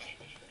was.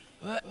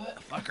 But,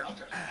 fuck her.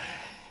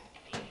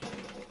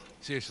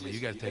 Seriously, you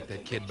gotta take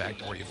that kid back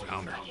to where you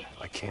found her.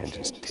 I can't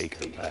just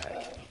take her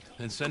back.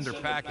 Then send her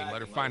packing,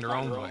 let her find her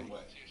own way.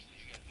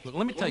 Look,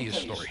 let me tell you a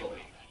story.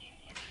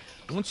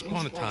 Once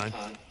upon a time,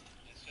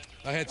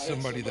 I had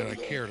somebody that I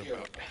cared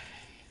about.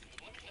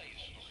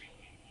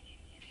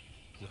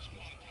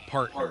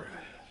 Partner.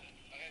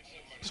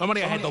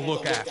 Somebody I had to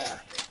look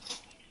after.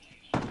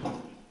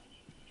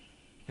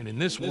 And in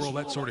this world,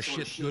 that sort of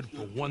shit's good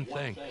for one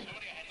thing.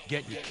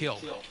 Get you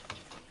killed.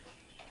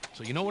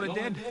 So you know what I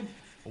did?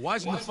 I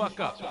wisened the fuck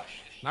up.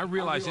 And I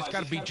realized it's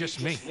gotta be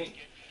just me.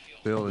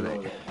 Bill,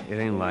 it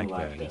ain't like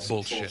that. It's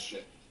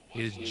Bullshit.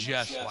 It is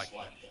just like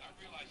that.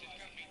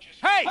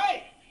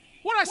 Hey!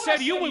 What'd I say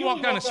to you when we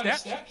walked down the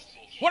steps?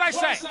 What'd I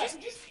say?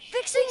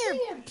 Fixing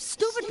your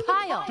stupid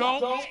pile.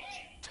 Don't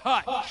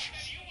touch.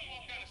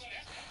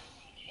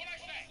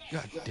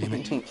 God damn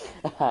it.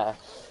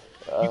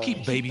 You keep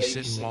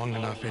babysitting long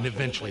enough, and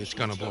eventually it's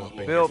gonna blow up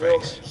in your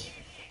face.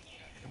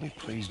 Can we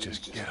please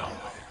just get on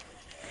with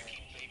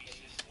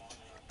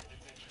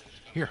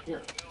Here.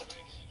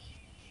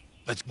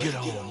 Let's get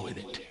on with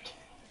it.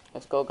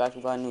 Let's go, guys.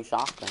 We got a new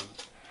shotgun.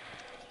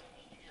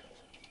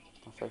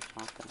 My first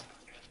shotgun.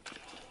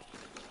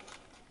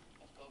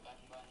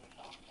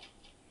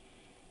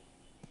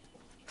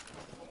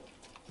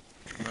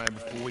 All right,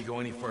 before we go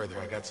any further,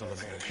 I got something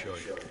I gotta show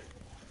you.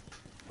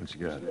 What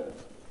you got?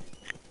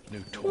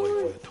 New toy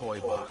for the toy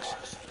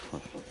box.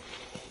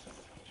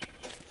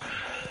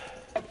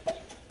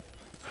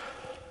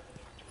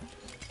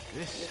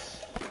 This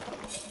is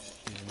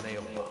a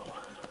nail bomb.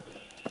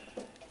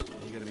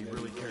 You gotta be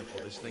really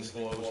careful. This thing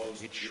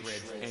blows, it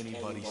shreds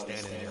anybody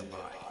standing nearby.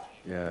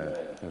 Yeah,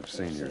 I've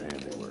seen your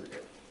handiwork.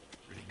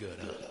 Pretty good,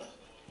 huh?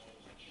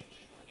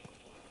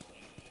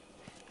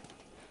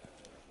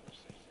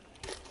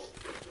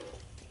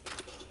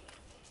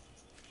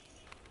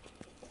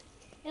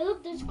 Hey,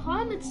 look, there's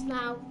comets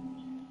now.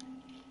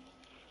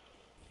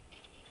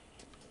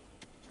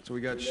 So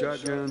we got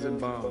shotguns and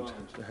bombs.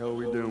 What the hell are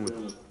we doing with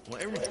them?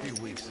 Well, every few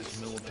weeks, this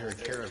military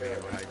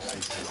caravan rides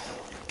through town.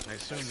 I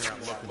assume they're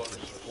out looking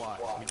for supplies.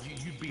 I mean,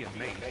 you'd be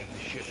amazed at the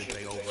shit that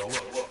they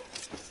overlook.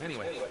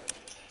 Anyway,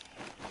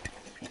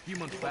 a few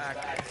months back,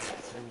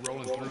 they were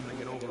rolling through and they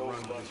get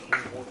overrun by this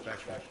horrible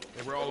infection.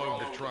 They were all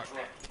over the truck.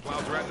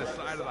 Plows right in the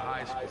side of the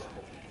high school.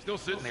 Still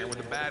sitting there with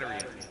the battery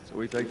in it. So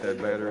we take that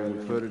battery and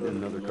we put it in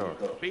another car.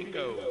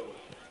 Bingo.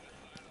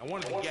 I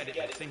wanted to get it,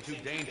 but it seemed too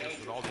dangerous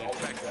with all the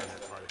infection in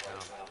that part of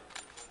town.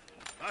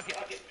 Fuck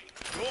it.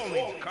 Joel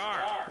needs a car.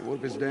 What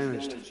if it's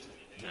damaged?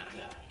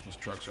 Those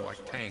trucks are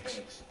like tanks.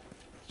 It's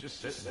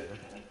just sitting there.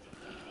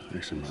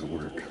 Fixing my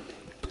work.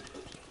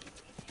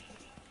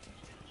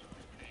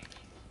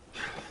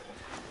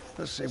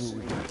 Let's see what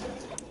we got.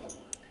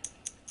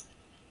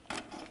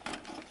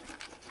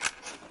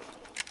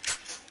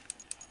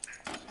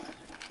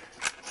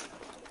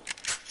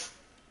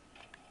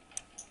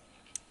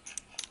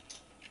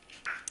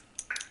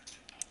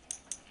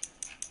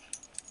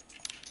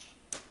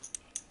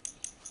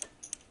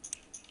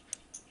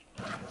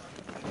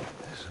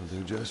 This'll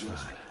do just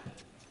fine.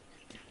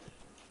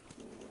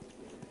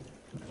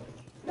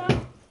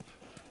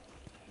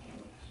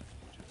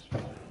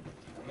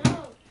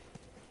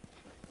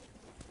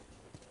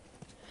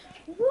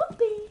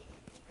 Whoopee.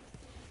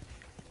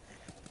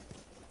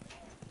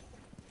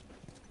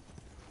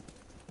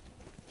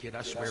 Kid,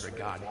 I swear to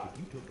God, if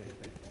you took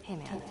anything... Hey,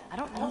 man, I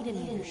don't need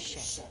any of your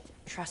shit.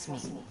 Trust me.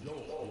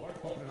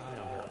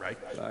 Right?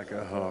 Like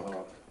a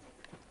hawk.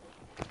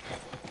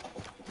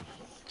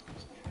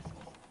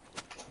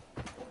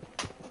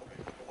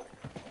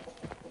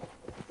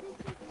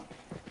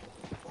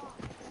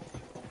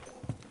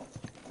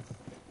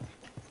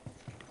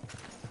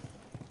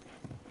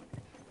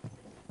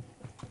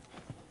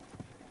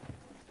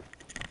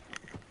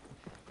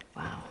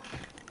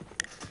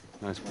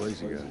 Nice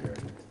place you got here.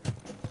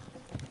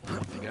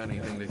 If you got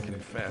anything to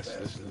confess,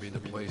 this would be the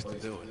place to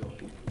do it.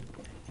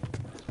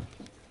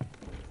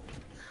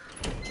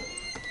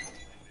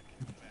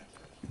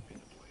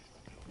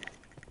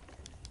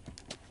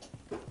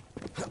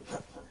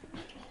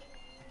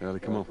 Ellie,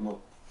 come on.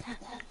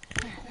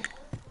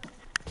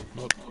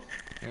 Look,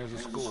 there's a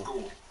school.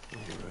 All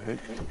right.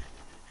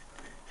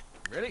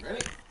 Ready?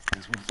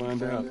 Guess we'll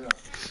find out.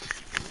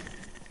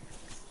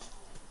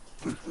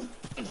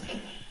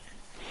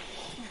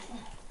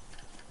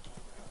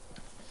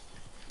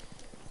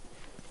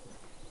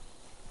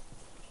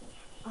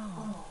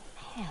 Oh,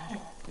 man.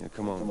 Yeah,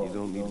 come on. You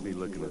don't need to be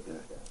looking at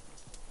that.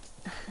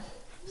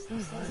 Seen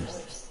worse.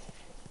 Past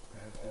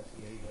this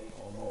gate,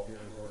 all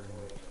military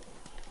ordinance.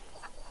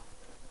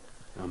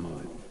 I'm on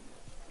it.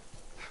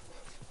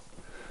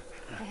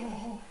 Hey,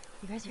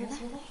 you guys hear that?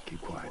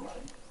 Keep quiet.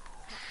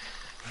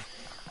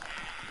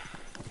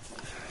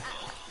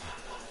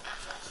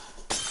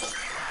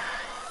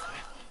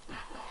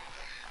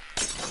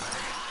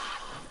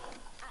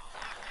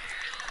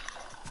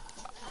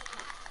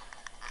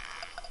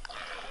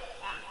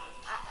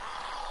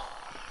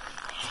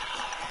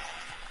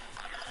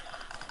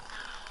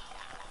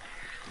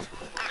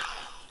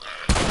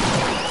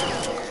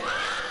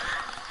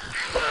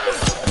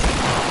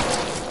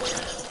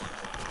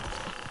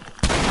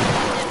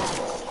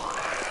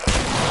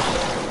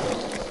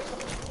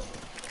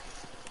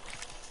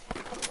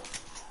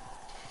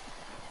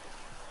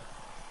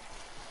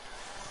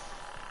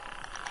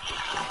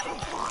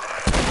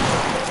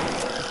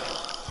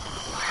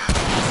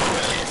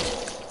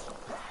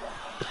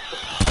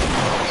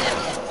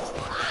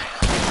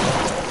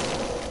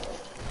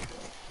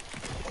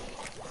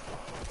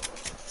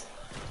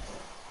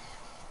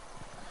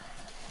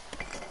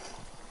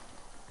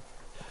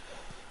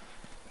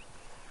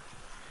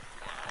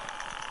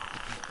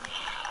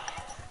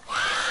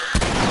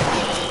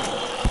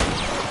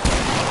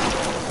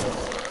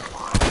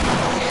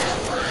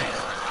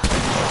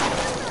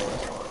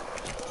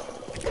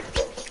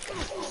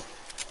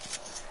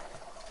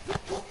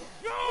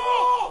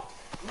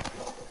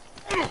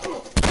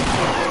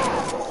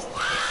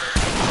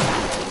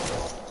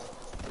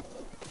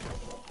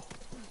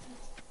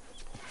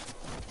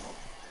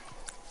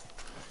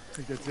 I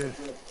think that's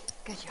it.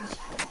 Good job.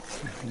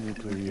 You ain't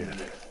clear yet.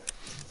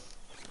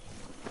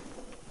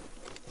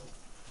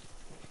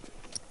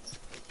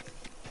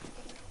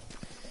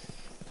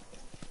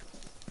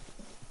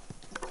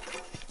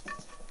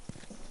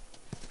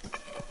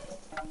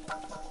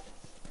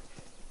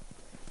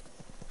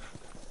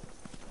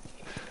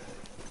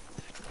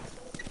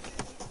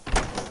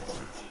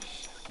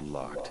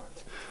 Locked.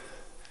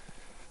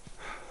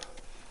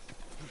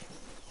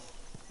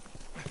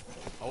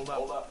 Hold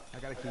up. I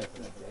got a key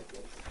for that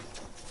gate.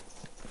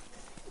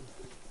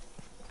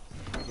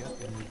 Get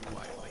up and move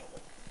quietly.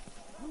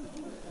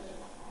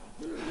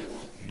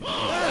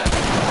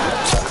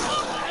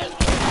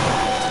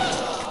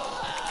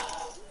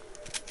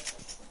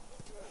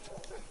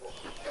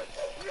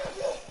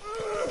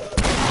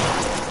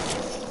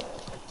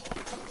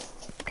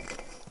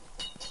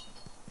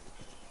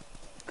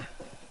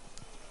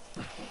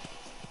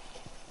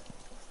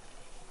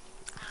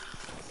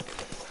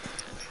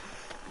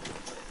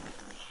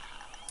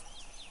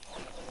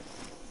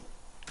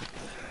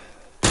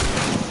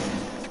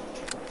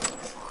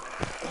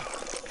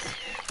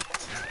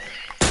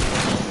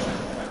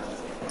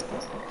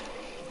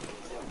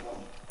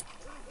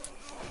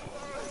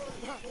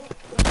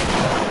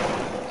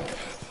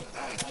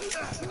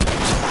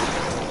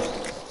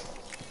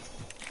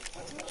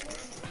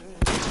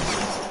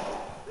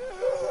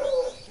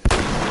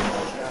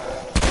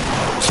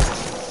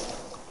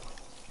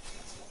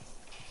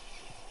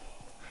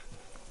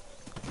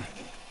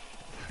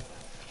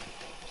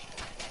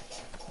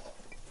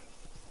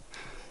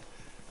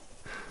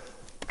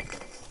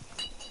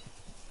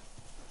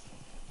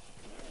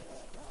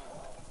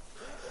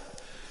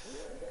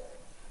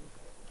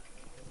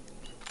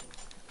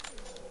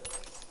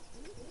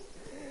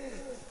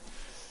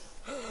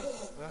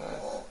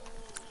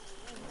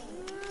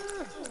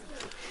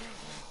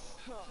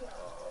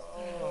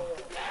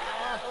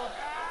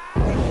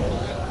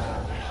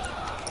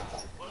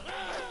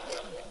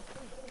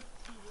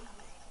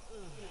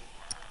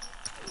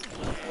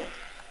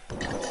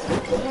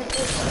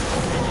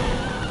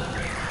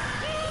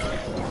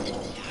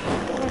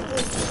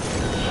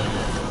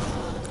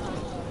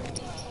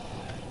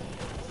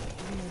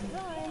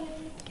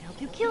 Can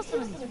help you kill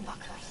some of these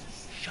fuckers.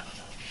 Shut up.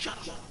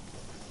 Shut up.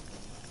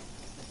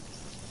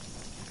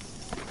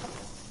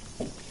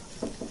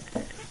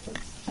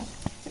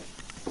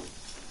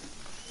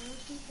 I'm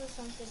looking for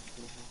something.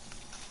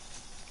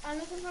 I'm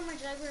looking for my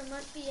driver. It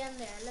must be in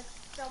there.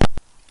 Let's go.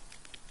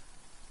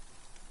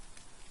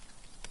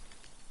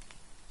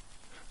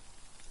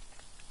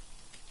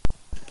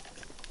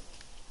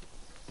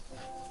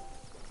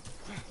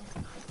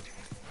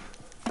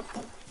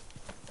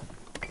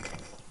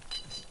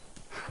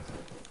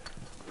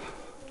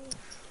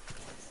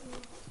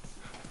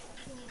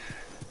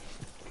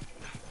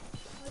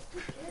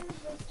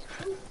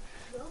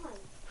 God.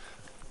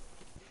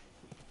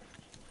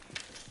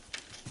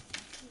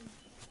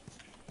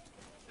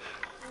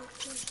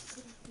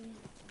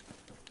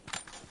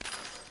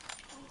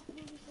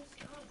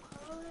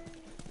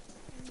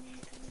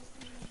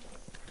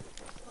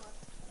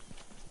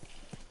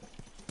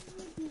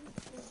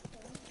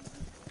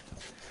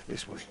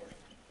 This way.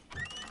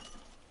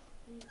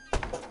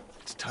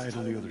 It's tied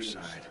on the other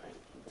side.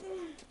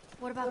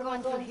 What about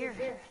going through here?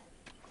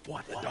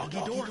 What, the doggy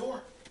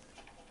door?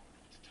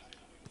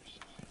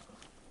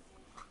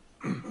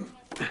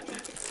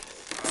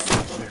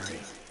 Very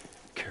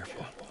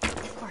careful.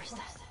 Of course.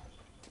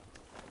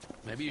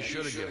 Maybe you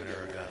should have given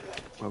her a gun.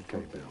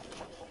 Okay, Bill.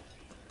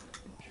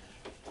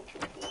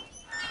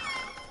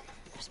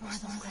 There's more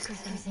of those clicker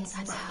things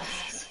inside the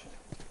house.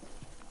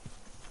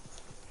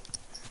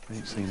 They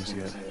ain't seen us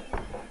yet.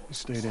 You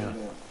stay down.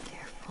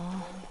 Careful.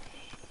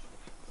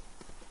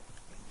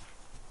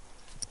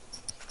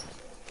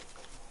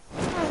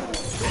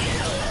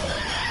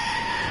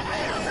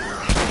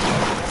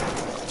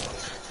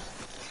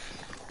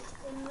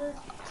 In the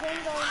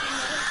 $10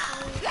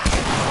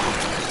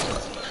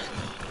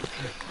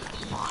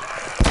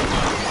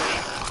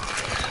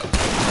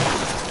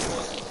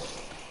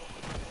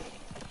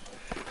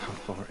 How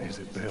far is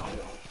it, Bill?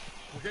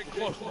 We're getting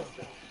close.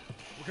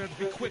 We're gonna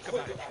be quick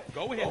about it.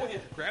 Go ahead,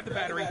 grab the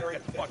battery, and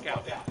get the fuck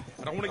out. I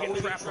don't want to get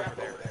trapped over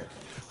there.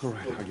 All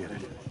right, I get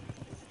it.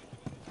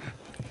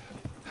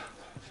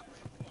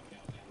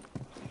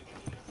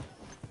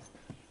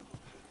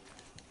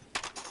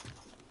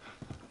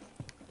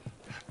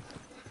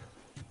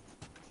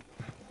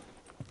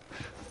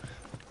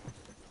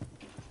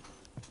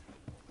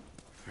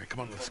 All right,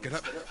 come on, let's get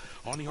up.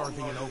 On the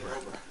RV and over.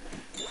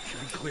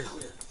 Should be clear.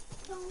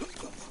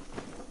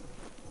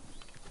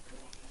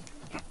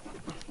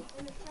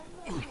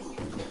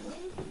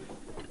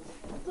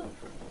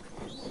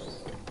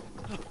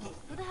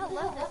 Who the hell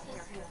left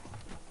this here?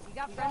 You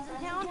got friends in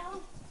town?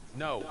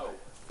 No.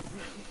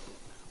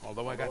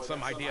 Although I got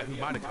some idea who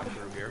might have come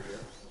through here.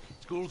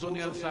 School's on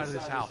the other side of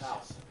this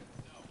house.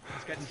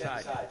 Let's get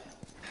inside.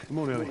 Come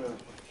on, Ellie.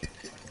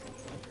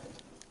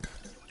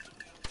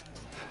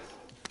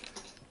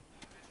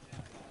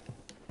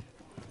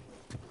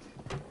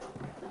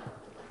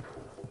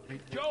 Hey,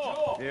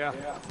 Joel! Yeah.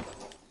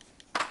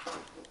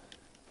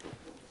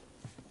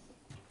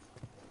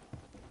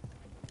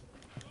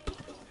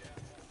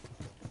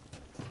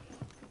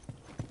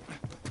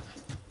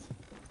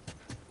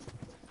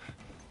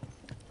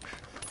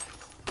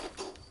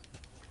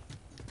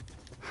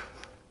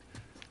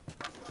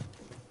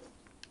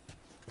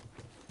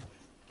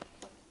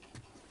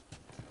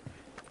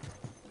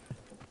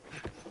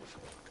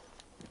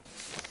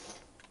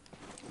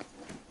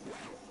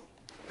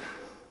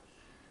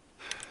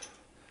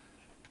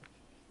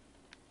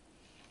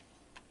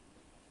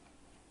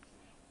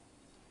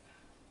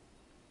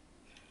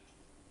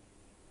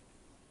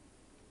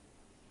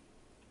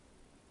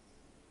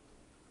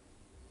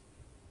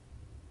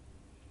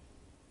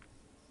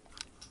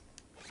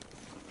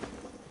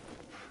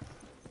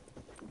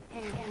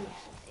 Hey,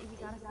 you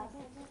got a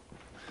second?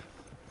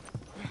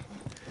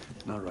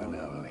 Not right now,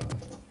 Ellie.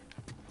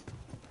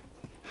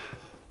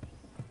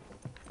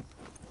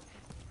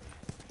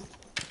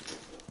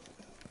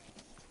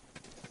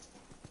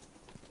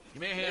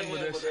 Give me a hand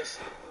with this.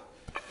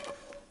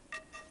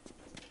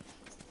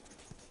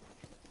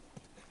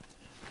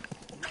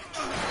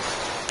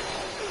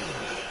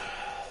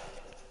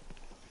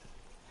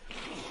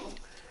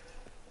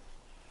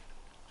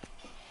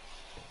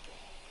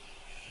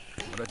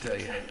 What'd I tell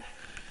you?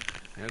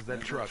 There's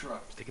that truck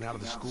sticking out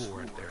of the school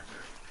right there.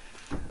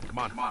 Come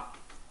on.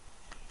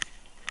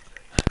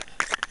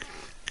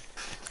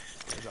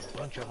 There's a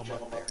bunch of them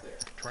up there.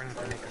 Try not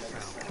to make a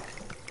sound.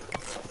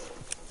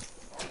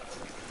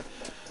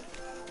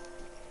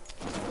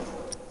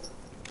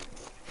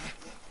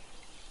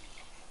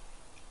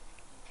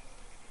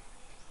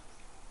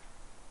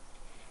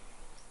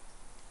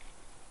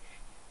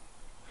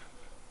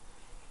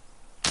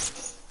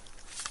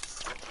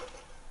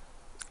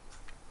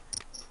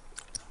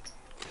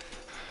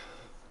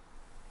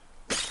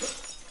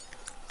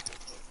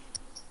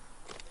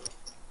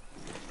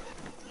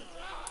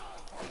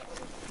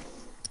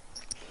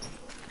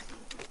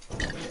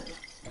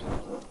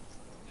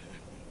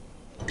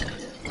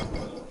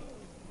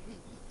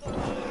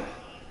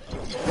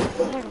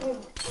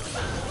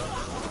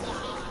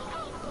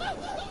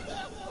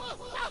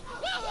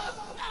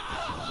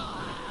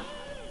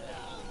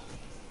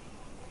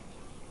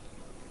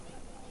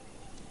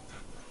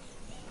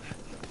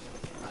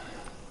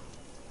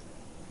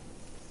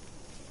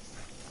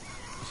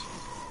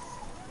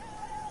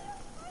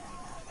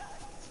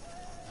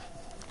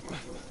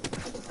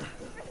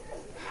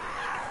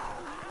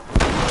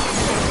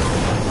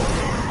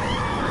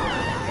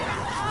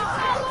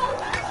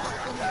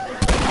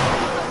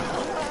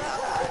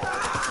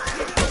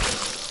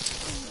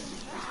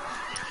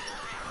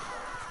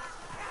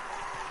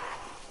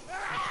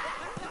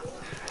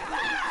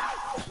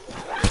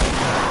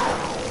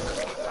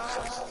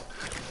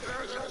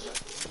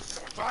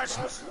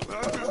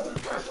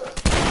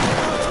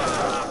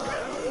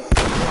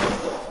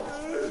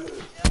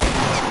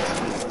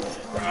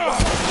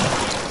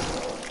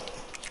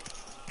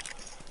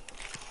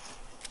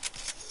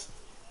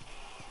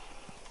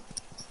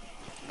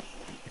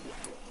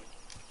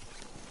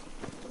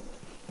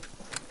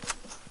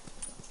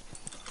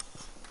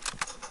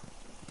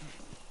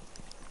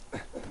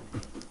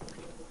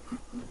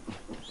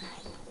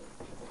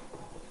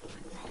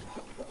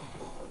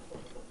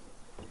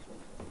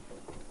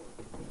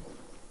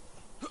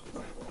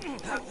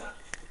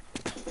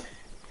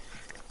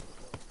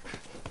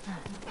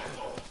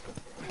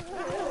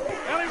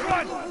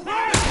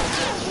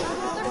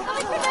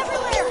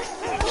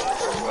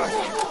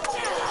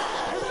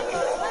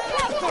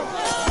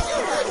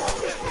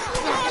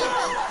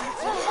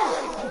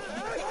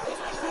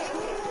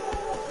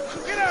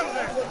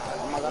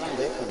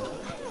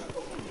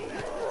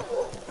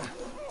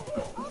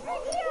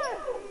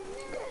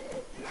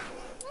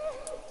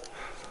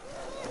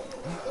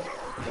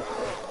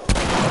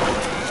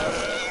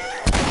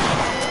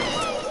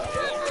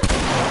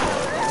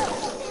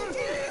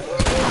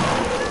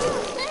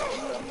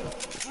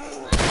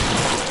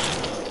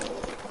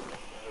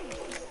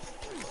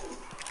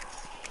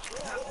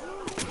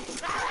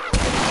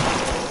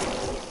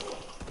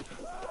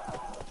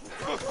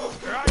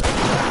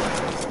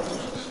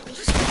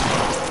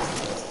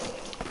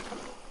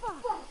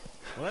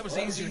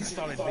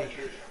 thought it'd be.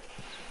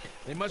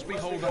 They must be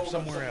holed up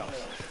somewhere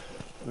else.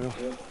 Well,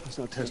 let's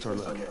not test our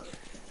luck.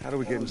 How do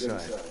we get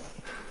inside?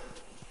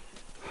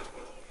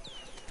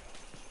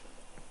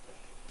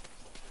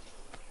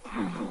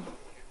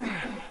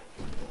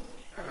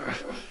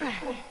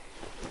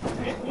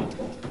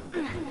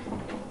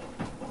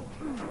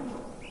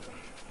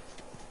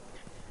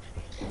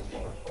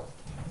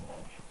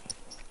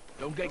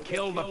 Don't get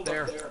killed up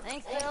there.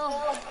 Thanks, Bill.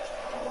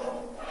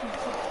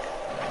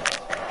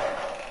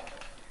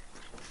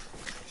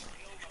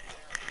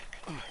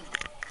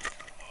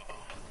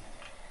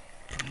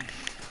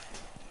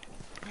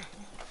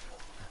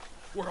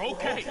 We're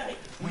okay.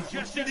 We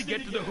just need to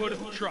get to the hood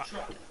of the truck.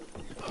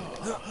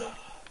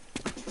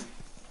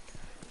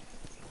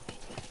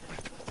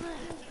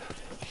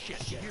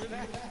 Shit, you hear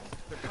that?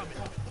 They're coming.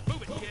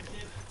 Move it, kid.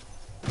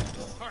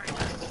 All right.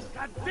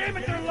 God damn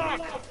it, they're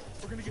locked!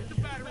 We're gonna get the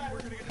battery. We're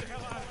gonna get the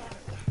hell out of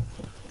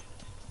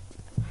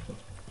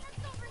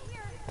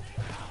here.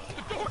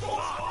 The door's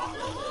locked!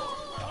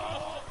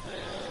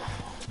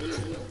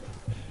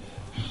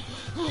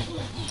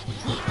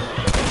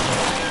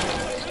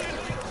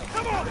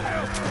 Come on,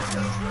 Bill!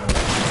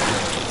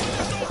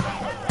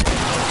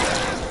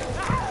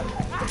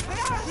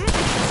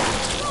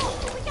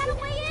 We got a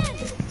way in!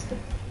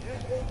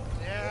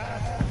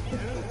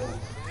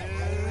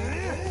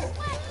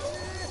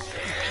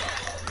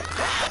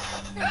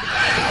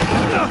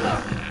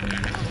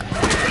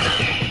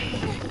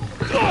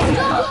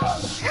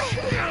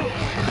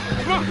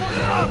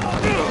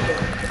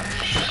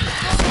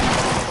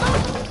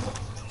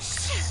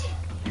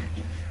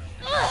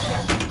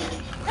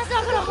 That's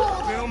not gonna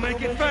hold! Bill,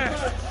 make it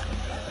fast!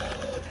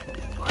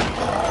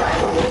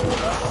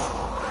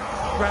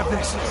 Grab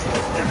this.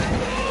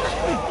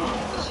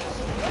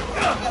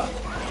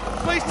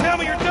 Please tell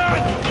me you're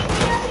done!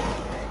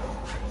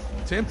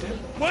 It's empty.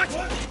 What?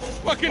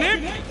 Fucking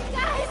empty!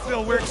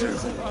 Bill, where to?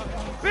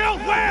 Bill,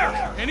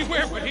 where?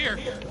 Anywhere but here.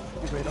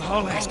 Wait, the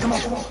hall ass. Come on.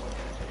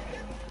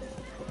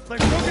 It's like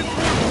broken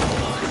through.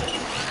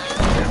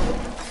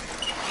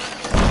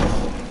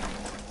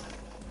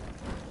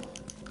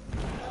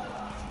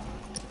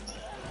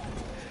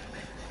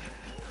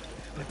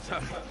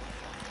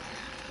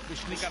 We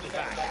sneak out the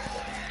back.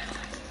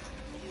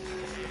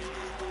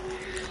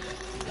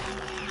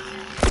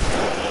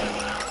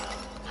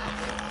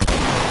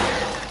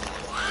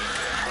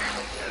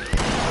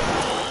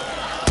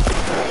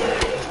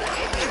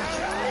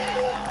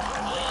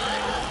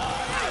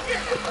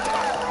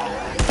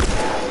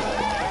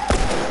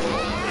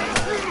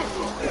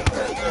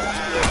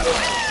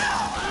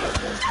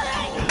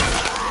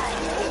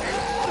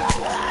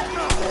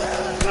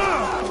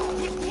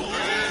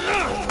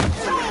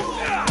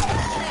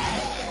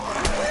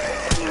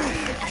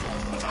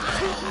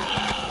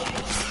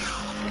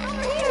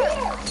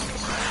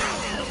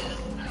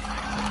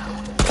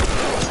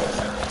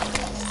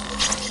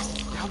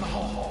 Down the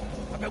hall.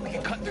 I bet we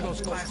can cut through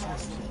those glass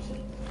rooms.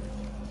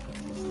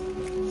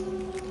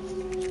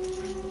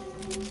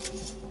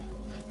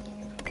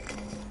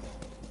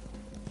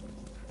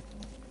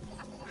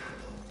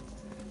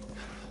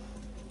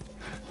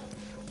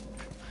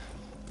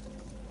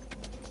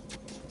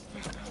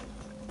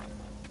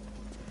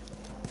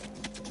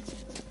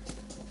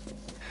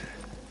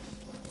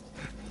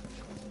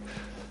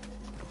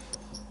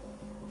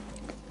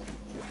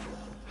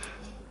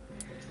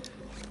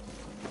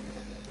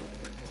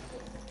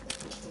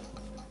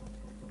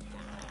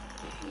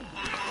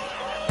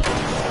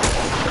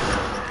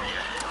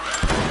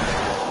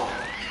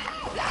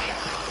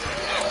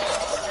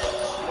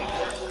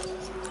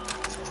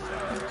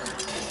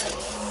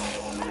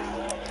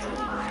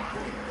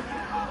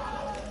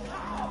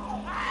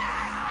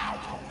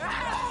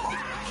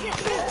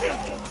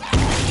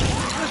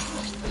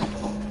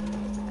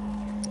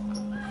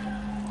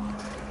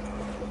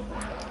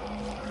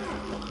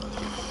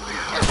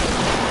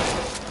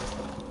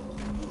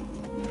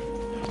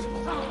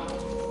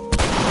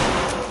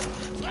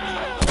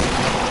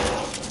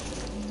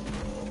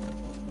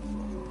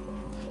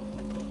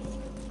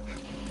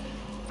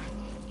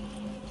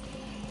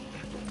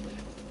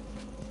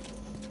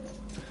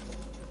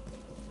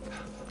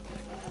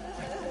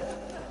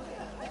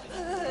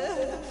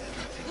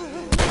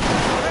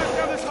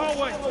 Down this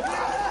hallway.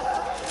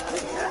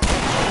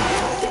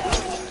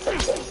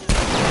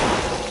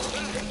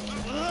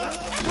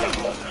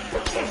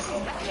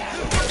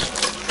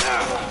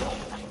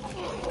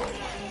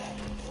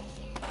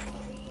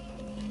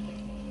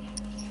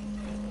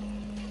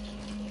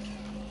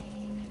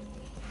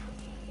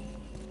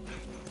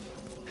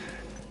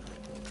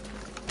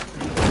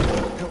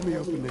 Help me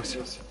open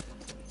this.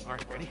 All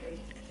right, ready?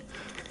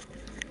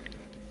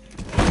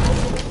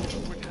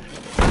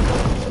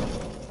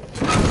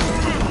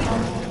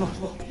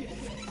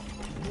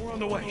 More on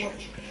the way.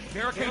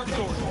 Barricade the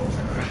door.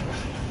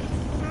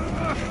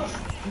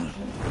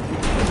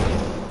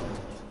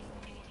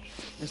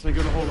 This ain't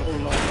gonna hold up for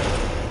long.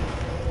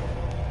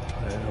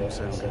 That don't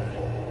sound good.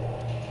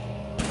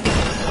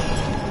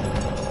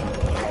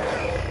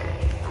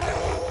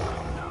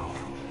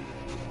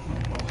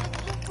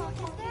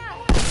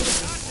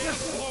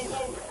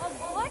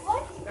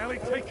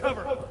 Riley, take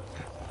cover.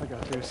 I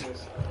got this.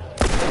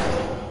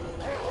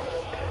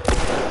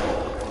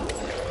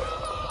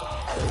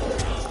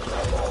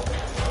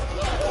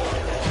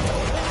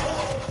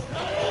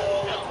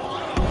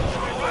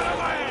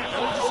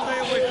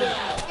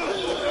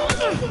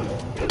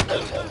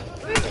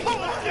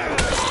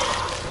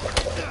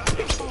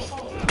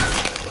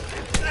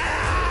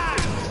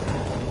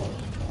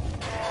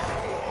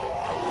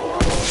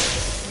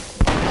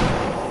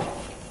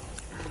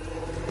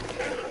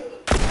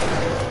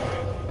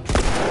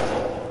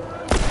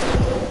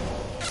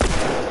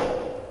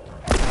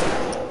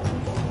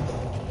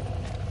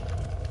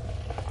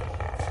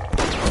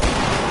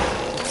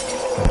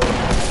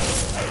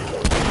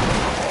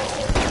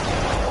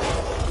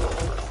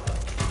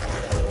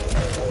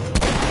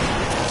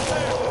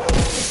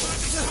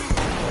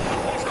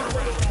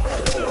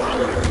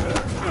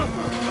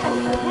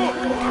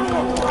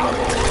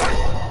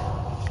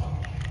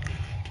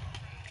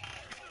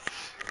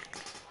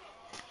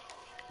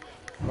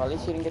 Well, at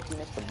least you didn't get to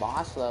miss the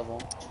boss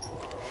level.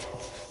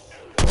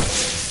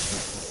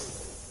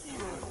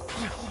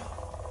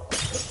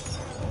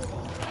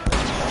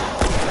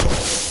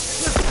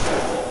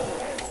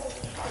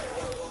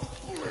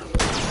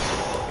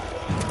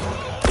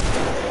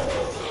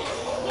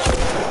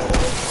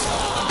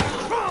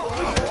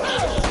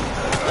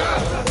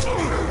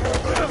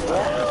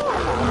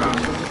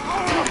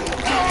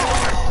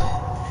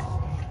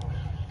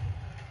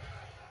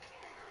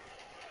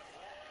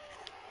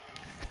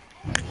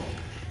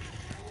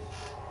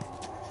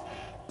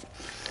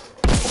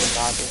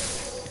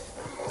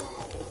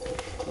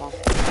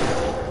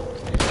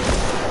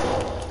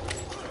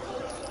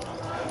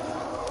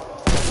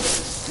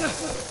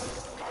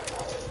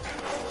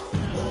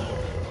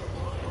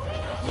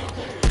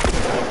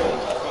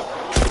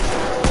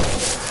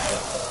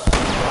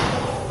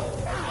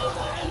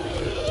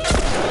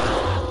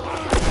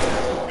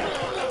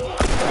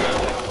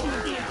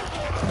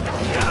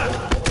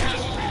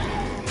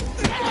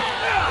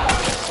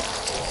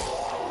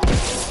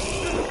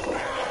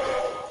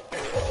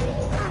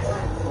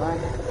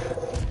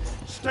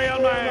 Stay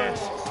on my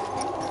ass.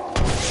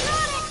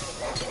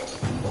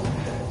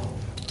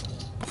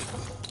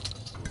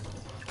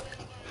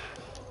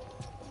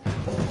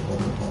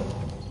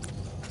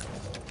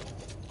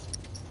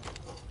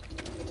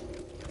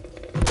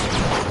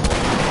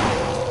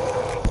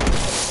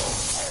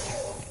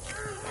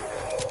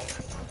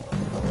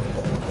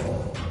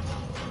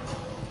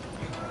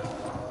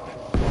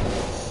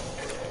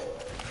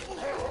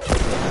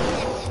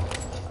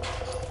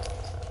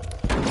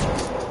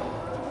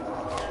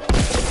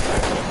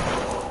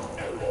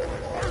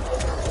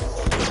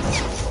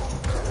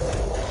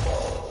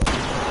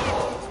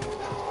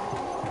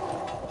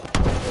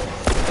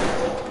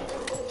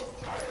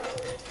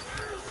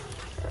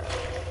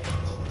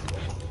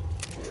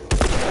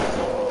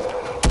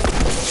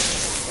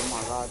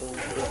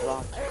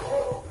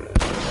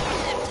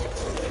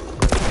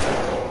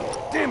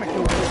 Damn it!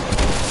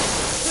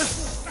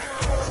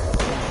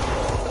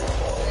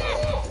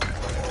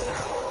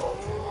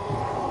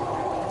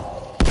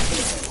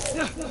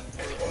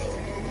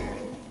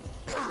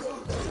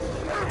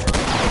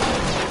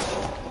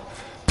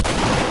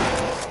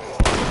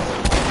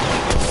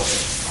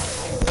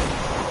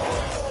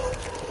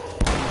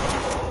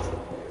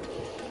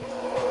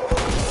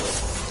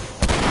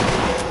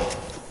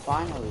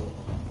 Finally.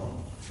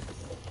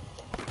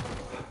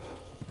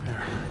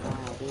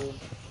 Oh, dude.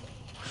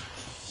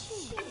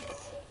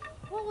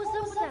 What was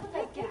up with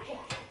that big guy?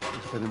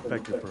 He's been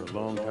infected for a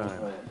long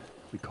time.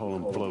 We call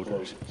them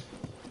floaters.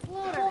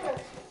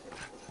 Floater.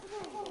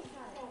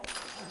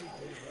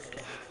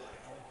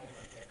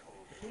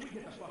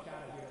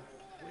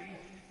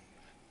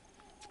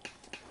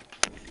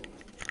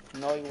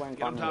 No, you weren't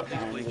Get on going top of to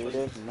these end, bleachers. dude.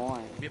 There's more.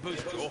 Be a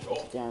boost,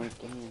 Joel. Damn, dude.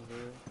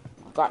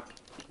 I got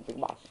big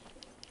boss.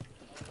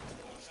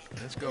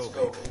 Let's go,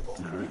 baby.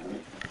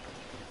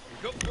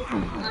 Go.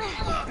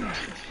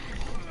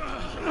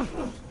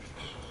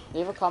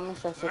 Leave a comment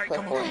section All right, click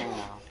come for on. me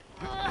now.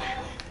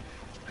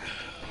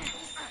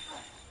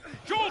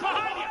 Joel,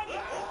 behind you!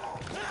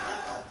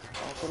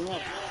 Open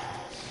up.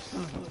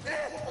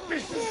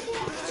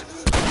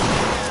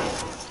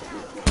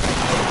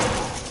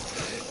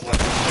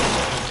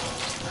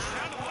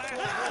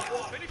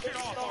 Finish it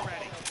off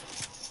already.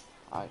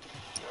 Alright.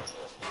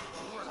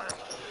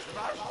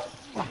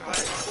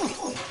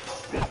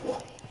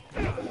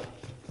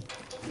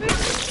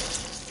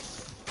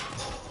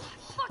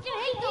 Fucking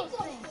hate those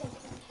things.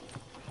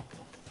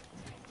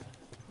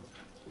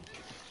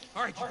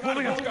 All right, you got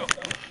it. Let's go.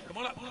 Come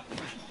on up.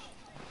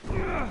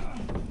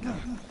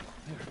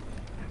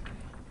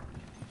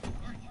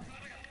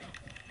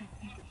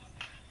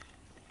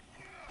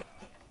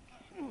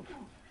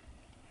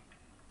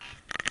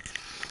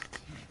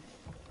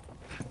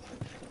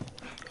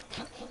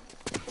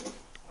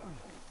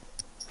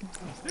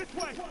 This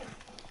way!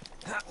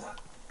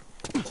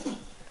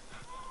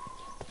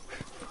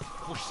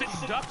 We're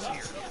sitting ducks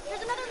here.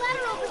 There's another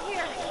ladder over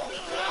here.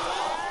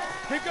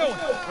 Keep going.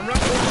 I'm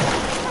right.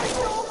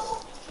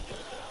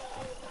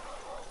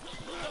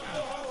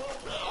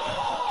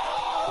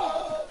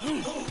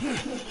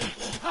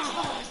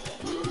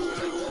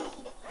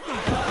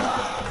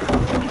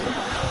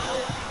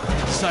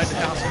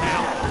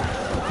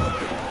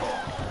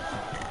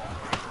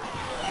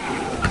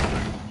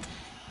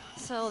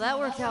 that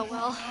worked out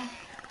well.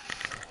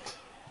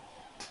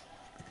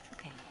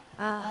 Okay,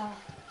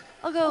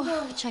 I'll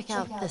go check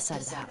out this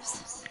side of the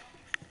house.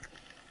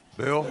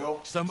 Bill?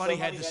 Somebody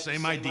had the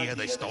same idea,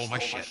 they stole my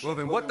shit. Well,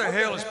 then what the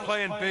hell is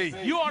plan B?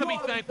 You ought to be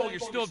thankful you're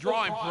still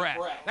drawing breath.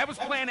 That was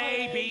plan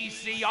A, B,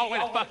 C, all the way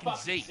to fucking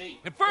Z.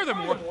 And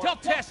furthermore, tell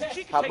Tess that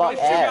she How can about take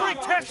this shit. F? Bring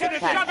Tess in and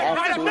Can't shove it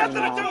right F up. Nothing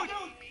to now. do with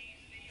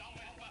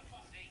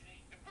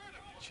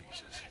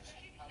Jesus.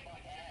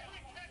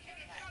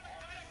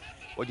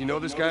 What, you know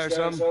this guy or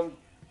something?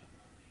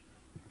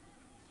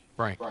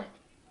 Frank.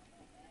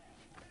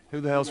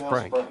 Who the hell's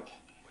Frank?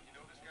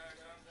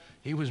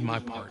 He was my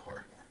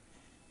partner.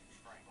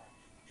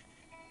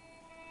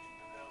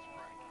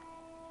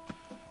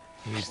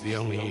 He's the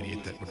only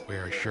idiot that would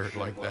wear a shirt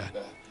like that.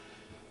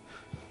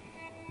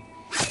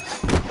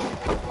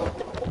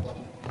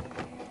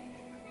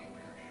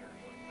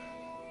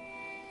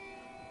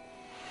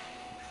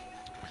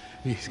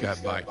 He's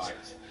got bites.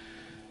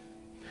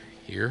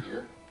 Here.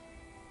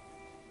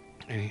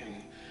 And he...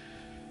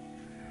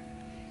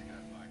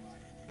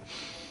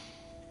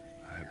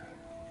 I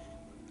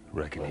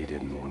reckon he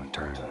didn't want to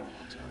turn.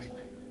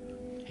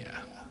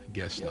 Yeah,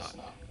 guess not.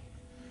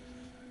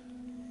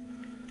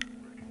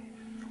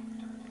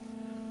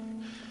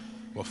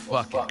 Well,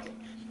 fuck it.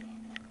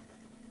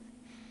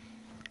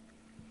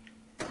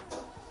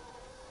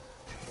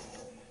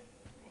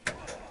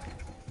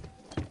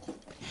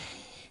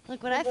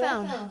 Look what I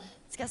found.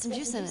 It's got some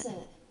juice in it.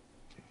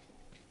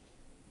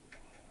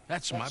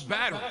 That's my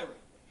battery.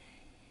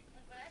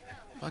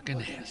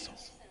 Fucking asshole.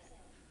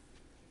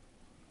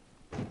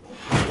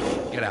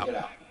 Get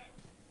out.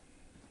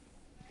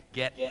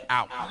 Get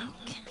out.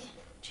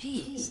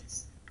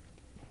 Jeez.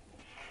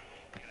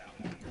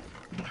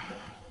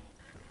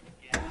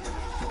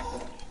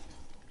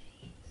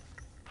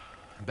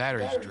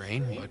 Battery's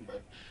drained,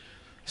 but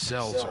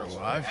cells are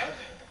alive.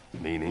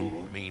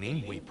 Meaning?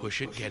 Meaning, we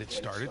push it, get it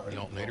started, the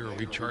alternator will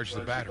recharge the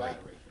battery.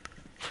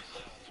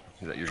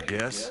 Is that your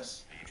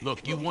guess?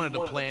 Look, you wanted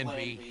a plan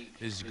B.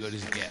 This is as good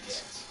as it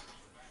gets.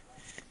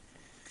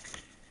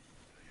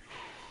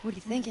 What are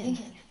you thinking?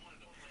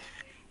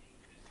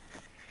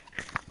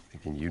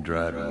 Thinking you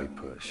drive and we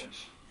push.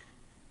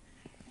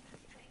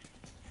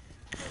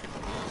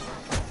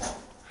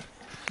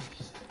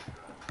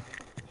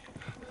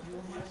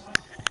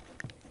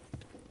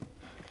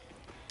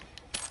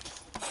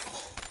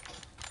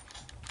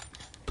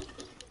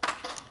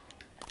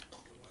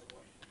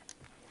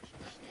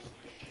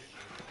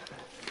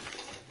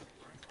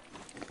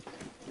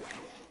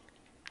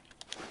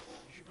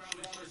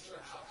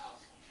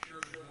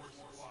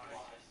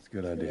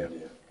 Good idea.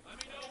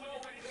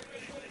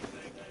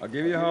 I'll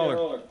give you a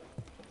holler.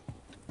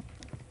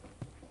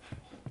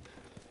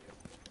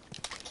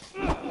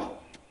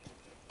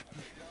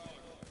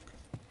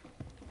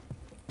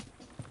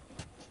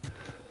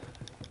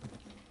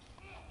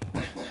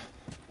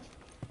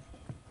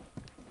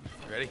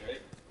 Ready?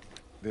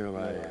 Bill,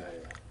 I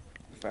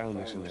found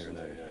this in there and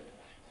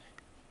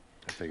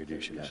I figured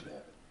you should have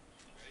it.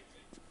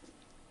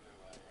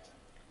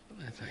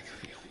 That's how you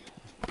feel.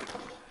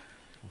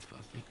 Well,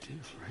 fuck me too,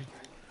 right?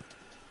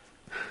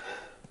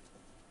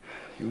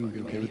 You gonna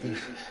be okay with this?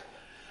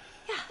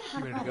 Yeah.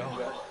 You ready to go?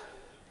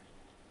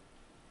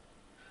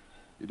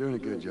 You're doing a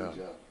good job.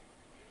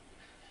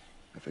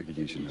 I figured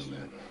you should know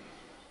that.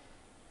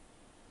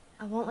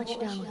 I won't let you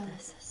down with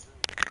this.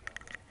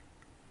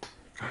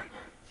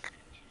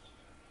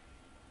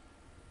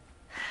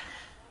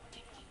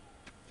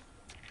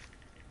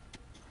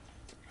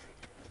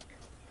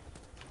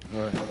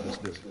 All right, let's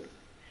do it.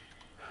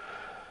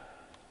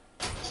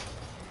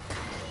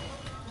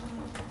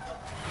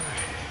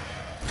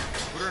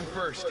 Put her in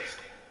first.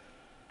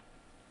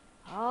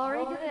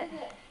 Already did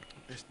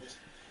it.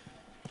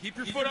 Keep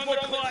your foot on the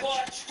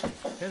clutch.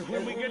 And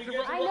when we get to...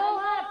 I know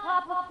how to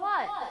pop a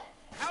clutch.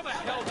 How the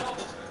hell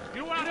does...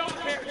 You know what? I don't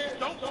care. Just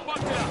don't fuck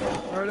it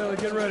up. All right, Ellie,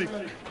 get ready.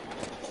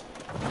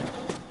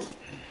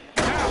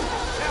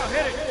 Now,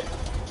 hit it.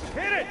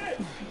 Hit it.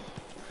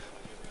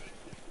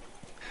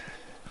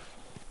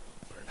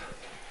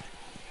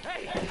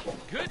 Hey,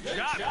 good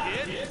job,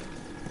 kid.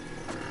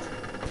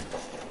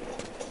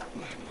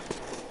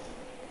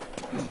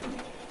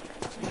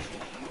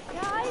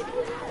 Guys,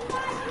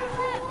 watch your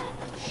lip.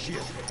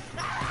 Shit.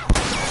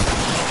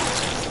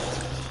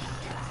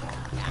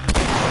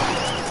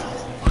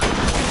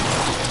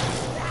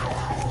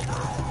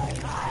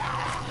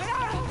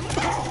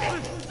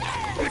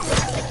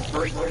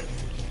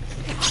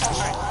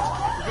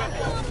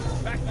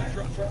 Back to the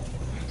truck.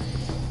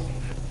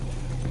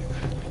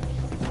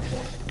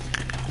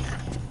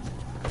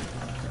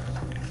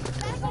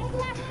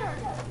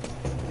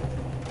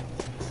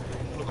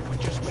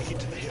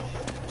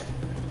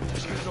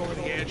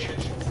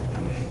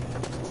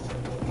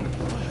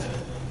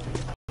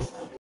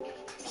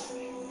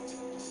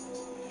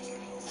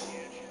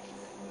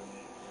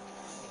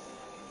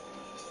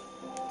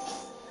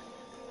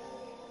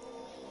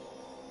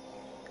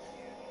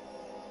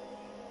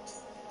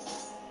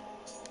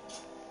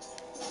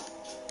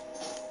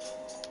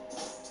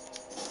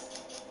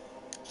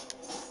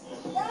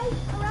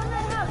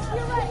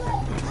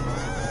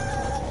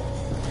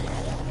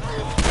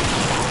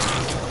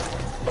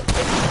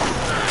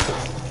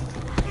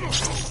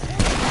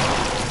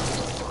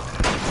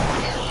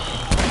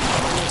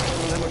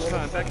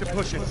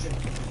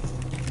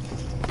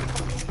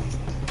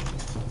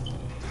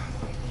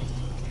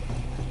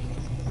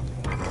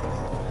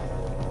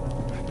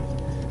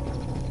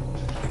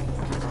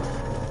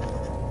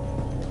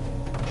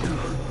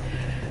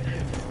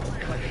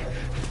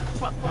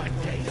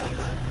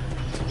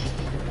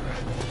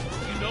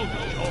 told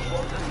you,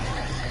 Joel.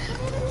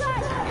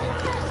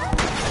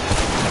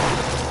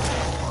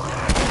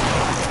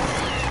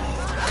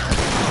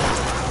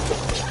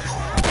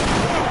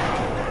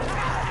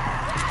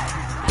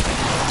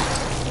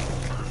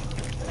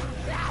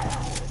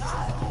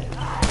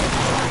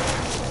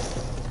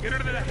 Get her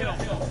to the hill.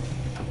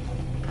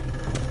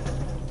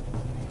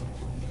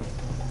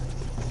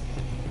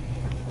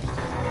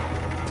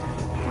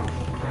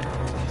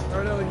 All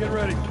right, Ellie, get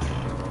ready.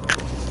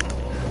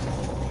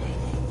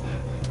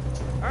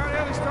 All right,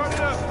 Ellie, start it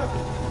up.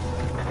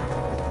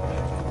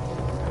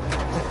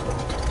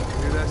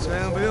 Hear that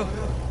sound, Bill?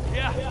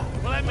 Yeah,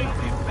 well, that means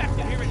the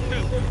infected hear it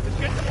too. Let's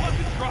get the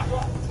fucking truck.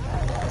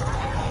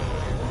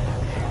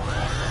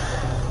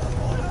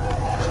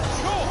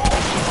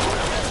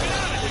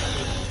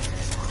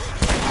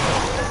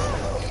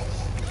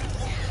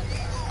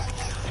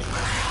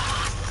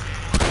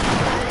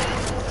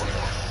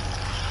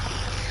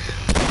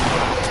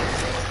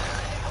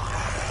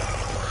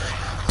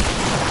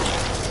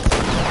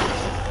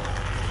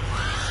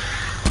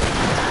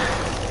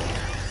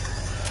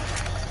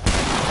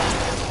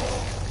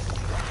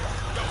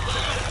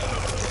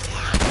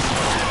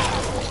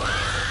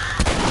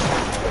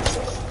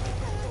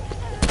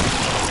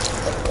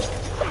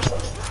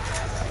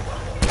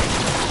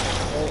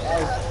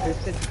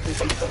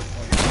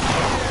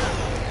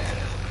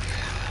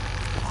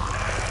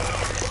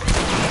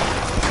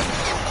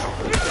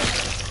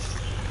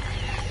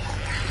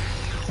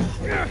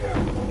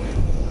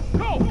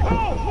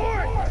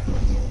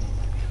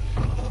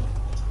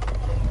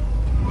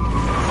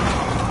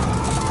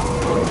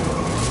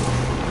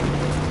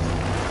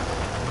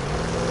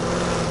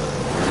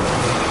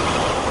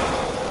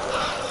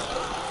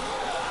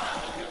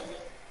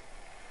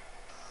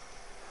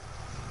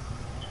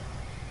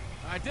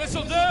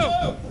 This'll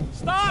do!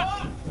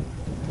 Stop!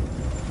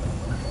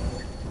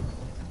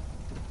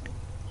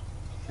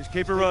 Just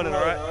keep her running,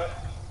 all right?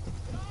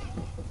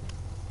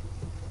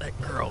 That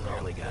girl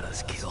nearly got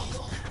us killed.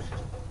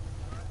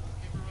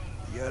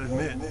 You gotta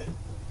admit,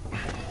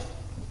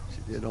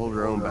 she did hold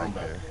her own back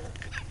there.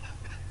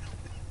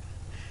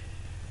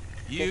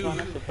 You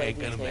Want us to play ain't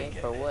gonna GTA make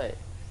it. for what?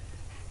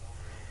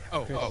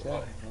 Oh.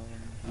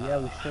 Yeah,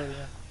 we should,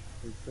 yeah.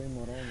 We play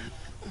more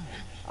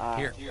on.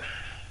 Here.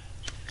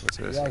 What's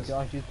this? Yeah,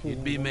 Josh, you too.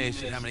 You'd be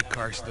amazed at how many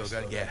cars still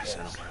got gas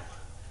in them.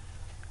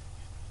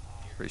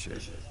 Appreciate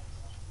it.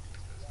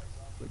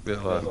 Look,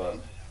 Bill,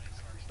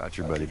 about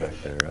your buddy back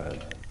there,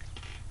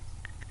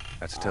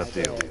 that's a tough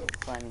deal.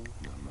 Funny.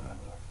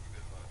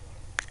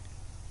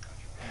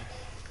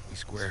 We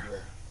square.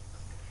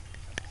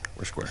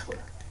 We're square.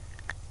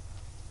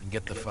 And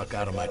get the fuck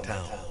out of my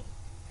town.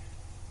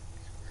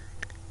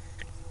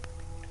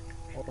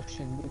 Oh,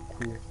 şimdi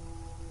queer.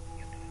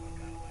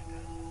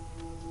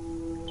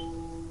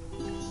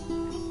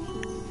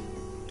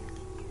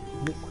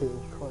 Nick queer is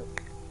cut.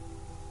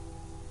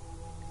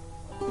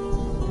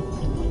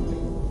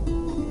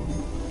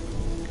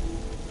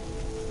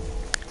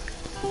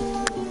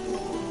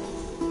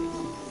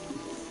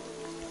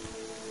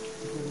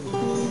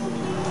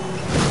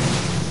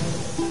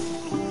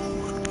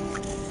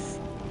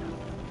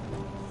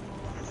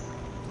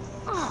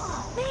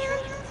 Oh,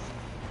 man.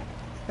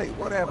 Hey,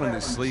 what happened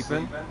to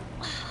sleeping?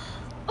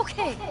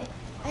 Okay,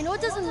 I know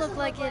it doesn't look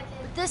like it,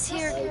 but this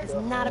here is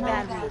not a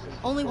bad read.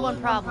 Only one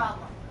problem.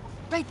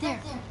 Right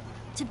there.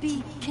 To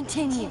be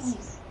continued.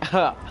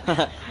 I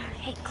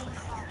hate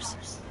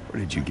cliffhangers. Where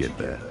did you get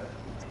that?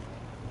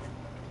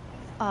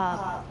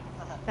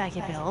 Back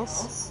at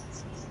Bill's.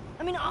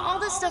 I mean, all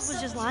this stuff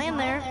was just lying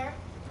there.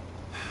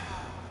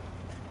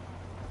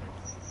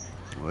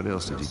 What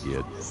else did you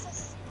get?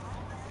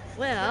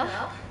 Well,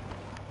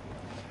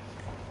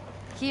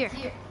 here.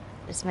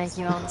 Just make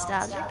you all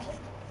nostalgic.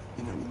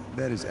 You know,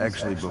 that is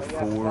actually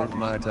before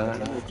my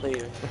time.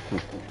 Clear.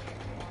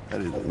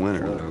 That is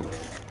winter, though.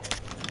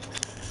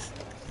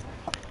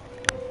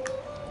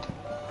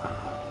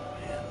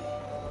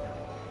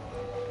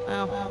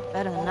 Well,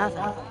 better than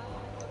nothing.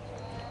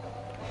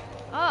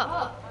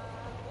 Oh,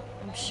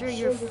 I'm sure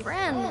your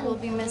friend will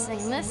be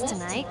missing this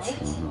tonight.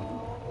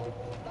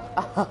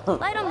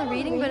 Light on the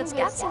reading, but it's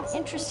got some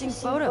interesting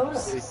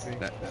photos.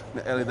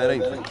 Ellie, that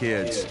ain't for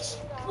kids.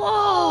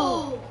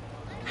 Whoa!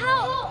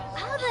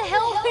 How the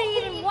hell would you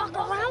even walk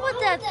around with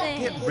that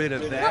thing? Get rid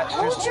of that.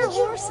 Well, hold your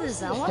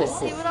horses. I want to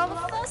see what all the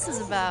fuss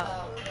is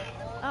about.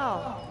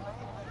 Oh,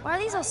 why are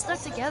these all stuck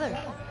together?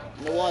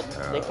 You know what?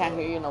 They can't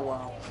hear you in a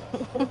while.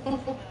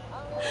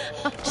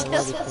 I'm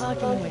just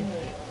fucking with you.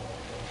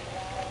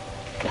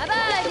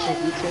 Bye-bye!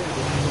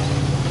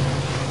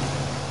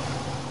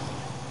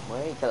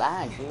 Wait,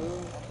 lag, dude.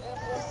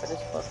 Wait for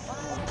this fuck.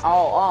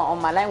 Oh, on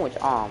my language.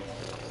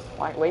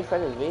 Wait for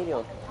this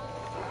video.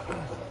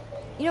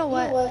 You know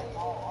what?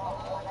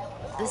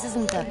 This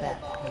isn't that bad.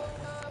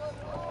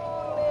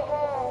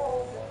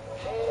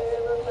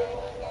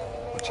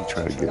 What you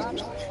trying to get?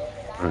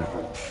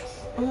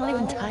 I'm not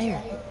even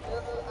tired.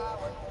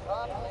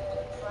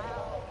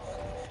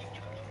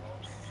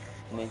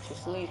 Need to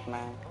sleep,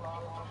 man.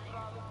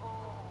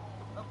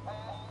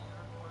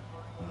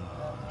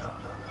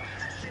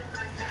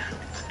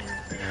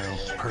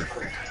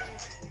 perfect.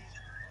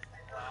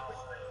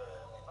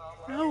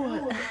 Now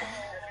what?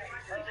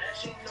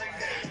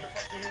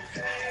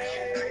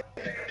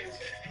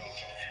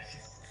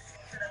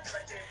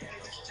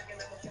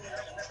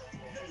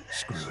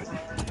 Screw it.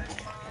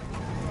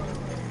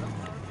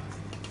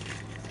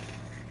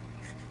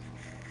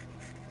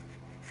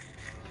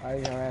 I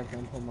have to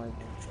put my...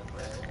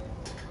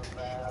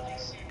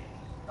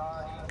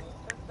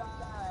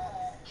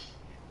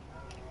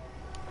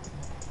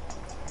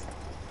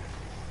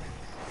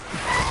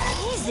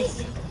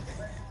 Easy.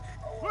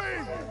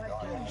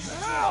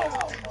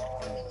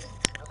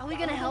 Are we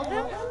gonna help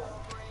him?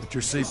 Put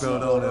your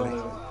seatbelt on, Ellie.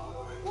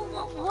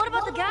 What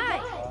about the guy?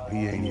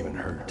 He ain't even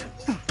hurt.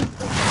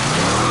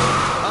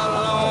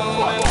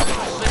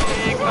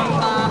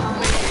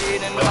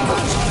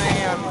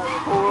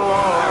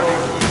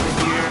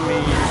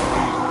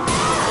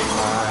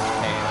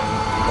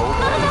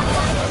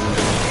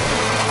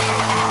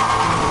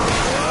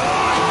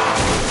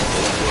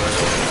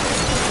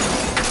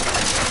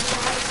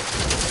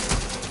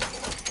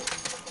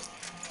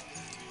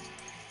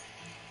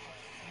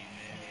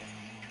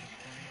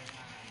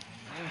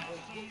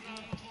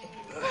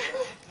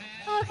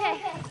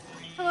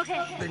 I'm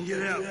okay. Then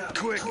get out,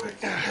 quick.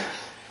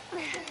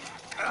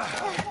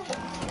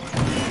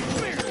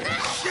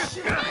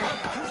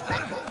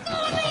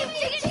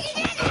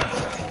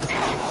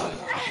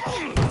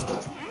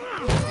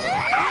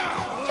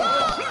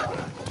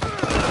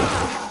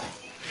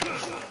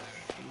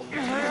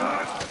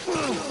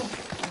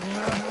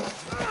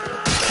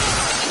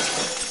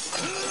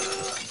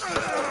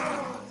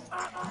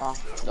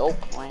 Nope.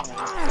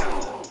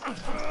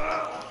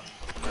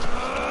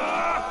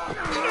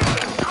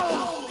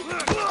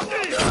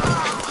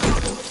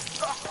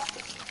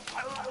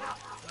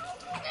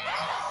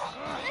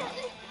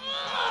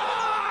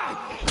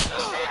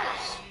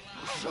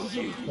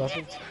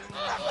 Nothing.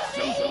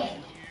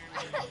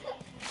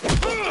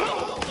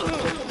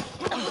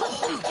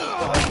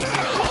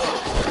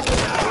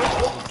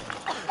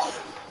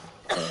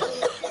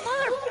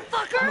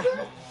 Motherfucker!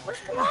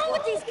 What's wrong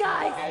with these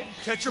guys?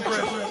 Catch your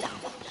breath.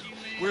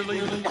 We're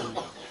leaving.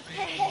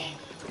 Hey.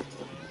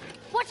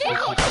 Watch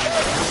out!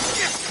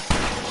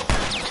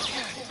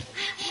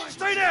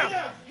 Stay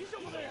down!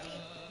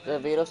 The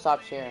video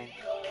stops here.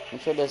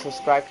 Make sure to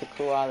subscribe to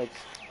Cool Alex.